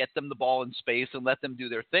opportunities to get them the ball in space and let them do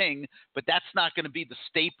their thing, but that's not going to be the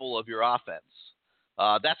staple of your offense.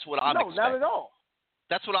 That's what I'm expecting. No, not at all.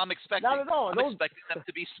 That's what I'm expecting. Not at all. I'm expecting them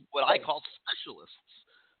to be what I call specialists,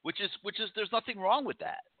 which is there's nothing wrong with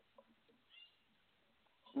that.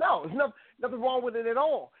 No, there's nothing wrong with it at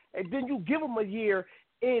all. And then you give them a year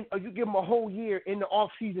or you give them a whole year in the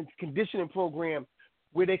off-season conditioning program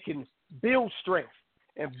where they can build strength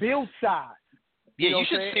and build size. Yeah, you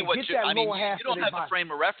should see what you don't have the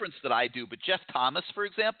frame of reference that I do, but Jeff Thomas, for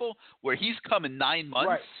example, where he's come in 9 months.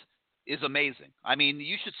 Right. Is amazing. I mean,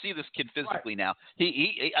 you should see this kid physically now.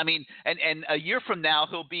 And a year from now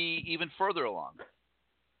he'll be even further along.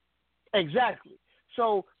 Exactly.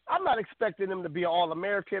 So I'm not expecting him to be an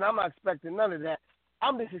All-American. I'm not expecting none of that.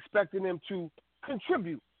 I'm just expecting him to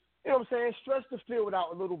contribute. You know what I'm saying? Stretch the field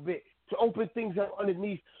out a little bit to open things up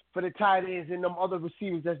underneath for the tight ends and them other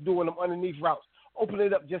receivers that's doing them underneath routes. Open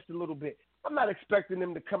it up just a little bit. I'm not expecting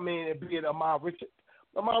him to come in and be an Amon Richards.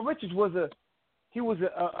 Amon Richards was a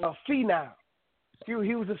phenom. He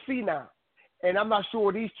was a phenom. And I'm not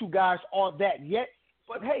sure these two guys are that yet.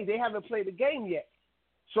 But, hey, they haven't played the game yet.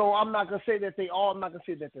 So I'm not going to say that they are. I'm not going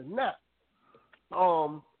to say that they're not.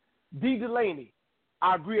 D. Delaney,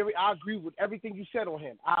 I agree with everything you said on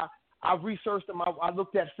him. I researched him. I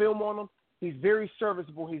looked at film on him. He's very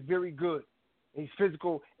serviceable. He's very good. He's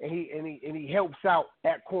physical, and he helps out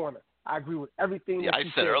at corner. I agree with everything that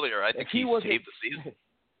you said. I said earlier, I think he saved the season.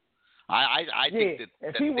 I think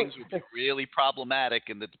that things would be really problematic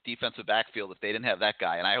in the defensive backfield if they didn't have that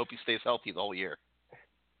guy, and I hope he stays healthy the whole year.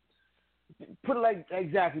 Put it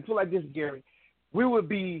like this, Gary. We would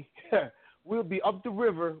be up the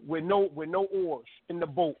river with no oars in the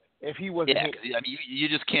boat if he wasn't here. Yeah, I mean, you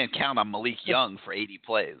just can't count on Malik Young for 80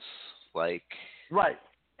 plays, like right.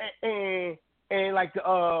 And like the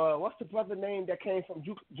what's the brother name that came from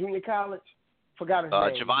junior college? Forgot his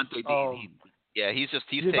name. Javonte Dean. He's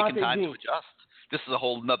taking time to adjust. This is a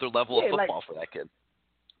whole another level of football for that kid.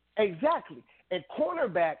 Exactly. And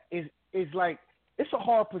cornerback is like it's a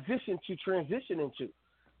hard position to transition into.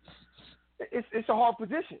 It's a hard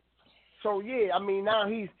position. So yeah, I mean now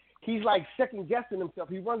he's like second guessing himself.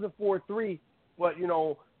 He runs a 4.3, but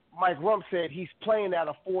Mike Rump said he's playing at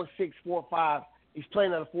a 4.6, 4.5. He's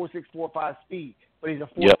playing at a 4.6, 4.5 speed, but he's a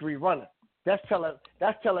 4.3 runner. That's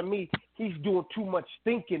telling me he's doing too much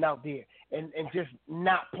thinking out there and just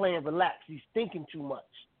not playing relaxed. He's thinking too much.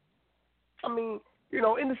 I mean,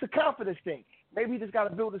 and it's a confidence thing. Maybe he just got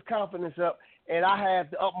to build his confidence up, and I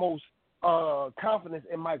have the utmost confidence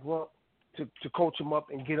in Mike Rump to coach him up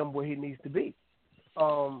and get him where he needs to be.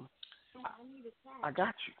 I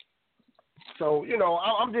got you. So,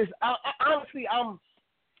 honestly, I'm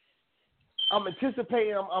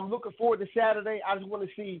anticipating. I'm looking forward to Saturday. I just want to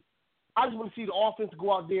see the offense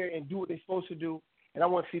go out there and do what they're supposed to do, and I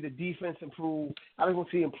want to see the defense improve. I just want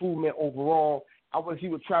to see improvement overall. I want to see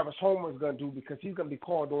what Travis Homer is going to do because he's going to be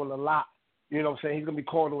called on a lot. You know what I'm saying? He's going to be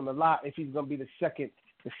called on a lot if he's going to be the second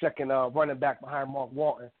running back behind Mark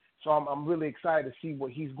Walton. So I'm really excited to see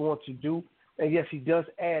what he's going to do. And yes, he does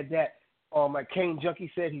add that like Kane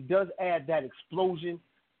Junkie said, he does add that explosion.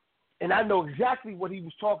 And I know exactly what he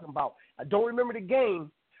was talking about. I don't remember the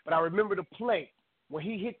game, but I remember the play when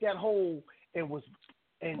he hit that hole and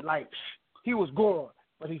he was gone,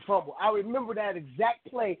 but he fumbled. I remember that exact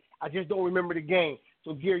play. I just don't remember the game.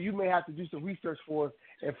 So, Gary, you may have to do some research for us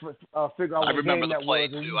and figure out what game that was.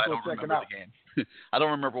 Too. I don't remember the game. I don't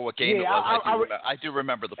remember what game it was. I do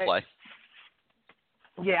remember the play.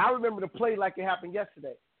 Yeah, I remember the play like it happened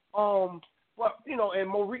yesterday. But, and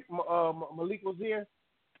Malik was there.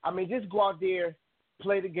 I mean, just go out there,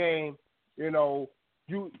 play the game. You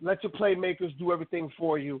let your playmakers do everything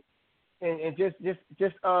for you, and just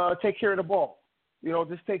take care of the ball.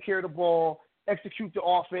 Just take care of the ball, execute the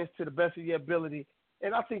offense to the best of your ability,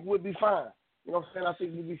 and I think we'll be fine. You know what I'm saying? I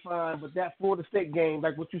think we'll be fine. But that Florida State game,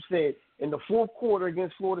 like what you said, in the fourth quarter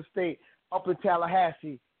against Florida State up in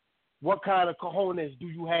Tallahassee, what kind of cojones do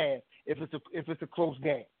you have if it's a close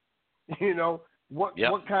game? What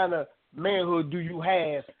kind of manhood do you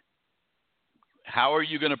have? How are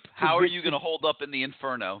you gonna hold up in the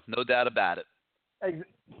inferno? No doubt about it.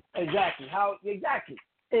 Exactly. Exactly.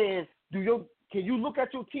 And can you look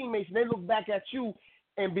at your teammates and they look back at you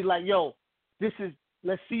and be like, "Yo, let's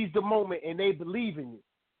seize the moment," and they believe in you.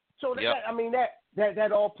 So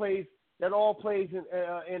that all plays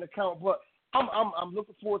in account. But I'm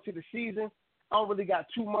looking forward to the season. I don't really got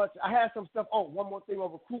too much. I had some stuff. Oh, one more thing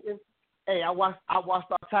on recruiting. Hey, I watched our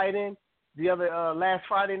tight end the other last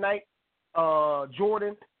Friday night.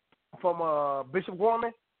 Jordan from Bishop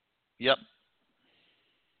Gorman. Yep.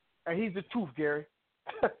 And he's the truth, Gary.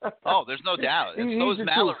 Oh, there's no doubt. And so is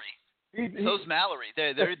Mallory. So is Mallory.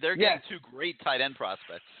 They're getting two great tight end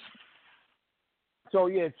prospects. So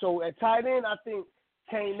at tight end, I think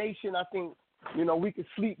Kane Nation. I think we could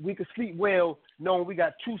sleep well knowing we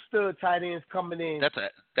got two stud tight ends coming in.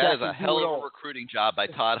 That is a hell of a recruiting job by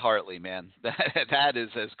Todd Hartley, man. That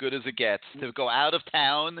is as good as it gets. To go out of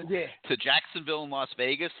town to Jacksonville and Las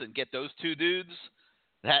Vegas and get those two dudes.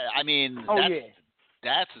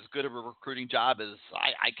 That's as good of a recruiting job as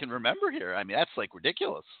I can remember here. I mean, that's like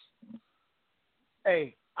ridiculous.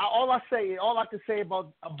 Hey, all I can say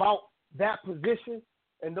about that position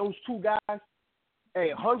and those two guys,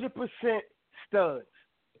 100% studs.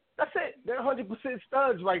 That's it. They're 100%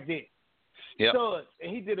 studs right there. Yep. Studs,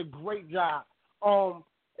 and he did a great job. And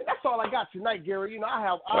that's all I got tonight, Gary. I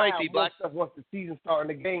have more stuff once the season starts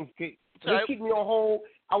and the games kick. So just keep me on hold.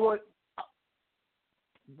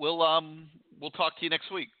 We'll talk to you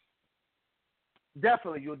next week.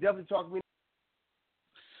 Definitely, you'll definitely talk to me.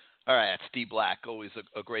 All right, that's D Black, always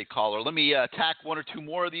a great caller. Let me tack one or two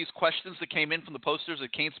more of these questions that came in from the posters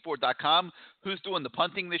at CaneSport.com. Who's doing the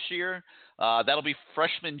punting this year? That'll be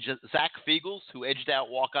freshman Zach Fiegels, who edged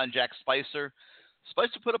out walk-on Jack Spicer.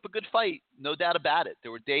 Spicer put up a good fight, no doubt about it.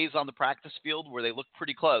 There were days on the practice field where they looked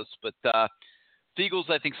pretty close, but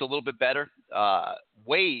Fiegels, I think, is a little bit better.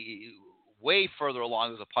 Way further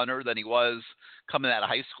along as a punter than he was coming out of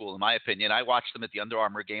high school, in my opinion. I watched him at the Under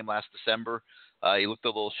Armour game last December. He looked a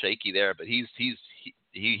little shaky there, but he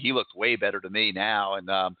looked way better to me now, and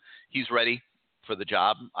he's ready for the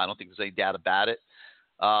job. I don't think there's any doubt about it.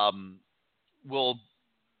 Will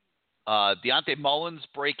Deontay Mullins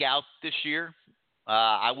break out this year?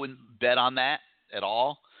 I wouldn't bet on that at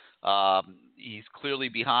all. He's clearly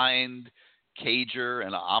behind Cager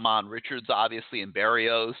and Amon Richards, obviously, and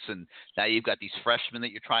Barrios, and now you've got these freshmen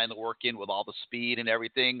that you're trying to work in with all the speed and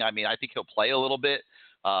everything. I mean, I think he'll play a little bit.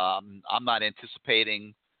 I'm not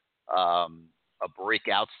anticipating a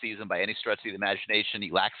breakout season by any stretch of the imagination.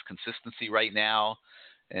 He lacks consistency right now,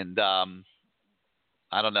 and I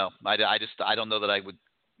don't know. I don't know that I would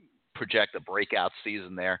project a breakout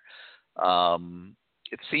season there.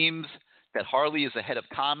 It seems that Harley is ahead of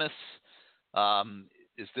Thomas.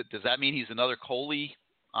 Does that mean he's another Coley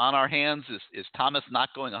on our hands? Is Thomas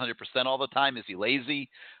not going 100% all the time? Is he lazy?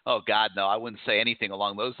 Oh, God, no. I wouldn't say anything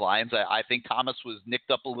along those lines. I think Thomas was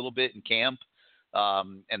nicked up a little bit in camp,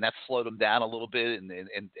 and that slowed him down a little bit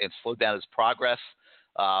and slowed down his progress.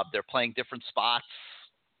 They're playing different spots.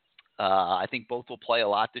 I think both will play a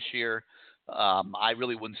lot this year. I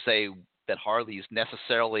really wouldn't say that Harley's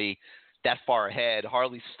necessarily that far ahead.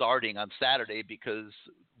 Harley's starting on Saturday because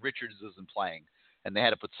Richards isn't playing, and they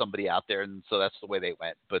had to put somebody out there, and so that's the way they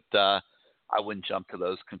went. But I wouldn't jump to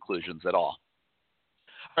those conclusions at all.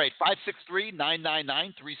 All right,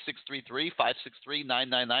 563-999-3633,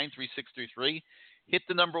 563-999-3633. Hit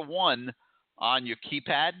the number 1 on your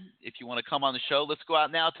keypad if you want to come on the show. Let's go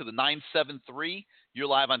out now to the 973. You're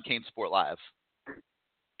live on CaneSport Live.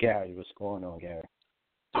 Gary, what's going on, Gary?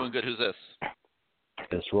 Doing good. Who's this?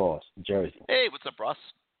 It's Ross, Jersey. Hey, what's up, Ross?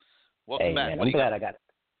 Welcome back. Man, I'm glad I got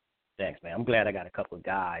Thanks, man. I'm glad I got a couple of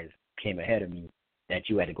guys came ahead of me that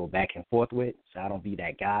you had to go back and forth with, so I don't be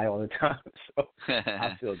that guy all the time. So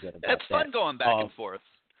I feel good about that. It's fun going back and forth.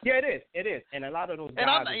 Yeah, it is. And a lot of those guys. And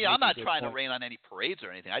I'm not trying to rain on any parades or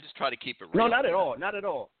anything. I just try to keep it No, real. not at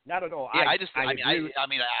all. Yeah,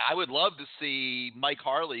 I would love to see Mike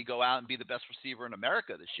Harley go out and be the best receiver in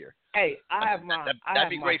America this year. Hey, that'd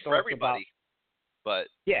be great for everybody. But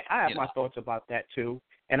yeah, I have my thoughts about that too,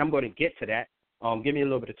 and I'm going to get to that. Give me a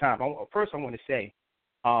little bit of time. First, I want to say,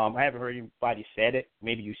 I haven't heard anybody said it.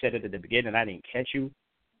 Maybe you said it at the beginning. I didn't catch you.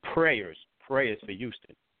 Prayers for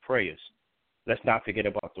Houston. Prayers. Let's not forget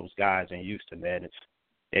about those guys in Houston, man.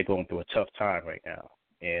 They're going through a tough time right now,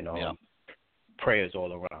 and prayers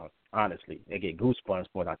all around. Honestly, I get goosebumps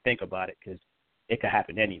when I think about it because it could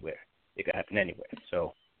happen anywhere.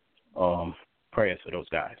 So, prayers for those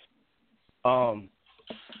guys. I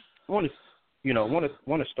want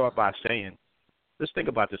to start by saying, let's think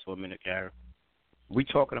about this for a minute, Gary. We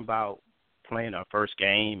talking about playing our first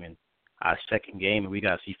game and our second game, and we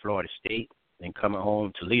got to see Florida State and coming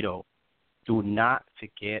home Toledo. Do not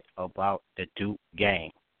forget about the Duke game.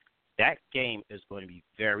 That game is going to be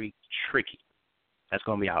very tricky. That's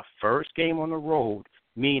going to be our first game on the road,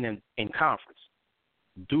 meaning in conference.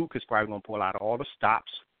 Duke is probably going to pull out all the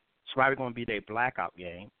stops. It's probably going to be their blackout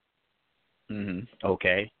game. Mm-hmm.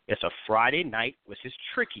 Okay? It's a Friday night, which is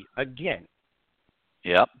tricky again.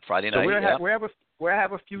 Yep, Friday night. We'll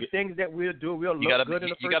have a few things that we'll do. We'll look good in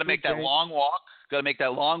the first. You got to make that long walk. Got to make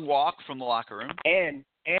that long walk from the locker room.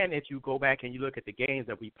 And if you go back and you look at the games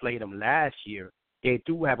that we played them last year, they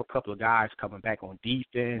do have a couple of guys coming back on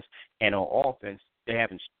defense and on offense. They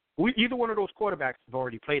haven't. Either one of those quarterbacks have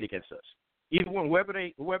already played against us. Either one,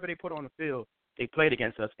 whoever they put on the field, they played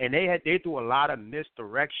against us, and they do a lot of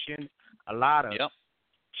misdirection, a lot of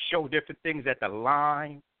show different things at the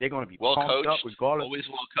line. They're going to be well pumped coached, up regardless. Always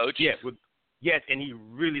well coached. Yeah, yes, and he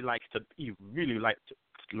really likes to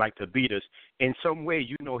beat us. In some way,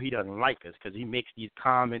 he doesn't like us because he makes these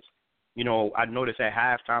comments. I noticed at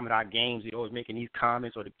halftime at our games, he's always making these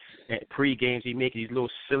comments, or at pre-games, he makes these little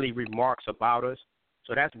silly remarks about us.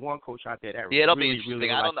 So that's one coach out there that it'll really, be interesting. really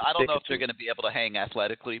I don't know if they're going to be able to hang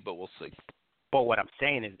athletically, but we'll see. But what I'm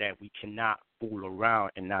saying is that we cannot fool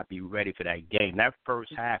around and not be ready for that game. That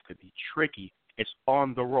first half could be tricky. It's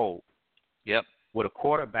on the road. Yep. With a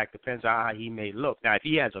quarterback, depends on how he may look. Now, if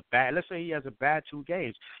he has let's say he has a bad 2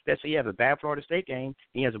 games. Let's say he has a bad Florida State game.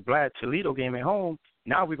 He has a bad Toledo game at home.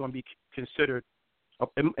 Now we're going to be considered.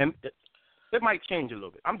 It might change a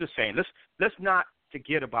little bit. I'm just saying, let's not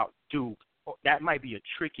forget about Duke. That might be a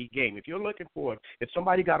tricky game. If you're looking for, if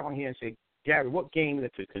somebody got on here and said, Gary, what game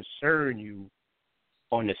that could concern you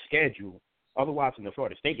on the schedule? Otherwise, in the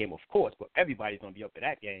Florida State game, of course, but everybody's going to be up for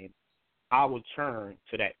that game. I will turn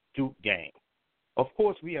to that Duke game. Of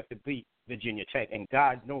course, we have to beat Virginia Tech, and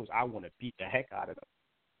God knows I want to beat the heck out of them.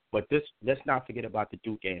 But let's not forget about the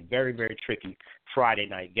Duke game. Very, very tricky Friday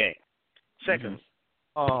night game. Second,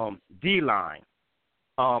 D-line.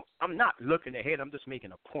 I'm not looking ahead. I'm just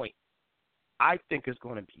making a point. I think it's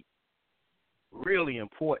going to be really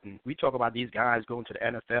important. We talk about these guys going to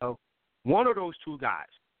the NFL. One of those 2 guys,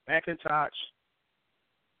 McIntosh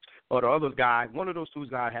or the other guy, one of those 2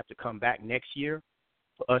 guys have to come back next year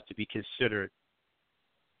for us to be considered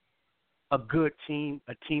a good team,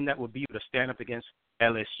 a team that will be able to stand up against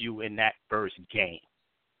LSU in that first game.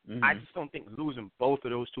 Mm-hmm. I just don't think losing both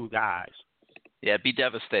of those 2 guys. Yeah, it'd be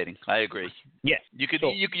devastating. I agree. Yes.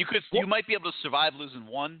 You might be able to survive losing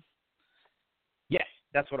one. Yes,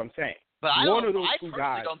 that's what I'm saying. But I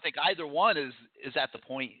personally don't think either one is at the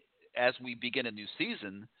point as we begin a new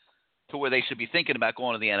season to where they should be thinking about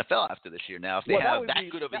going to the NFL after this year. Now, if they have that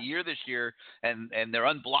good of a year this year and they're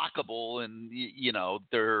unblockable and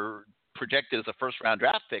they're projected as a first-round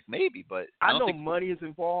draft pick, maybe. But I know money is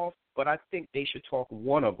involved, but I think they should talk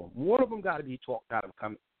one of them. One of them got to be talked out of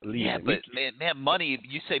coming. Yeah, but man, money.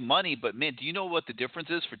 You say money, but man, do you know what the difference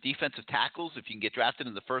is for defensive tackles if you can get drafted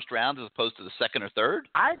in the first round as opposed to the second or third?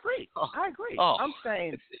 I agree. Oh, I'm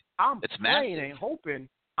saying it's praying and hoping.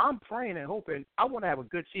 I'm praying and hoping. I want to have a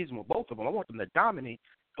good season with both of them. I want them to dominate,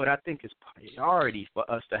 but I think it's priority for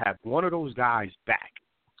us to have one of those guys back.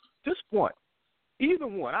 Just one. Either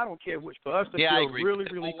one. I don't care which. For us to feel I agree. really,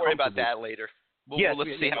 really We'll worry about that later. Let's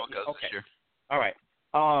see how it goes this year. All right.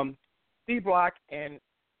 D-Block and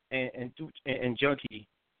Junkie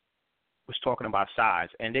was talking about size,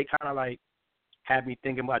 and they kind of like had me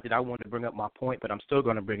thinking about that. I wanted to bring up my point, but I'm still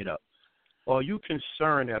going to bring it up. Are you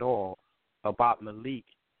concerned at all about Malik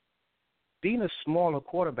being a smaller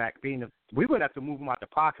quarterback? We would have to move him out the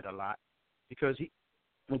pocket a lot because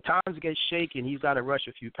when times get shaky and he's got to rush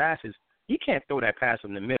a few passes, he can't throw that pass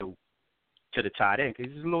in the middle to the tight end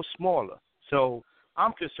because he's a little smaller. So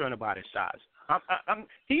I'm concerned about his size.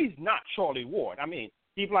 He's not Charlie Ward. I mean,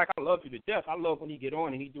 he's like, I love you to death. I love when he get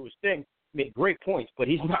on and he do his thing, make great points, but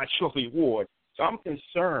he's not Charlie Ward. So I'm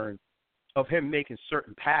concerned of him making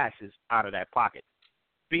certain passes out of that pocket,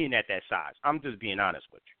 being at that size. I'm just being honest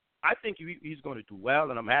with you. I think he's going to do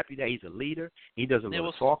well, and I'm happy that he's a leader. He does a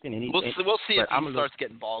little talking. And we'll see if he starts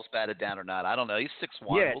getting balls batted down or not. I don't know. He's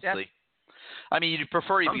 6'1". Yeah, we'll see. I mean, you'd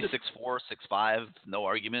prefer he be 6'4", 6'5", no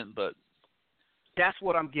argument, but that's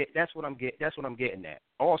what I'm getting at.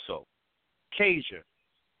 Also, Cager,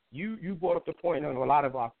 you brought up the point on a lot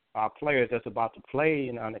of our players that's about to play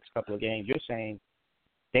in our next couple of games. You're saying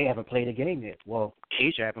they haven't played a game yet. Well,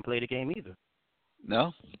 Cager haven't played a game either.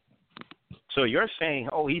 No. So you're saying,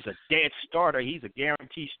 oh, he's a dead starter. He's a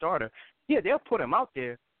guaranteed starter. Yeah, they'll put him out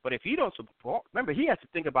there, but if he don't support, remember, he has to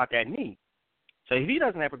think about that knee. So if he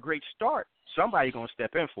doesn't have a great start, somebody's going to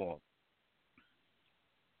step in for him.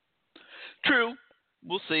 True.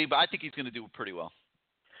 We'll see, but I think he's going to do pretty well.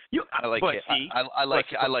 I like it.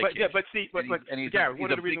 Yeah, but Gary,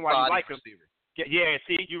 one of the reasons why you like him. Yeah,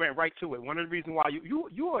 see, you went right to it. One of the reasons why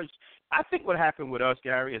yours, I think what happened with us,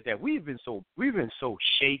 Gary, is that we've been so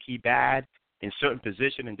shaky bad in certain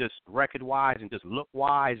position and just record-wise and just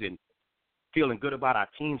look-wise and feeling good about our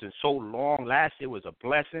teams and so long. Last year was a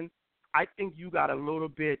blessing. I think you got a little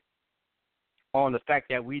bit on the fact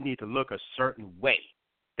that we need to look a certain way.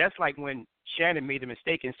 That's like when Shannon made a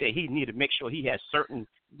mistake and said he needed to make sure he has certain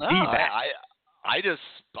feedback. I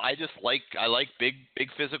like big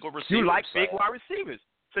physical receivers. You like big wide receivers.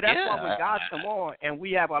 So that's why when guys come on and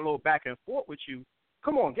we have our little back and forth with you,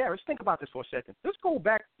 come on, Gary, let's think about this for a second. Let's go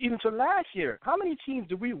back even to last year. How many teams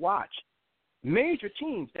did we watch? Major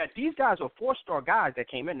teams that these guys are 4-star guys that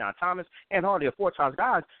came in now. Thomas and Hardy are 4-star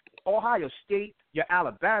guys. Ohio State, your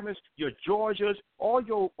Alabamas, your Georgias, all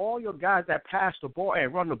your guys that pass the ball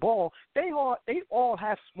and run the ball, they all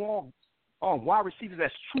have small wide receivers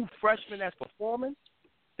that's true freshmen that's performing.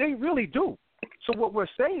 They really do. So what we're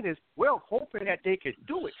saying is we're hoping that they could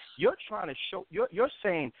do it. You're trying to show. You're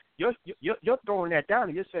saying you're throwing that down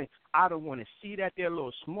and you're saying I don't want to see that they're a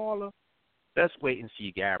little smaller. Let's wait and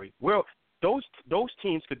see, Gary. Well, those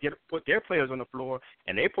teams could put their players on the floor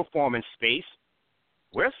and they perform in space.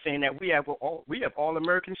 We're saying that we have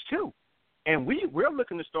All-Americans too. And we're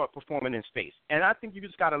looking to start performing in space. And I think you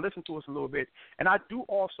just got to listen to us a little bit. And I do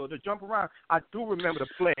also, to jump around, I do remember the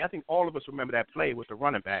play. I think all of us remember that play with the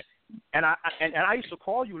running back. And I used to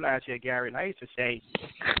call you last year, Gary, and I used to say,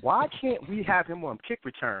 why can't we have him on kick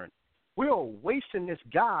return? We're wasting this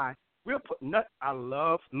guy. I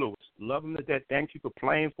love Lewis. Love him to death. Thank you for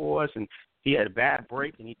playing for us. And he had a bad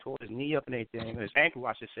break, and he tore his knee up and everything, his ankle,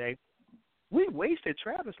 I should say. We wasted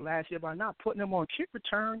Travis last year by not putting him on kick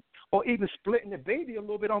return or even splitting the baby a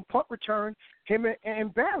little bit on punt return, him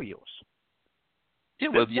and Barrios. Yeah,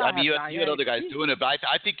 well, you had other guys doing it, but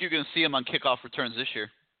I think you're going to see him on kickoff returns this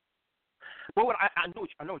year. Well, I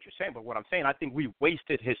know what you're saying, but what I'm saying, I think we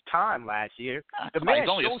wasted his time last year. The He's man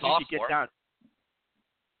only a showed you to get sophomore. down.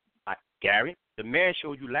 Gary, the man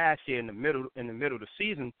showed you last year in the middle of the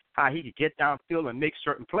season how he could get downfield and make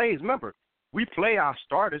certain plays. Remember, we play our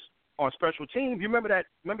starters on special teams. You remember that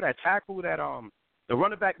tackle that the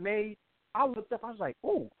running back made? I looked up, I was like,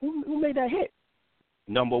 oh, who made that hit?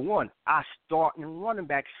 Number one, our starting running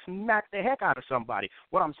back smacked the heck out of somebody.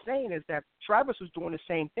 What I'm saying is that Travis was doing the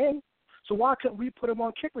same thing. So why couldn't we put him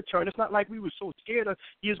on kick return? It's not like we were so scared of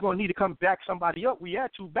he was going to need to come back somebody up. We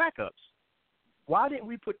had 2 backups. Why didn't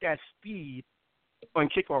we put that speed on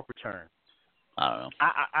kickoff return? I don't know.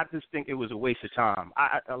 I just think it was a waste of time.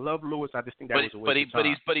 I love Lewis. I just think that was a waste of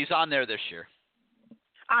time. But he's on there this year.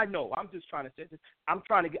 I know. I'm just trying to say this. I'm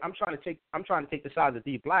trying to take the side of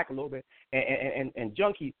D Black a little bit and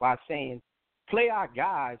Junkie by saying play our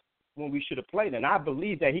guys when we should have played. And I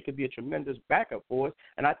believe that he could be a tremendous backup for us.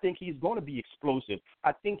 And I think he's going to be explosive.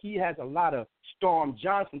 I think he has a lot of Storm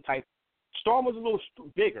Johnson type. Storm was a little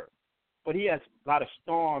bigger, but he has a lot of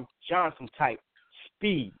Storm Johnson type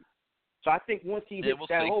speed. So I think once he hits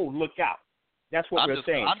that hole, look out. That's what we're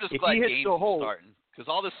saying. I'm just glad games are starting because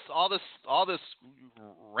all this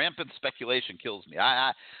rampant speculation kills me.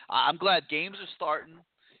 I'm glad games are starting,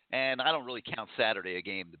 and I don't really count Saturday a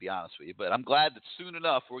game to be honest with you. But I'm glad that soon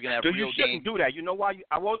enough we're gonna have real games. You shouldn't do that. You know why?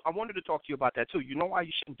 I wanted to talk to you about that too. You know why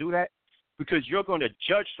you shouldn't do that? Because you're going to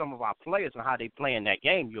judge some of our players on how they play in that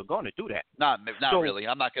game. You're going to do that. Not really.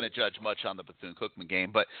 I'm not going to judge much on the Bethune-Cookman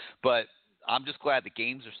game, but I'm just glad the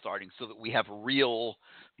games are starting so that we have real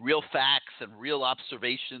facts and real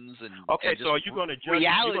observations and. Okay, and so are you going to judge?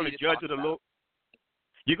 You're going to judge it a little.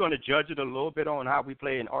 You're going to judge it a little bit on how we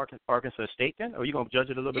play in Arkansas State then? Or are you going to judge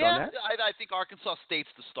it a little bit on that? Yeah, I think Arkansas State's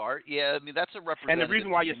the start. Yeah, I mean, that's a representative. And the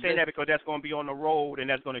reason why you're saying that because that's going to be on the road and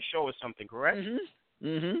that's going to show us something, correct?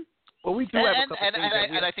 Mm-hmm. Well, we do have a couple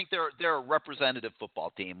things. And I think they're a representative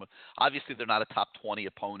football team. Obviously, they're not a top 20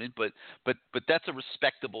 opponent, but that's a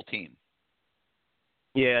respectable team.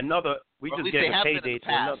 Yeah, we just get a payday to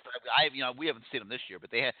another. We haven't seen them this year,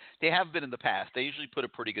 but they have been in the past. They usually put a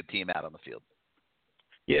pretty good team out on the field.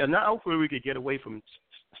 Yeah, now hopefully we could get away from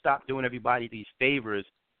stop doing everybody these favors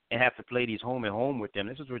and have to play these home and home with them.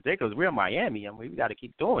 This is ridiculous. We're in Miami. I mean, we got to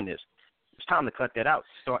keep doing this. It's time to cut that out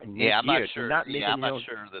starting next year. I'm not sure. I'm not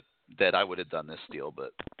sure that I would have done this deal,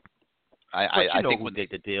 but I think who did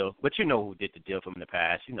the deal. But you know who did the deal from the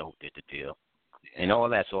past. You know who did the deal. And all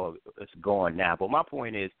that's all it's gone now. But my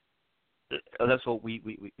point is, let's hope we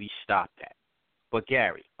stop that. But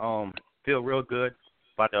Gary, feel real good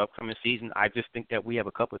about the upcoming season. I just think that we have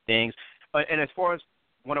a couple of things. And as far as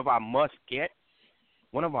one of our must get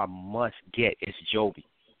is Joby.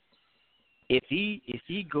 If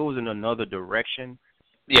he goes in another direction,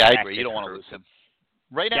 I agree. You don't want to lose him.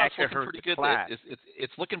 Right now, it's looking pretty good.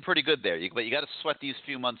 It's looking pretty good there. But you got to sweat these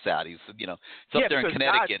few months out. He's up there in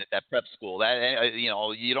Connecticut at that prep school. That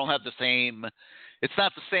you don't have the same. It's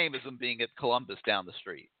not the same as him being at Columbus down the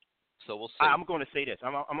street. So we'll see. I'm going to say this.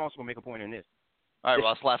 I'm also going to make a point on this. All right,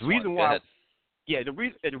 Ross. Last one. Go ahead. Yeah, the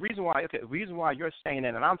reason why you're saying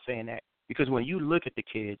that and I'm saying that because when you look at the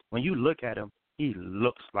kid, when you look at him, he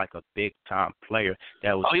looks like a big time player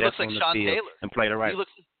that was he looks like on the Sean field Taylor. and played it right. He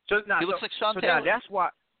looks like Sean Taylor. Now that's why.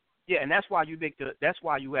 Yeah, and that's why that's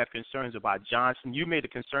why you have concerns about Johnson. You made the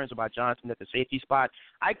concerns about Johnson at the safety spot.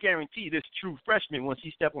 I guarantee this true freshman, once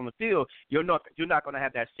he steps on the field, you're not going to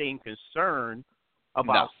have that same concern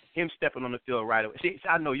about him stepping on the field right away. See,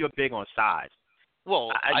 I know you're big on size.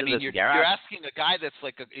 Well, I mean, you're asking a guy that's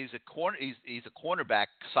like he's a cornerback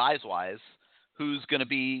size wise, who has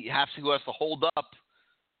to hold up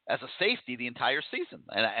as a safety the entire season,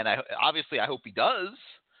 and I obviously I hope he does.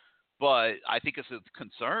 But I think it's a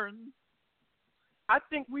concern. I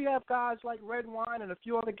think we have guys like Redwine and a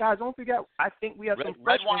few other guys. Don't forget, I think we have some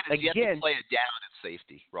freshmen Redwine is yet to play it down at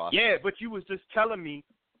safety, Ross. Yeah, but you was just telling me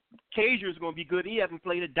Cager is going to be good. He hasn't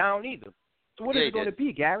played it down either. So what is it going to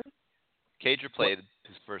be, Gary? Cager played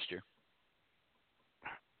his first year.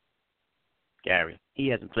 Gary, he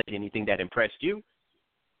hasn't played anything that impressed you.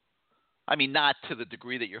 I mean, not to the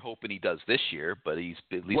degree that you're hoping he does this year, but he's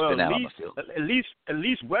at least been out on the field. At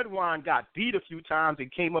least Redwine got beat a few times and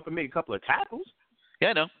came up and made a couple of tackles. Yeah,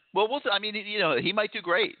 I know. Well, I mean, he might do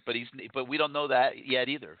great, but we don't know that yet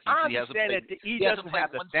either. I understand that he doesn't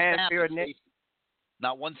have the fanfare.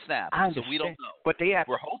 Not one snap. So we don't know. But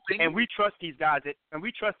we're hoping, and we trust these guys.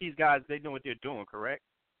 They know what they're doing, correct?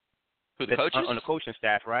 Who, the coaches on the coaching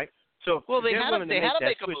staff, right? So they had to make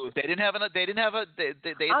a move.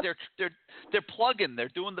 They're plugging. They're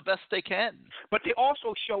doing the best they can. But they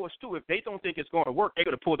also show us too. If they don't think it's going to work, they're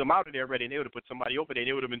going to pull them out of there already, and they would have put somebody over there.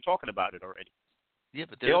 They would have been talking about it already. Yeah,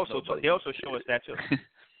 but they also show us that too.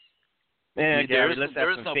 Man, there is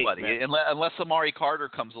nobody unless Amari Carter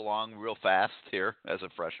comes along real fast here as a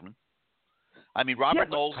freshman. I mean, Robert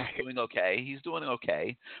Knowles is doing okay. He's doing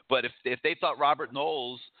okay. But if they thought Robert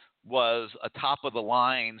Knowles was a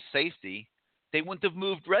top-of-the-line safety, they wouldn't have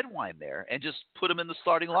moved Redwine there and just put him in the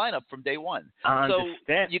starting lineup from day one. So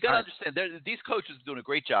you got to understand, these coaches are doing a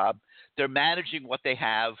great job. They're managing what they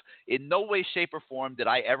have. In no way, shape, or form did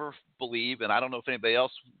I ever believe, and I don't know if anybody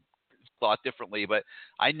else thought differently, but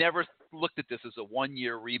I never looked at this as a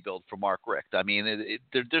one-year rebuild for Mark Richt. I mean,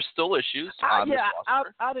 there's still issues on this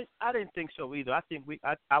roster. I didn't think so either. I think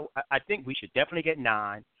we should definitely get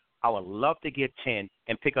 9. I would love to get 10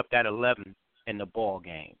 and pick up that 11 in the ball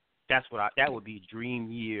game. That would be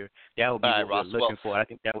dream year. That would be what we're looking for. I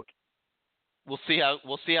think that would. We'll see how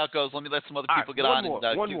it goes. Let me let some other people get on.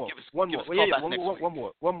 One more.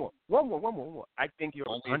 I think you're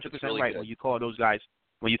 100% right when you call those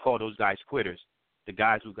guys quitters. The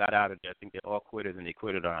guys who got out of there, I think they're all quitters and they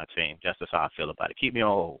quitted on our team. That's just how I feel about it. Keep me on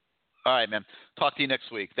hold. All right, man. Talk to you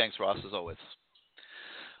next week. Thanks, Ross, as always.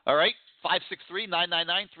 All right.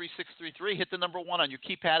 563-999-3633. Hit the number 1 on your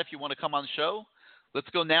keypad if you want to come on the show. Let's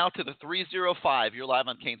go now to the 305. You're live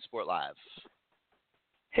on CaneSport Live.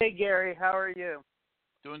 Hey, Gary. How are you?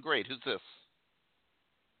 Doing great. Who's this?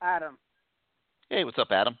 Adam. Hey, what's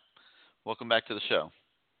up, Adam? Welcome back to the show.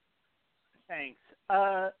 Thanks.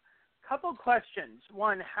 Couple questions.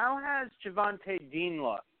 One, how has Javonte Dean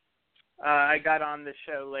looked? I got on the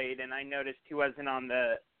show late, and I noticed he was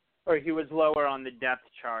lower on the depth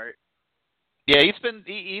chart. Yeah,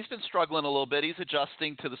 he's been struggling a little bit. He's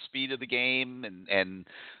adjusting to the speed of the game and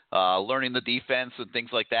learning the defense and things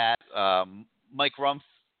like that. Mike Rumpf,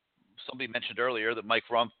 somebody mentioned earlier that Mike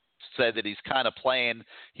Rumpf said that he's kind of playing.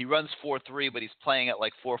 He runs 4-3, but he's playing at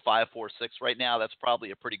like 4-5, 4-6 right now. That's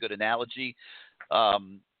probably a pretty good analogy.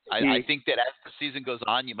 I think that as the season goes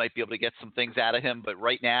on, you might be able to get some things out of him. But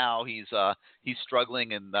right now, he's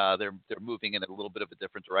struggling, and they're moving in a little bit of a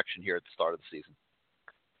different direction here at the start of the season.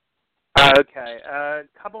 Okay, a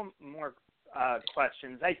couple more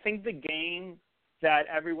questions. I think the game that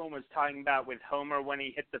everyone was talking about with Homer when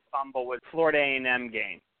he hit the fumble was Florida A&M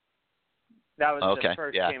game. That was the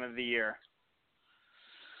first game of the year.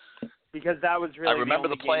 Because that was really I remember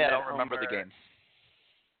the play. I don't Homer, remember the game.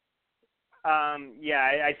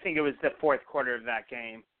 I think it was the fourth quarter of that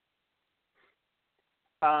game.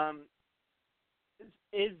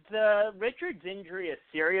 Is the Richards injury a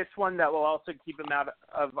serious one that will also keep him out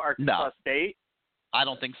of Arkansas State? I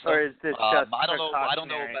don't think so. Or is this just I don't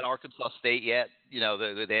know about Arkansas State yet. You know,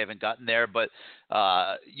 they haven't gotten there, but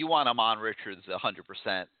you want him on Richards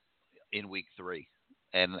 100% in week 3.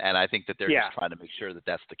 And I think that they're just trying to make sure that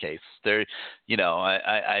that's the case. They're, you know,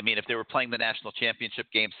 I mean, if they were playing the national championship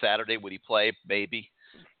game Saturday, would he play? Maybe,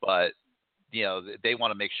 but you know, they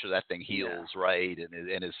want to make sure that thing heals right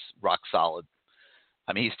and is rock solid.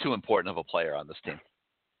 I mean, he's too important of a player on this team.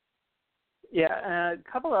 Yeah, a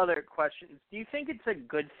couple other questions. Do you think it's a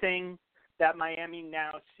good thing that Miami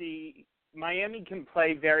can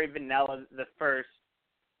play very vanilla the first,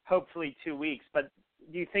 hopefully 2 weeks, but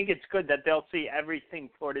do you think it's good that they'll see everything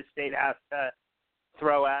Florida State has to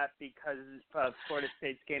throw at because of Florida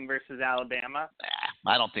State's game versus Alabama?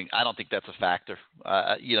 I don't think that's a factor.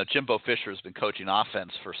 You know, Jimbo Fisher has been coaching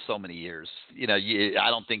offense for so many years. You know, I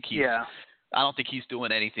don't think he's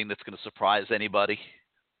doing anything that's going to surprise anybody.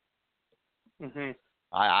 Mhm.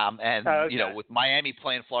 You know, with Miami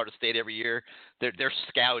playing Florida State every year, their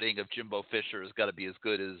scouting of Jimbo Fisher has got to be as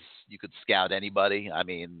good as you could scout anybody. I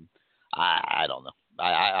mean, I don't know.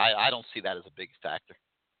 I don't see that as a big factor.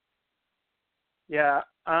 Yeah,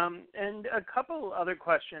 and a couple other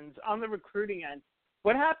questions. On the recruiting end,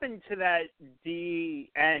 what happened to that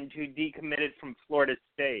D end who decommitted from Florida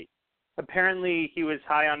State? Apparently he was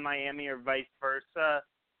high on Miami or vice versa.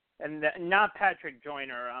 And not Patrick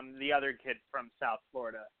Joyner, the other kid from South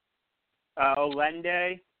Florida.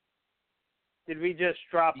 Olende, did we just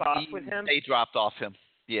drop off with him? They dropped off him.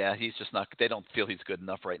 Yeah, he's just not – they don't feel he's good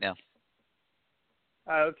enough right now.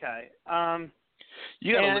 Okay.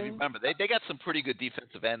 You got to remember, they got some pretty good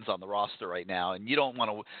defensive ends on the roster right now, and you don't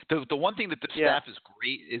want to – the one thing that the staff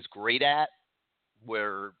is great at,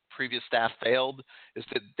 where previous staff failed, is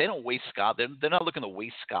that they don't waste they're not looking to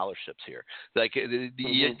waste scholarships here. Like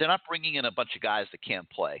they're not bringing in a bunch of guys that can't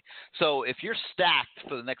play. So if you're stacked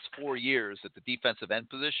for the next 4 years at the defensive end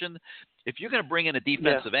position, if you're going to bring in a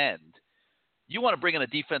defensive end, you want to bring in a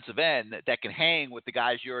defensive end that can hang with the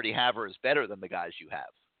guys you already have or is better than the guys you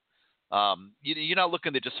have. You're not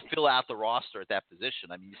looking to just fill out the roster at that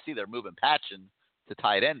position. I mean, you see they're moving Patchen to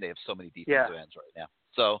tight end. They have so many defensive ends right now.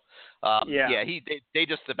 So, they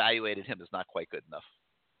just evaluated him as not quite good enough.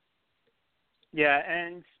 Yeah,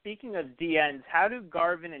 and speaking of D ends, how do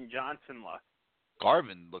Garvin and Johnson look?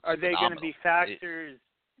 Garvin looks Are they going to be factors?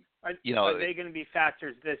 Are they going to be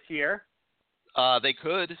factors this year? They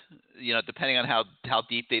could, you know, depending on how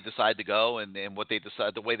deep they decide to go and what they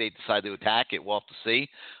decide, the way they decide to attack it. We'll have to see.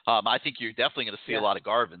 I think you're definitely going to see a lot of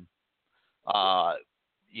Garvin.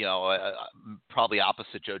 You know, probably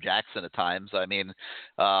opposite Joe Jackson at times. I mean,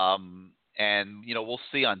 and you know, we'll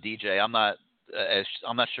see on DJ. I'm not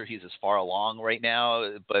sure he's as far along right now,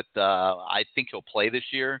 but I think he'll play this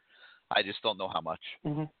year. I just don't know how much.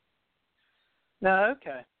 Mm-hmm. No,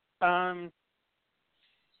 okay.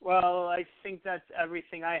 Well, I think that's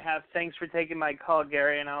everything I have. Thanks for taking my call,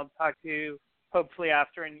 Gary, and I'll talk to you hopefully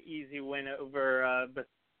after an easy win over.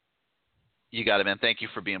 You got it, man. Thank you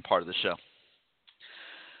for being part of the show.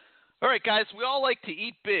 All right, guys, we all like to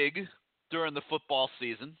eat big during the football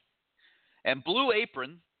season. And Blue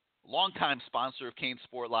Apron, longtime sponsor of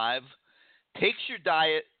CaneSport Live, takes your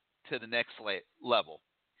diet to the next level.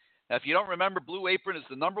 Now, if you don't remember, Blue Apron is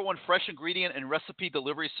the #1 fresh ingredient and recipe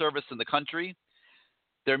delivery service in the country.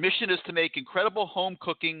 Their mission is to make incredible home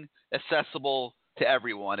cooking accessible to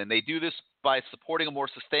everyone, and they do this by supporting a more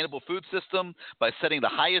sustainable food system, by setting the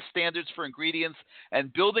highest standards for ingredients,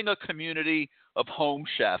 and building a community of home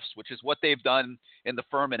chefs, which is what they've done in the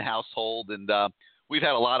Ferman household. And we've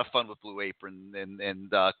had a lot of fun with Blue Apron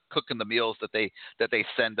and cooking the meals that they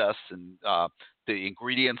send us, and the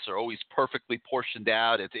ingredients are always perfectly portioned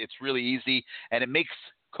out. It's really easy, and it makes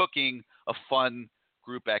cooking a fun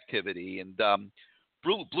group activity. And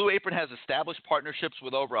Blue Apron has established partnerships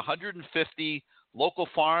with over 150 local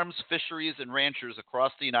farms, fisheries, and ranchers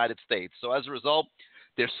across the United States. So as a result,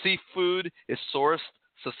 their seafood is sourced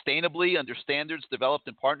sustainably under standards developed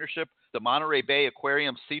in partnership with the Monterey Bay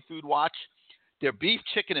Aquarium Seafood Watch. Their beef,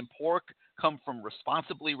 chicken, and pork come from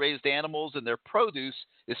responsibly raised animals, and their produce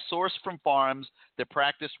is sourced from farms that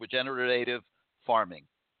practice regenerative farming.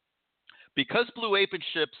 Because Blue Apron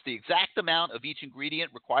ships the exact amount of each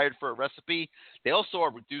ingredient required for a recipe, they also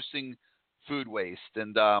are reducing food waste.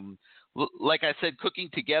 And like I said, cooking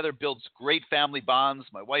together builds great family bonds.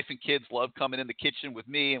 My wife and kids love coming in the kitchen with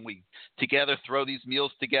me, and we together throw these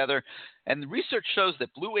meals together. And the research shows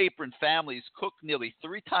that Blue Apron families cook nearly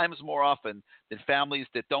 3 times more often than families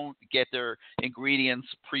that don't get their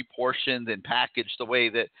ingredients pre-portioned and packaged the way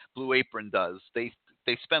that Blue Apron does. They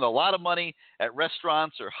spend a lot of money at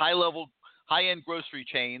restaurants or high-end grocery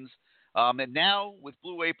chains. And now with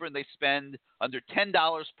Blue Apron, they spend under $10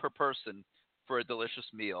 per person for a delicious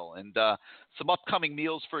meal. And some upcoming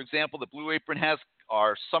meals, for example, that Blue Apron has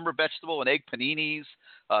are summer vegetable and egg paninis,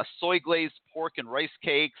 soy glazed pork and rice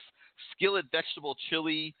cakes, skillet vegetable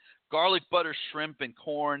chili, garlic butter shrimp and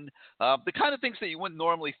corn, the kind of things that you wouldn't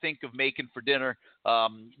normally think of making for dinner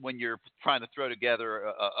when you're trying to throw together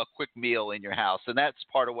a quick meal in your house. And that's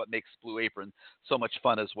part of what makes Blue Apron so much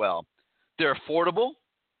fun as well. They're affordable.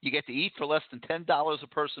 You get to eat for less than $10 a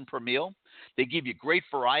person per meal. They give you great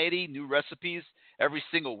variety, new recipes every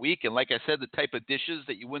single week. And like I said, the type of dishes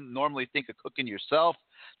that you wouldn't normally think of cooking yourself.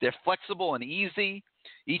 They're flexible and easy.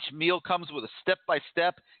 Each meal comes with a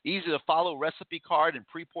step-by-step, easy-to-follow recipe card and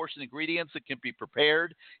pre-portioned ingredients that can be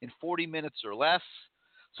prepared in 40 minutes or less.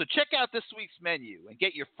 So check out this week's menu and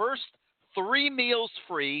get your first 3 meals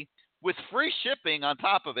free with free shipping on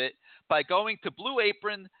top of it by going to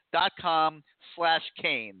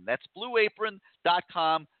blueapron.com/Kane. That's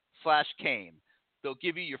blueapron.com/Kane. They'll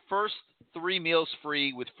give you your first 3 meals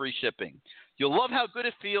free with free shipping. You'll love how good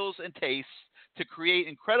it feels and tastes to create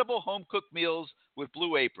incredible home-cooked meals with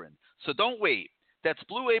Blue Apron. So don't wait. That's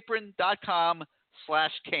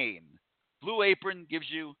blueapron.com/Kane. Blue Apron gives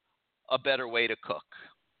you a better way to cook.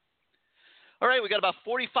 All right, we got about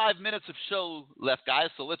 45 minutes of show left,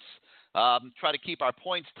 guys, so let's try to keep our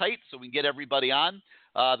points tight so we can get everybody on.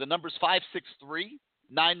 The number's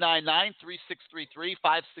 563-999-3633,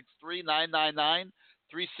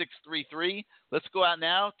 563-999-3633. Let's go out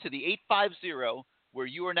now to the 850, where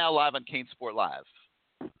you are now live on CaneSport Live.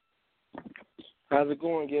 How's it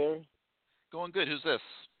going, Gary? Going good. Who's this?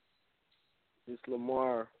 It's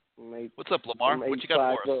Lamar. What's up, Lamar? What you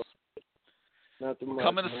got for us? Nothing much.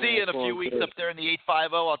 Coming to see you in a few weeks up there in the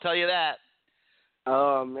 850, I'll tell you that.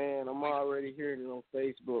 Oh, man, I'm already hearing it on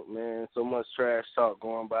Facebook, man. So much trash talk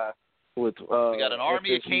going by. We got an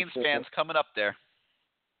army of Canes fans coming up there.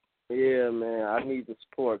 Yeah, man, I need the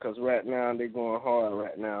support because right now they're going hard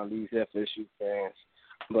right now, these FSU fans.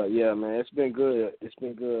 But, yeah, man, it's been good. It's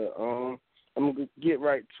been good. I'm going to get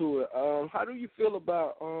right to it. How do you feel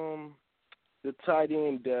about the tight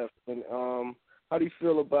end depth? And how do you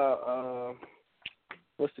feel about,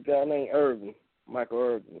 what's the guy named Irvin, Michael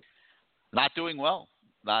Irvin? Not doing well.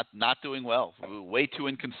 Not doing well. Way too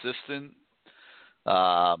inconsistent.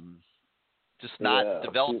 Just not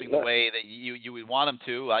developing the way that you would want him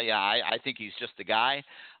to. I think he's just a guy.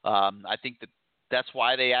 I think that's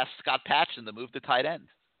why they asked Scott Patchen to move to tight end.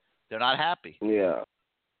 They're not happy. Yeah.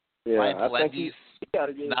 Ryan I think Palendi's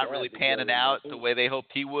he's not really panning out the way they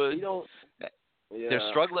hoped he would. They're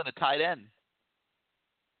struggling at tight end.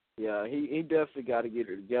 Yeah, he definitely got to get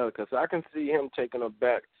it together because I can see him taking a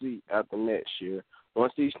back seat after next year.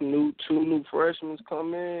 Once these two new freshmen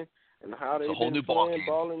come in and how they've been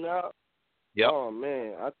balling out. Yep. Oh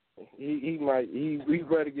man, he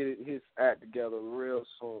better get his act together real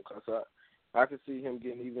soon because I can see him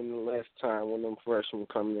getting even less time when them freshmen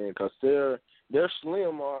come in because they're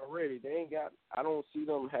slim already. They ain't got. I don't see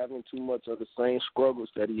them having too much of the same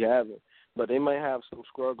struggles that he having. But they may have some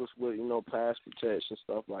struggles with, pass protection,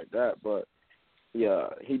 stuff like that. But, yeah,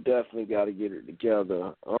 he definitely got to get it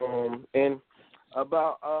together. And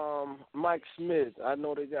about Mike Smith, I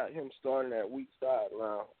know they got him starting at weak side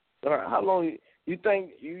now. How long you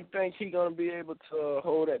think he going to be able to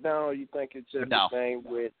hold that down, or you think it's just the same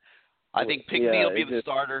with? I think Pinckney will be the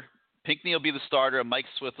starter. Pinckney will be the starter. Mike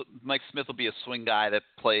Smith will be a swing guy that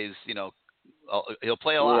plays, he'll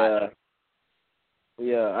play a lot.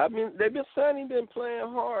 Yeah, I mean, they've been saying he's been playing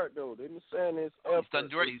hard, though. They've been saying his effort.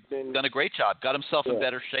 He's done a great job. Got himself in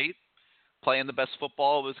better shape, playing the best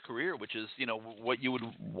football of his career, which is, what you would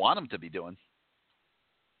want him to be doing.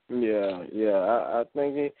 I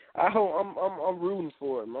think I hope I'm rooting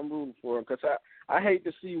for him. I'm rooting for him because I hate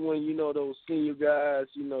to see when those senior guys,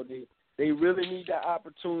 they really need that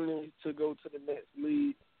opportunity to go to the next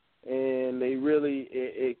league, and they really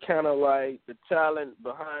it kind of like the talent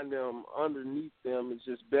behind them, underneath them is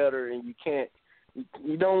just better, and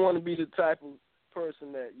you don't want to be the type of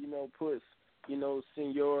person that puts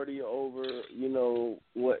seniority over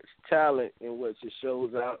what's talent and what just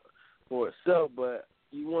shows out for itself, but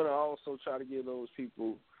you want to also try to give those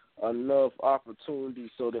people enough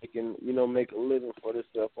opportunity so they can, make a living for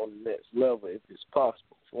themselves on the next level if it's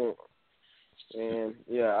possible for them. And,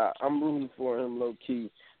 I'm rooting for him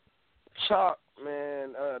low-key. Chalk,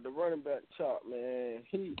 man, the running back Chalk, man,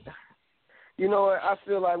 you know what, I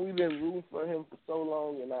feel like we've been rooting for him for so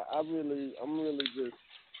long, and I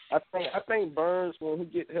think Burns, when he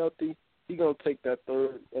get healthy, he going to take that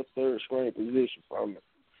third string position from him.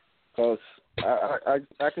 Because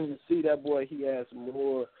I can just see that boy, he has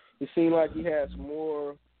more. It seems like he has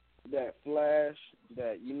more that flash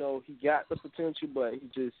that, he got the potential, but he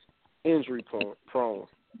just injury prone.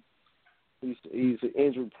 He's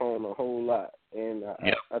injury prone a whole lot. And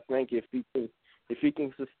I think if he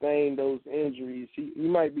can sustain those injuries, he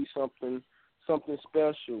might be something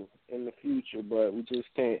special in the future, but we just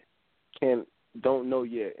don't know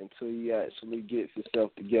yet until he actually gets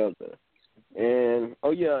himself together. And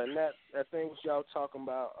and that thing was y'all talking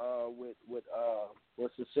about with what's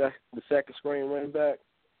the second string running back?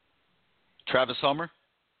 Travis Homer.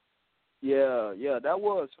 Yeah, that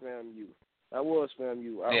was FAMU. I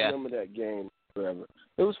remember that game forever.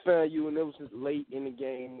 It was FAMU, and it was just late in the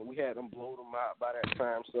game. We had them blow them out by that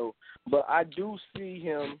time. So, but I do see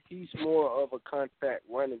him. He's more of a contact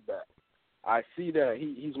running back. I see that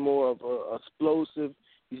he's more of a explosive.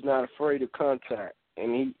 He's not afraid of contact.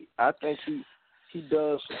 And I think he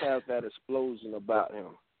does have that explosion about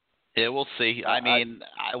him. Yeah, we'll see. I mean,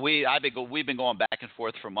 we've been going back and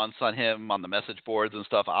forth for months on him on the message boards and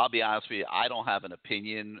stuff. I'll be honest with you, I don't have an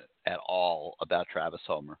opinion at all about Travis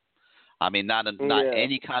Homer. I mean, not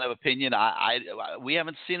any kind of opinion. We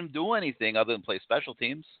haven't seen him do anything other than play special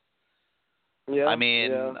teams. Yeah. I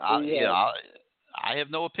mean, I have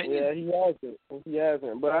no opinion. Yeah, he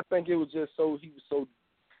hasn't. But I think it was just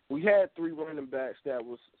we had three running backs that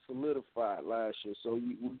was solidified last year, so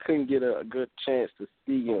we couldn't get a good chance to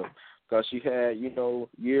see him because you had,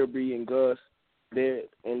 Yearby and Gus there,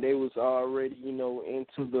 and they was already,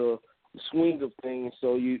 into the swing of things,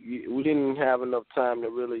 so we didn't have enough time to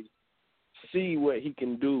really see what he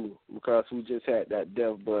can do because we just had that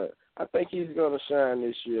depth. But I think he's going to shine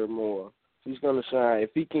this year more. He's going to shine.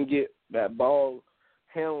 If he can get that ball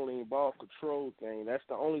handling, ball control thing, that's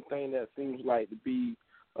the only thing that seems like to be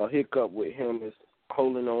a hiccup with him is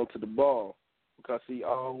holding on to the ball because he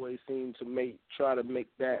always seems to try to make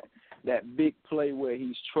that big play where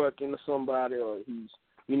he's trucking to somebody or he's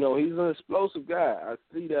an explosive guy. I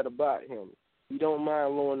see that about him. He don't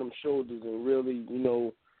mind lowering them shoulders and really,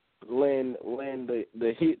 land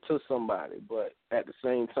the hit to somebody. But at the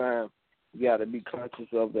same time, you got to be conscious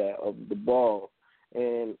of the ball.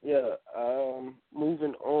 And,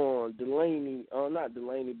 moving on, Dean.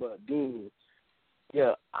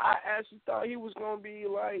 Yeah, I actually thought he was going to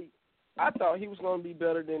be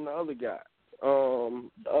better than the other guy. The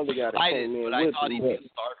other guy that came in. I thought he'd be a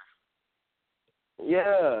starter.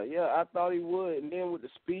 Yeah, I thought he would. And then with the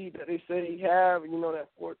speed that they say he have, that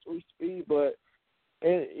 4.3 speed, but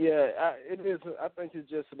it is. I think it's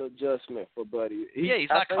just an adjustment for Buddy. He's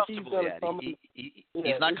not comfortable yet.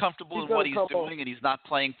 He's not comfortable in what he's doing, and he's not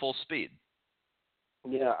playing full speed.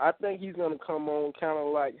 Yeah, I think he's going to come on kind of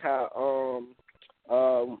like how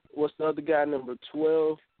what's the other guy, number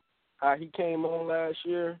 12? How he came on last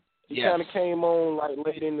year? He kind of came on like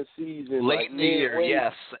late in the season. Late in the year,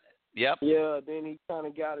 yes. Yep. Yeah, then he kind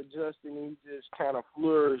of got adjusted and he just kind of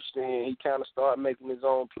flourished and he kind of started making his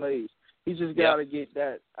own plays. He just got to get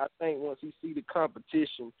that. I think once he see the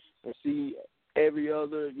competition and see every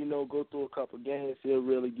other, go through a couple of games, he'll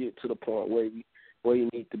really get to the point where he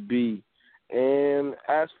need to be. And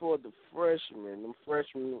as for the freshman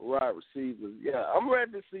wide receivers, I'm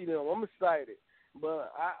ready to see them. I'm excited.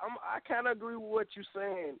 But I kind of agree with what you're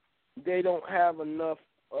saying. They don't have enough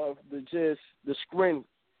of the sprint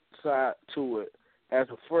side to it as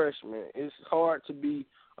a freshman. It's hard to be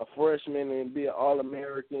a freshman and be an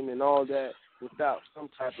All-American and all that without some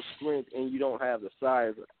type of strength, and you don't have the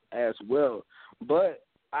size as well. But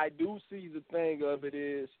I do see the thing of it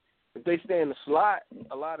is if they stay in the slot,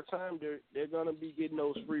 a lot of times they're going to be getting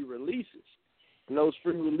those free releases. And those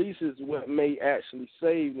free releases is what may actually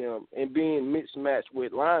save them. And being mismatched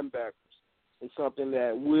with linebackers is something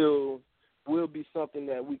that will will be something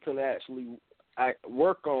that we can actually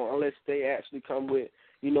work on unless they actually come with,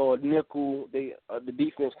 you know, a nickel. The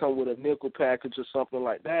defense come with a nickel package or something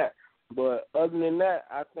like that. But other than that,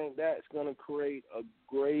 I think that's going to create a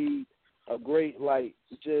great like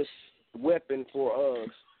just weapon for us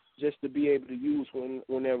just to be able to use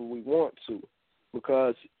whenever we want to,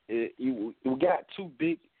 because we got two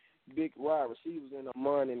big wide receivers in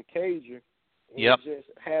Amon and Cager. And yep. Just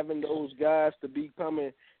having those guys to be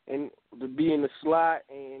coming and to be in the slot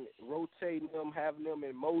and rotating them, having them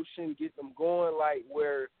in motion, get them going like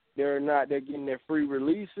where they're getting their free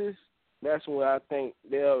releases. That's where I think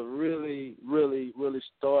they'll really, really, really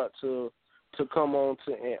start to come on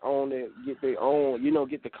to and own it, get their own,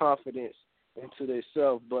 get the confidence into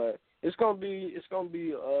themselves. But it's gonna be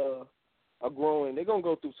a growing. They're gonna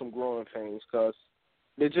go through some growing pains because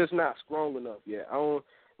they're just not strong enough yet.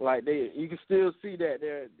 You can still see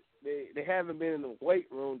that they haven't been in the weight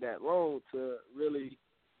room that long to really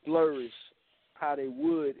flourish how they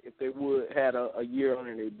would if they would had a year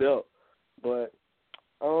under their belt. But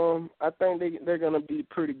I think they're going to be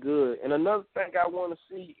pretty good. And another thing I want to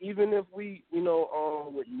see, even if we,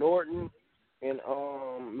 with Norton and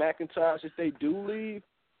McIntosh, if they do leave,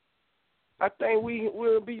 I think we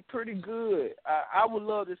will be pretty good. I would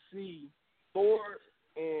love to see Ford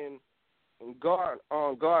and Gardner.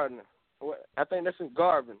 I think that's in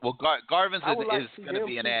Garvin. Well, Garvin's is see going to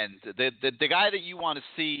be an end. The guy that you want to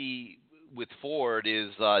see with Ford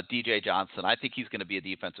is DJ Johnson. I think he's going to be a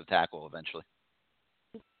defensive tackle eventually.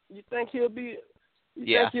 You think he'll be?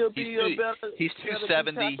 Think he'll be better? He's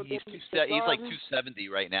 270. He's like 270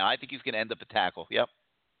 right now. I think he's going to end up a tackle. Yep.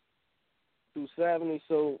 270.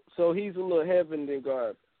 So he's a little heavier than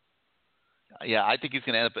Garvin. Yeah, I think he's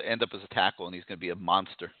going to end up as a tackle, and he's going to be a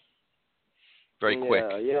monster. Very quick.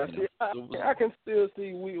 Yeah. I can still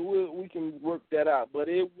see we can work that out, but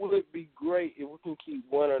it would be great if we can keep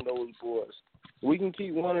one of those boys. We can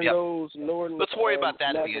keep one of those Northern. Let's worry about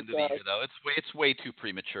that at the end of the year, though. It's way too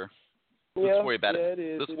premature. Let's worry about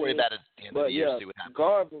it. Let's worry about it at the end of the year. See what happens.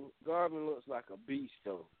 Garvin looks like a beast,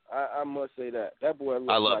 though. I must say that boy looks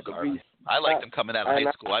like Garvin. a beast. I liked him coming out of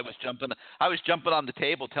high school. I was jumping on the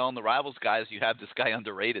table telling the Rivals guys, "You have this guy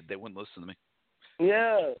underrated." They wouldn't listen to me.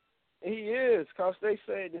 Yeah. He is, because they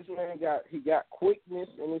say this man got quickness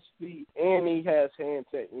in his feet and he has hand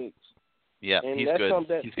techniques. Yeah, and he's that's good.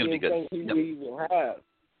 Something that he's going to be good. He even have.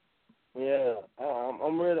 Yeah,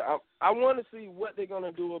 I'm ready. I want to see what they're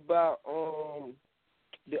going to do about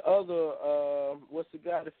the other. What's the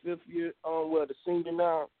guy, the fifth year? The senior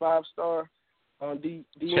now, 5-star.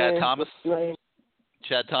 Chad Thomas.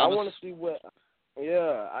 Chad Thomas. I want to see what.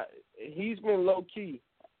 Yeah, he's been low key.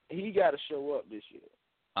 He got to show up this year.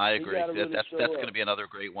 I agree. That's going to be another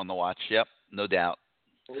great one to watch. Yep, no doubt.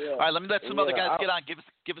 Yeah. All right, let me let some other guys get on. Give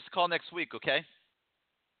us a call next week, okay?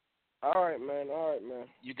 All right, man.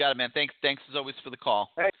 You got it, man. Thanks as always for the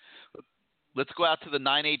call. Hey. Let's go out to the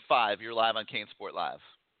 985. You're live on CaneSport Live.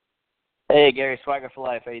 Hey, Gary, Swagger for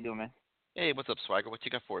life. How you doing, man? Hey, what's up, Swagger? What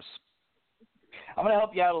you got for us? I'm going to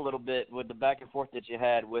help you out a little bit with the back and forth that you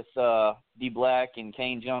had with D Black and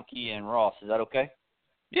Kane Junkie and Ross. Is that okay?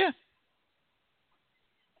 Yeah.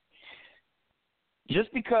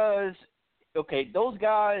 Just because, those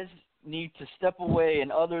guys need to step away, and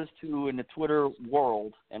others too in the Twitter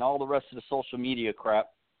world and all the rest of the social media crap,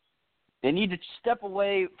 they need to step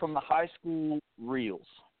away from the high school reels.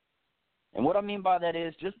 And what I mean by that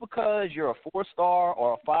is just because you're a 4-star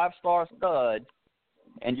or a 5-star stud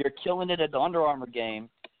and you're killing it at the Under Armour game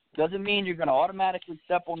doesn't mean you're going to automatically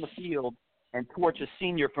step on the field and torch a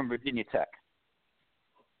senior from Virginia Tech.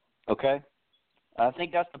 Okay? I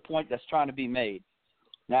think that's the point that's trying to be made.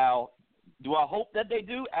 Now, do I hope that they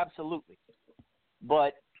do? Absolutely.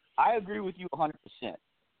 But I agree with you 100%.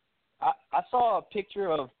 I saw a picture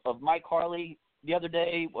of Mike Harley the other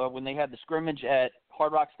day when they had the scrimmage at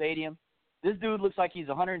Hard Rock Stadium. This dude looks like he's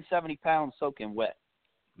 170 pounds soaking wet.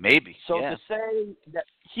 Maybe. So to say that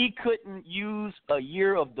he couldn't use a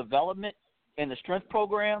year of development in the strength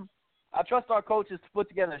program, I trust our coaches to put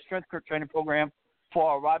together a strength training program for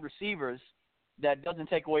our wide receivers that doesn't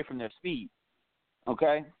take away from their speed.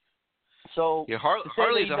 Okay? So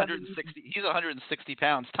Harley's 160. He's 160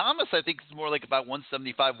 pounds. Thomas, I think, is more like about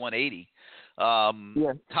 175, 180.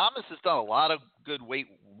 Thomas has done a lot of good weight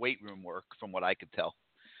room work, from what I could tell.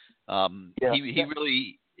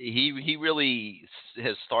 He really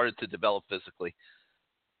has started to develop physically.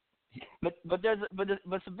 But there's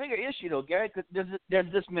a bigger issue though, Gary.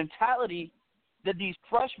 There's this mentality that these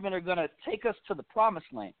freshmen are going to take us to the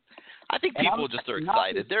promised land. I think people just are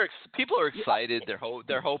excited. People are excited. Yeah.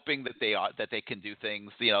 They're hoping that they can do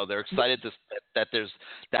things. They're excited that there's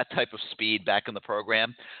that type of speed back in the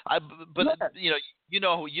program. I agree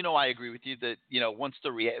with you that once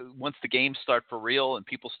the games start for real and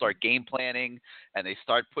people start game planning and they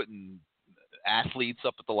start putting athletes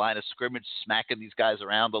up at the line of scrimmage, smacking these guys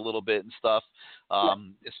around a little bit and stuff. As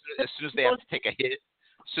soon as they have to take a hit.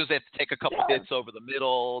 As soon as they have to take a couple hits over the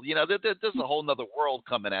middle, there's a whole nother world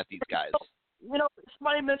coming at these guys.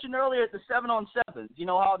 Somebody mentioned earlier the 7-on-7s.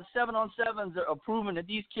 How the 7-on-7s are proving that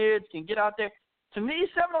these kids can get out there. To me,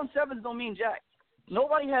 7-on-7s don't mean jack.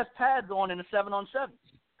 Nobody has pads on in a 7-on-7.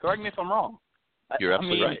 Correct me if I'm wrong. You're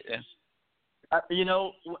absolutely right. Yeah.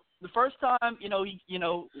 The first time,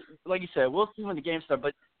 like you said, we'll see when the game starts.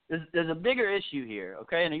 But there's a bigger issue here,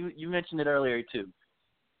 okay? And you mentioned it earlier too.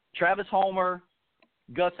 Travis Homer.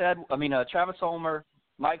 Travis Homer,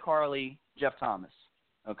 Mike Harley, Jeff Thomas,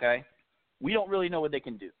 okay? We don't really know what they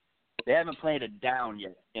can do. They haven't played it down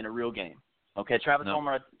yet in a real game, okay? Travis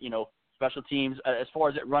Homer, special teams, as far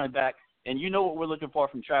as at running back, and what we're looking for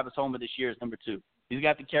from Travis Homer this year is number 2. He's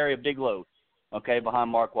got to carry a big load, okay,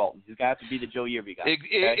 behind Mark Walton. He's got to be the Joe Yearby guy.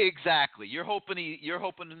 Okay? Exactly. You're hoping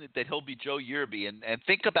that he'll be Joe Yearby, and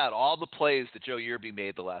think about all the plays that Joe Yearby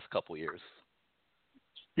made the last couple years.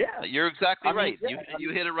 Yeah, you're exactly right.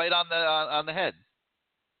 You hit it right on the head.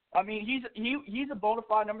 I mean, he's a bona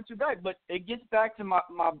fide number 2 back, but it gets back to my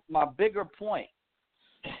bigger point.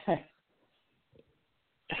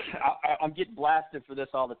 I'm getting blasted for this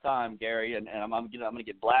all the time, Gary, and I'm going to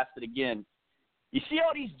get blasted again. You see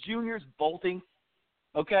all these juniors bolting?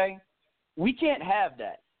 Okay, we can't have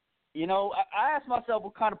that. I ask myself,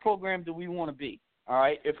 what kind of program do we want to be? All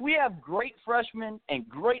right, if we have great freshmen and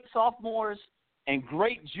great sophomores and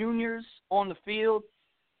great juniors on the field,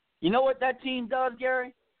 you know what that team does,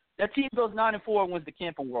 Gary? That team goes 9-4 and wins the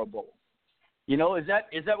Camping World Bowl. Is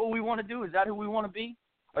that what we want to do? Is that who we want to be?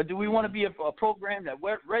 Or do we want to be a program that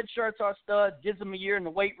red shirts our studs, gives them a year in the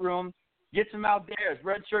weight room, gets them out there as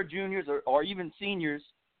red shirt juniors or even seniors,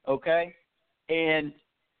 okay, and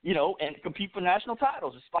compete for national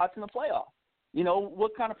titles or spots in the playoff?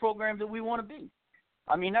 What kind of program do we want to be?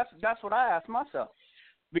 I mean, that's what I ask myself.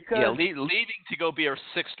 Because leaving to go be a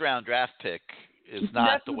 6th-round draft pick is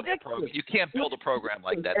not the way you can't build a program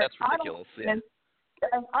like that. That's ridiculous. And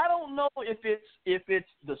I don't know if it's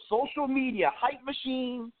the social media hype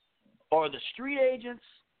machine or the street agents.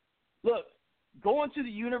 Look, going to the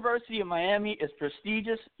University of Miami is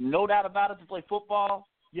prestigious, no doubt about it, to play football,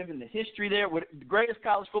 given the history there, with the greatest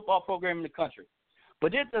college football program in the country.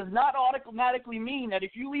 But it does not automatically mean that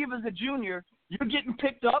if you leave as a junior, you're getting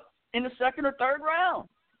picked up in the 2nd or 3rd round.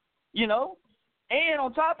 And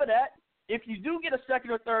on top of that, if you do get a 2nd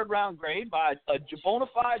or 3rd round grade by a bona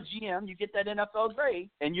fide GM, you get that NFL grade,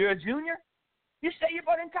 and you're a junior, you stay your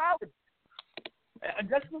butt in college.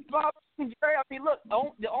 That's what Bob and Jerry. I mean, look,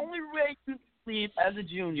 the only way you leave as a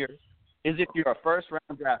junior is if you're a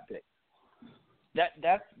 1st-round draft pick.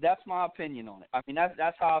 That's my opinion on it. I mean,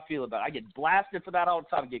 that's how I feel about it. I get blasted for that all the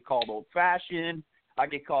time. I get called old-fashioned. I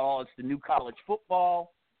get called it's the new college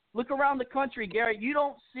football. Look around the country, Gary. You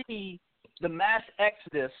don't see the mass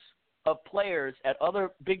exodus of players at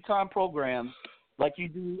other big-time programs like you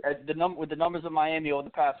do at with the numbers of Miami over the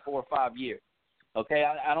past 4 or 5 years. Okay,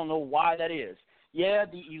 I don't know why that is. Yeah,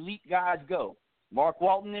 the elite guys go. Mark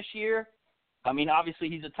Walton this year, I mean, obviously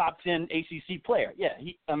he's a top 10 ACC player. Yeah,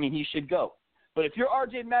 he should go. But if you're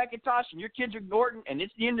R.J. McIntosh and you're Kendrick Norton and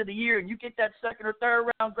it's the end of the year and you get that 2nd or 3rd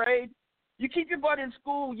round grade, you keep your butt in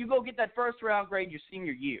school, you go get that 1st round grade your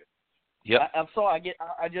senior year. Yeah. I'm sorry.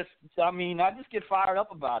 I just get fired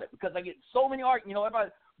up about it because I get so many arguments.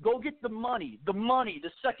 Everybody go get the money, the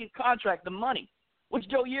 2nd contract, the money. What's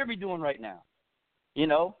Joe Yearby doing right now?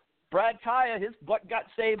 Brad Kaya, his butt got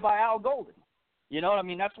saved by Al Golden.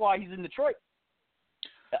 That's why he's in Detroit.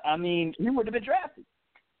 I mean, he would have been drafted.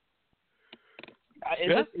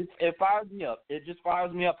 It fires me up. It just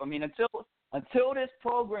fires me up. I mean, until this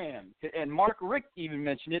program, and Mark Richt even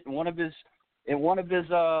mentioned it in one of his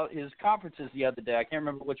conferences the other day. I can't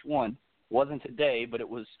remember which one. It wasn't today, but it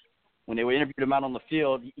was when they were interviewing him out on the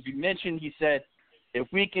field. He said, if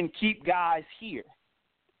we can keep guys here,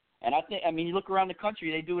 and you look around the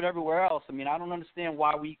country, they do it everywhere else. I mean, I don't understand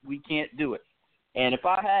why we can't do it. And if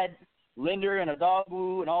I had Linder and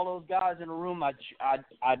Adogwu and all those guys in the room, I'd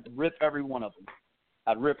rip every one of them.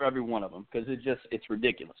 I'd rip every one of them because it's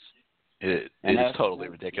ridiculous. It is totally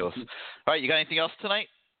ridiculous. All right, you got anything else tonight?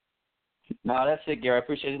 No, that's it, Gary. I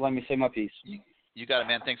appreciate you letting me say my piece. You got it,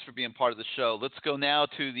 man. Thanks for being part of the show. Let's go now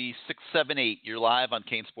to the 678. You're live on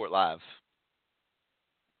CaneSport Live.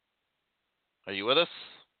 Are you with us?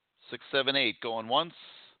 678. Going once.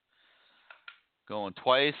 Going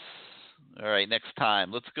twice. All right, next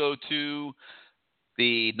time. Let's go to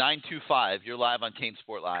the 925. You're live on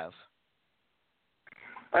CaneSport Live.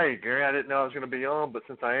 Hey, Gary, I didn't know I was going to be on, but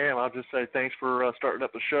since I am, I'll just say thanks for starting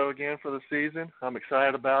up the show again for the season. I'm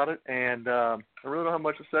excited about it, and I really don't have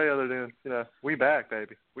much to say other than, we back,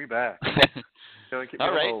 baby. We back.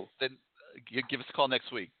 All right, then give us a call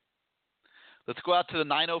next week. Let's go out to the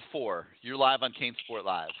 904. You're live on CaneSport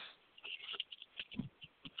Live.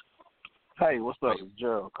 Hey, what's up? It's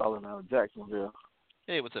Gerald calling out of Jacksonville.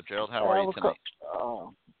 Hey, what's up, Gerald? How are you tonight?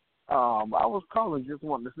 I was calling just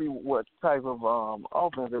wanting to see what type of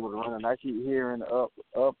offense they was running. I keep hearing up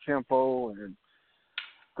tempo and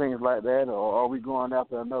things like that, or are we going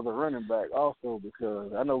after another running back also?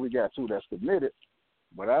 Because I know we got two that's committed,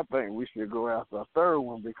 but I think we should go after a third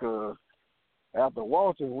one because after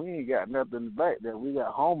Walter, we ain't got nothing back there. We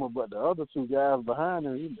got Homer, but the other two guys behind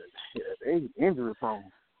him, they injury prone.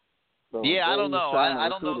 So yeah, I don't know. I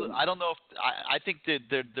don't know. I don't know if I think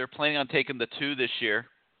that they're planning on taking the two this year.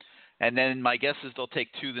 And then my guess is they'll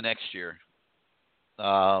take two the next year.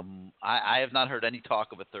 I have not heard any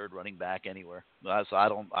talk of a third running back anywhere. So I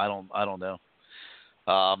don't know.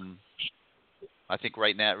 I think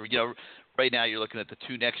right now you're looking at the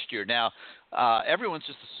two next year. Now, everyone's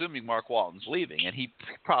just assuming Mark Walton's leaving, and he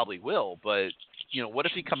probably will. But what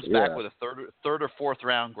if he comes back with a third or fourth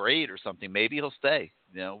round grade or something? Maybe he'll stay.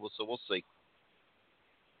 So we'll see.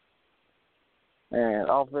 And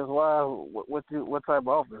offense-wise, what type of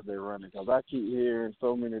offense they running? Because I keep hearing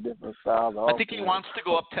so many different styles of offense. I think he wants to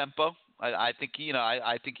go up tempo. I think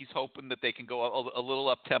I think he's hoping that they can go a little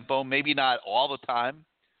up tempo. Maybe not all the time,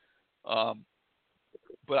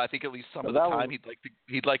 but I think at least some of the time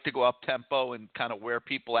he'd like to go up tempo and kind of wear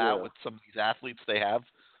people out with some of these athletes they have.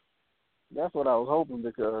 That's what I was hoping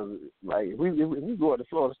because, if we go up to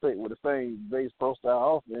Florida State with the same base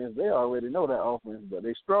pro-style offense, they already know that offense, but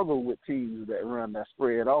they struggle with teams that run that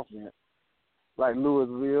spread offense, like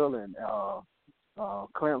Louisville and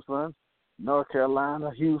Clemson, North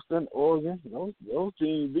Carolina, Houston, Oregon. Those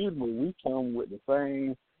teams, we come with the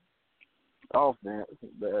same offense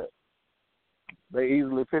that they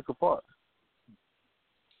easily pick apart.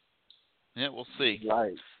 Yeah, we'll see.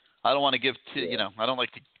 I don't want to give I don't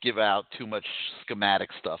like to give out too much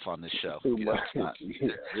schematic stuff on this show.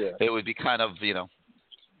 It would be kind of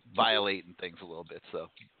violating things a little bit.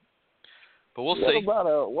 So, but we'll see.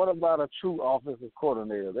 What about a true offensive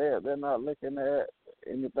coordinator? They're not looking at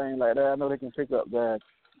anything like that. I know they can pick up that.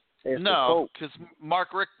 No, because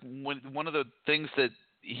Mark Richt, one of the things that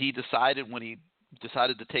he decided when he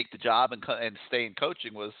decided to take the job and stay in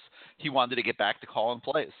coaching was he wanted to get back to calling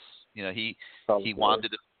plays. He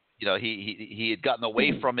wanted to. He had gotten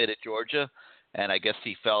away from it at Georgia, and I guess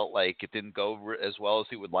he felt like it didn't go as well as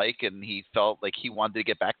he would like, and he felt like he wanted to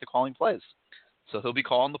get back to calling plays. So he'll be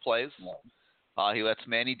calling the plays. He lets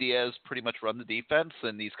Manny Diaz pretty much run the defense,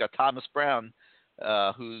 and he's got Thomas Brown,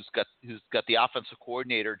 who's got the offensive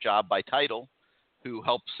coordinator job by title, who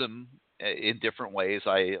helps him in different ways,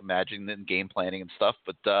 I imagine, in game planning and stuff.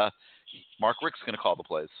 But Mark Richt's going to call the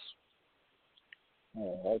plays.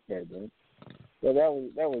 Oh, okay, man. So that was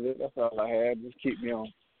it. That's all I had. Just keep me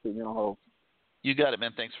on hold. You got it,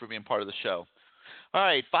 man. Thanks for being part of the show. All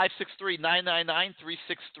right,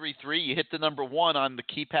 563-999-3633. You hit the number 1 on the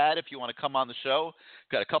keypad if you want to come on the show.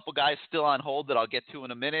 Got a couple guys still on hold that I'll get to in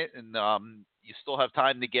a minute, and you still have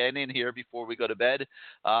time to get in here before we go to bed.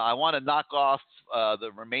 I want to knock off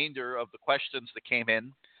the remainder of the questions that came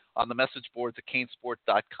in on the message boards at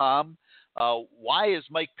CaneSport.com. Why is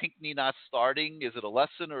Mike Pinckney not starting? Is it a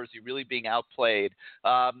lesson, or is he really being outplayed?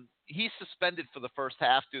 He's suspended for the first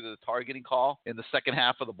half due to the targeting call in the second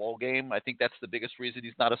half of the bowl game. I think that's the biggest reason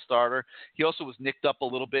he's not a starter. He also was nicked up a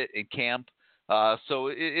little bit in camp. So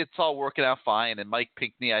it's all working out fine. And Mike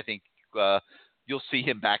Pinckney, I think you'll see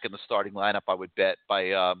him back in the starting lineup, I would bet,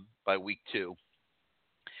 by week 2.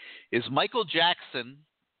 Is Michael Jackson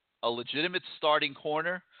a legitimate starting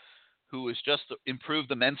corner who has just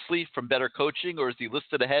improved immensely from better coaching, or is he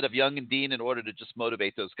listed ahead of Young and Dean in order to just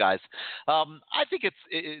motivate those guys? I think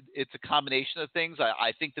it's a combination of things.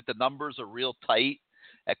 I think that the numbers are real tight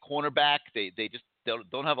at cornerback. They just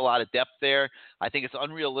don't have a lot of depth there. I think it's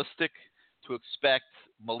unrealistic to expect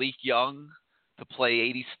Malik Young to play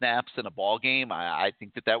 80 snaps in a ball game. I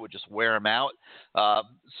think that would just wear him out.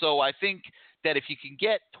 So I think that if you can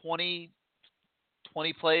get 20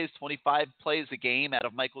 plays, 25 plays a game out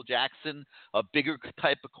of Michael Jackson, a bigger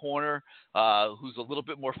type of corner who's a little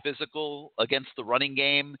bit more physical against the running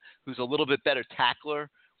game, who's a little bit better tackler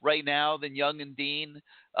right now than Young and Dean,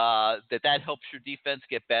 that helps your defense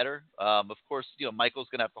get better. Of course, Michael's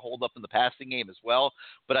going to have to hold up in the passing game as well.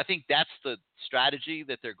 But I think that's the strategy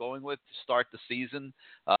that they're going with to start the season.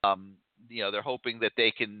 They're hoping that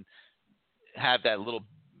they can have that little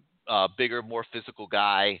bigger, more physical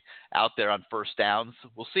guy out there on first downs.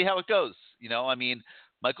 We'll see how it goes.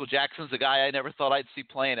 Michael Jackson's a guy I never thought I'd see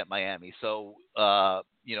playing at Miami. So, we'll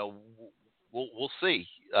see.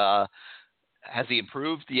 Has he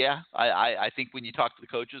improved? Yeah. I think when you talk to the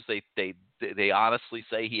coaches, they honestly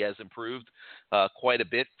say he has improved quite a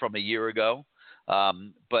bit from a year ago.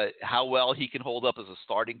 But how well he can hold up as a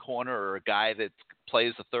starting corner or a guy that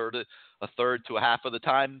plays a third to a half of the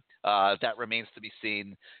time, that remains to be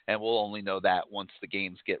seen, and we'll only know that once the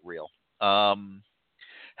games get real.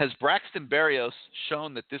 Has Braxton Berrios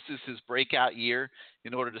shown that this is his breakout year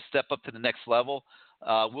in order to step up to the next level?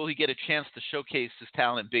 Will he get a chance to showcase his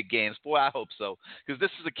talent in big games? Boy, I hope so, because this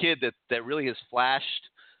is a kid that really has flashed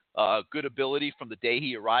good ability from the day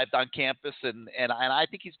he arrived on campus, and I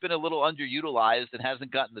think he's been a little underutilized and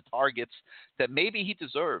hasn't gotten the targets that maybe he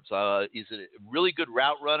deserves. He's a really good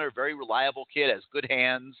route runner, very reliable kid, has good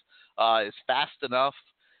hands, is fast enough.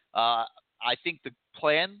 I think the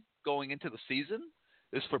plan going into the season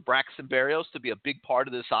is for Braxton Berrios to be a big part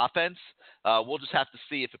of this offense. We'll just have to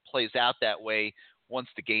see if it plays out that way once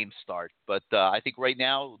the games start. But I think right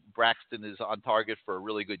now Braxton is on target for a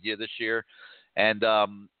really good year this year. And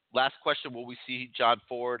last question, will we see John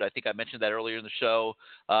Ford? I think I mentioned that earlier in the show.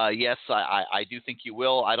 Yes, I do think you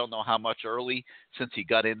will. I don't know how much early since he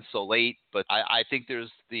got in so late, but I think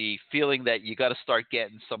there's the feeling that you got to start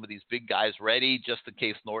getting some of these big guys ready just in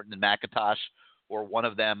case Norton and McIntosh or one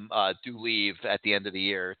of them do leave at the end of the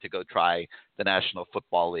year to go try the National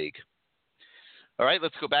Football League. All right,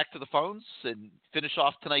 let's go back to the phones and finish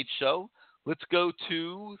off tonight's show. Let's go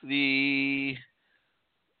to the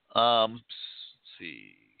let's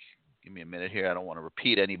see. Give me a minute here. I don't want to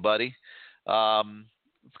repeat anybody.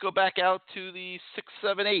 Let's go back out to the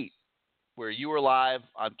 678 where you were live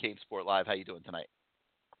on CaneSport Live. How you doing tonight?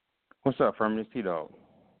 What's up, Ferman? It's T-Dog.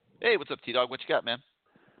 Hey, what's up, T-Dog? What you got, man?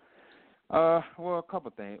 Well, a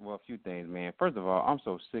couple things. Well, a few things, man. First of all, I'm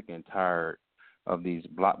so sick and tired of these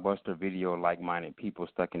blockbuster video like-minded people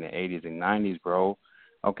stuck in the 80s and 90s, bro.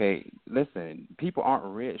 Okay, listen, people aren't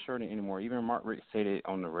red-shirting anymore. Even Mark Richt said it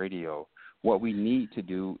on the radio. What we need to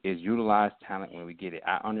do is utilize talent when we get it.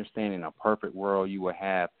 I understand in a perfect world you would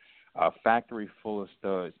have a factory full of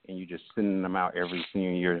studs and you just sending them out every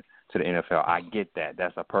senior year to the NFL. I get that.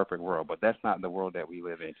 That's a perfect world, but that's not the world that we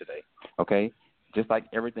live in today, okay? Just like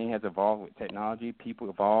everything has evolved with technology, people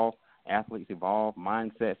evolve, athletes evolve,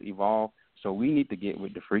 mindsets evolve. So we need to get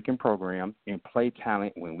with the freaking program and play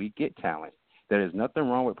talent when we get talent. There is nothing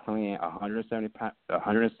wrong with playing a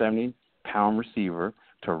 170-pound receiver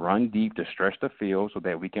to run deep, to stretch the field so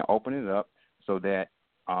that we can open it up so that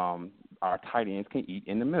our tight ends can eat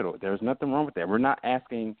in the middle. There's nothing wrong with that. We're not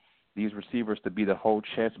asking these receivers to be the whole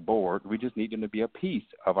chess board. We just need them to be a piece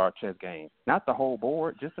of our chess game. Not the whole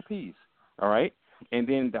board, just a piece. All right? And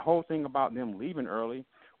then the whole thing about them leaving early,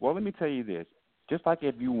 well, let me tell you this. Just like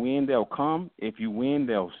if you win, they'll come. If you win,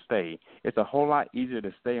 they'll stay. It's a whole lot easier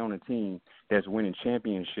to stay on a team that's winning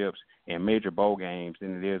championships and major bowl games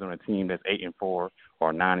than it is on a team that's 8-4 or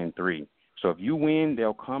 9-3. So if you win,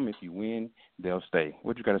 they'll come. If you win, they'll stay.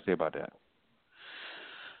 What you got to say about that?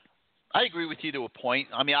 I agree with you to a point.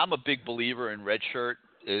 I mean, I'm a big believer in redshirt,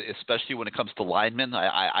 especially when it comes to linemen.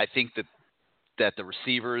 I think that the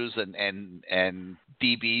receivers and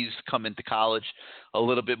DBs come into college a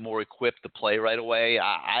little bit more equipped to play right away.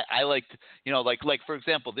 I like, like for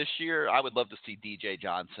example, this year I would love to see DJ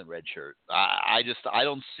Johnson redshirt. I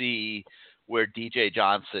don't see where DJ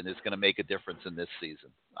Johnson is going to make a difference in this season.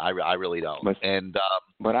 I really don't. But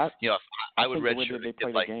I would redshirt. They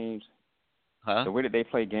play the games. Huh? The way that they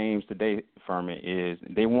play games today, Ferman, is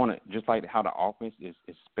they want to, just like how the offense is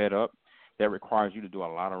sped up, that requires you to do a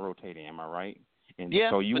lot of rotating. Am I right? And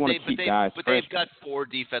yeah, so you want to keep guys but fresh. They've got 4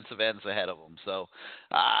 defensive ends ahead of them. So,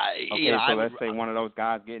 so let's say one of those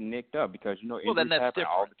guys getting nicked up because injuries happen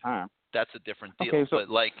all the time. That's a different deal. Okay,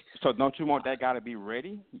 so don't you want that guy to be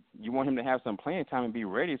ready? You want him to have some playing time and be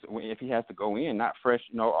ready if he has to go in, not fresh.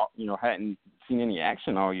 Hadn't seen any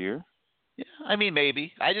action all year. Yeah, I mean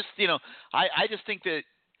maybe. I just I just think that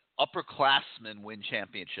upperclassmen win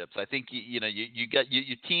championships. I think your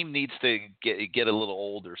team needs to get a little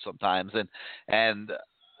older sometimes, and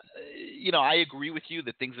I agree with you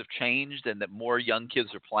that things have changed and that more young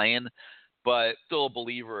kids are playing, but still a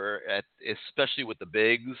believer especially with the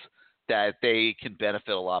bigs, that they can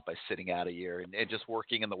benefit a lot by sitting out a year and just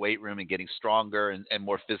working in the weight room and getting stronger and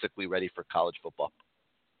more physically ready for college football.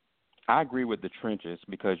 I agree with the trenches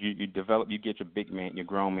because you get your big man, your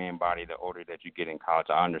grown man body the older that you get in college.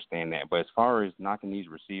 I understand that. But as far as knocking these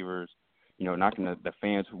receivers, knocking the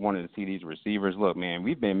fans who wanted to see these receivers, look, man,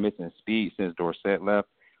 we've been missing speed since Dorsett left.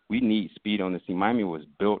 We need speed on this team. Miami was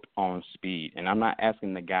built on speed. And I'm not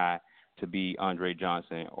asking the guy to be Andre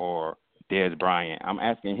Johnson or Dez Bryant. I'm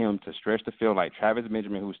asking him to stretch the field like Travis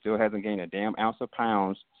Benjamin, who still hasn't gained a damn ounce of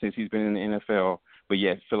pounds since he's been in the NFL, but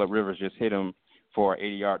yet Phillip Rivers just hit him for an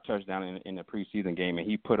 80-yard touchdown in the preseason game, and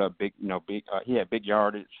he put up he had big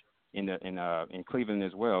yardage in Cleveland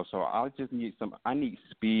as well. So I need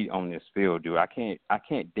speed on this field, dude. I can't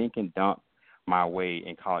dink and dunk my way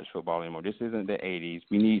in college football anymore. This isn't the 80s.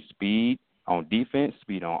 We need speed on defense,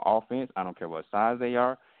 speed on offense. I don't care what size they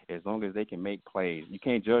are, as long as they can make plays. You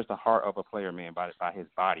can't judge the heart of a player, man, by his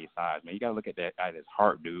body size, man. You got to look at that at his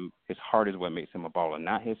heart, dude. His heart is what makes him a baller,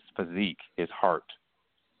 not his physique, his heart.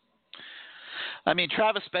 I mean,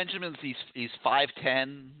 Travis Benjamin, he's 5'10",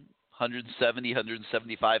 170,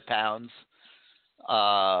 175 pounds.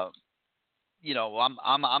 I'm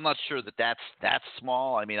not sure that's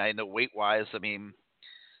small. I mean, I know weight-wise. I mean,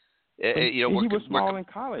 he was small in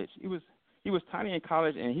college. He was tiny in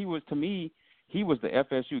college, and he was, to me, he was the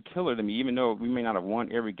FSU killer to me. Even though we may not have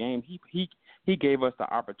won every game, he gave us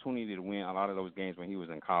the opportunity to win a lot of those games when he was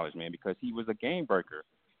in college, man, because he was a game breaker.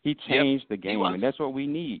 He changed the game, and that's what we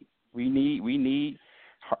need. We need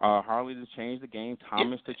Harley to change the game,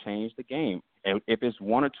 Thomas to change the game. And if it's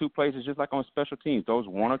one or two plays, it's just like on special teams. Those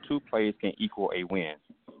one or two plays can equal a win.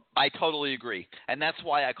 I totally agree, and that's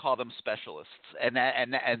why I call them specialists, and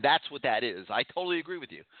that's what that is. I totally agree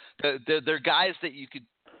with you. They're guys that you could,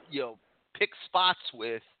 pick spots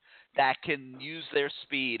with that can use their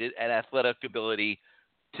speed and athletic ability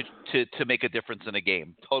to make a difference in a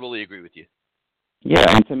game. Totally agree with you. Yeah,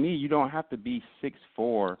 and to me, you don't have to be 6'4",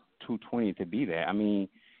 220 to be that. I mean,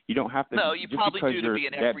 you don't have to. No, you probably do to be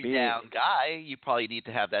an every down guy. You probably need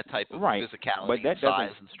to have that type of physicality, and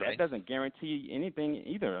size, and strength. That doesn't guarantee anything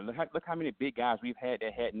either. Look how many big guys we've had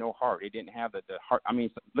that had no heart. They didn't have the heart. I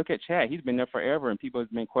mean, look at Chad. He's been there forever, and people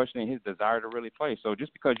have been questioning his desire to really play. So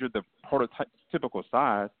just because you're the prototypical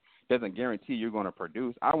size doesn't guarantee you're going to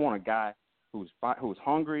produce. I want a guy who's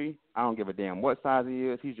hungry. I don't give a damn what size he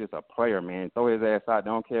is. He's just a player, man. Throw his ass out.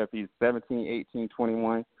 Don't care if he's 17, 18,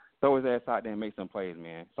 21. Throw his ass out there and make some plays,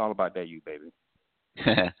 man. It's all about that, you, baby.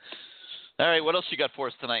 All right, what else you got for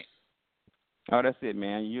us tonight? Oh, that's it,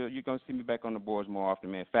 man. You're going to see me back on the boards more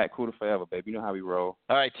often, man. Fat Cooler forever, baby. You know how we roll.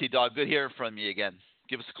 All right, T-Dog. Good hearing from you again.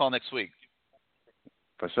 Give us a call next week.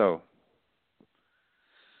 For sure.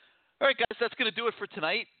 All right, guys, that's going to do it for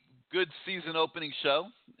tonight. Good season opening show.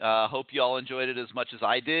 Hope you all enjoyed it as much as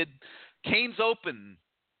I did. Canes Open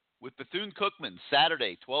with Bethune-Cookman,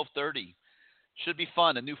 Saturday, 12:30. Should be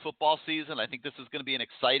fun. A new football season. I think this is going to be an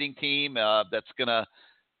exciting team that's going to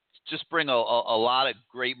just bring a lot of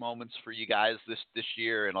great moments for you guys this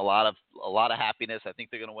year, and a lot of happiness. I think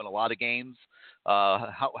they're going to win a lot of games.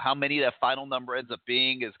 How many that final number ends up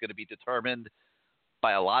being is going to be determined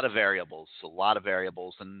by a lot of variables,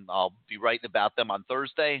 and I'll be writing about them on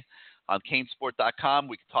Thursday on CaneSport.com.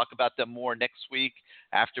 We can talk about them more next week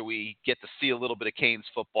after we get to see a little bit of Canes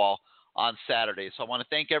football on Saturday. So I want to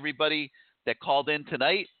thank everybody that called in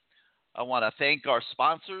tonight. I want to thank our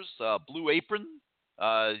sponsors, Blue Apron.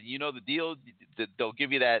 You know the deal. They'll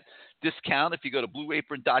give you that discount if you go to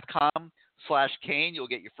blueapron.com/Cane. You'll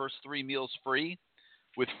get your first 3 meals free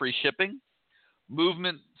with free shipping.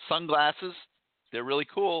 Movement Sunglasses. They're really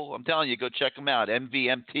cool. I'm telling you, go check them out.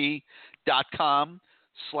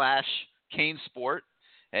 mvmt.com/CaneSport,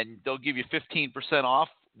 and they'll give you 15% off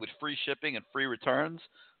with free shipping and free returns.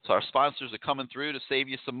 So our sponsors are coming through to save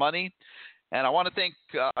you some money. And I want to thank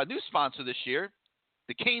a new sponsor this year,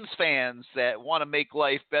 the Canes fans that want to make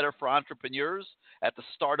life better for entrepreneurs at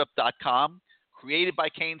thestartup.com, created by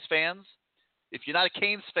Canes fans. If you're not a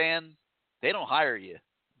Canes fan, they don't hire you.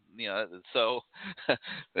 So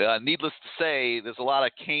needless to say, there's a lot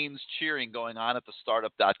of Canes cheering going on at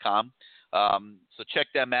thestartup.com. So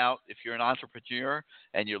check them out if you're an entrepreneur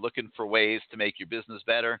and you're looking for ways to make your business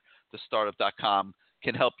better. Thestartup.com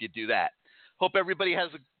can help you do that. Hope everybody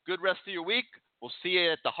has a good rest of your week. We'll see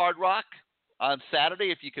you at the Hard Rock on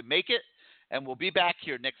Saturday if you can make it. And we'll be back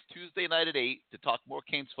here next Tuesday night at 8 to talk more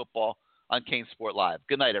Canes football on CaneSport Live.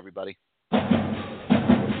 Good night, everybody.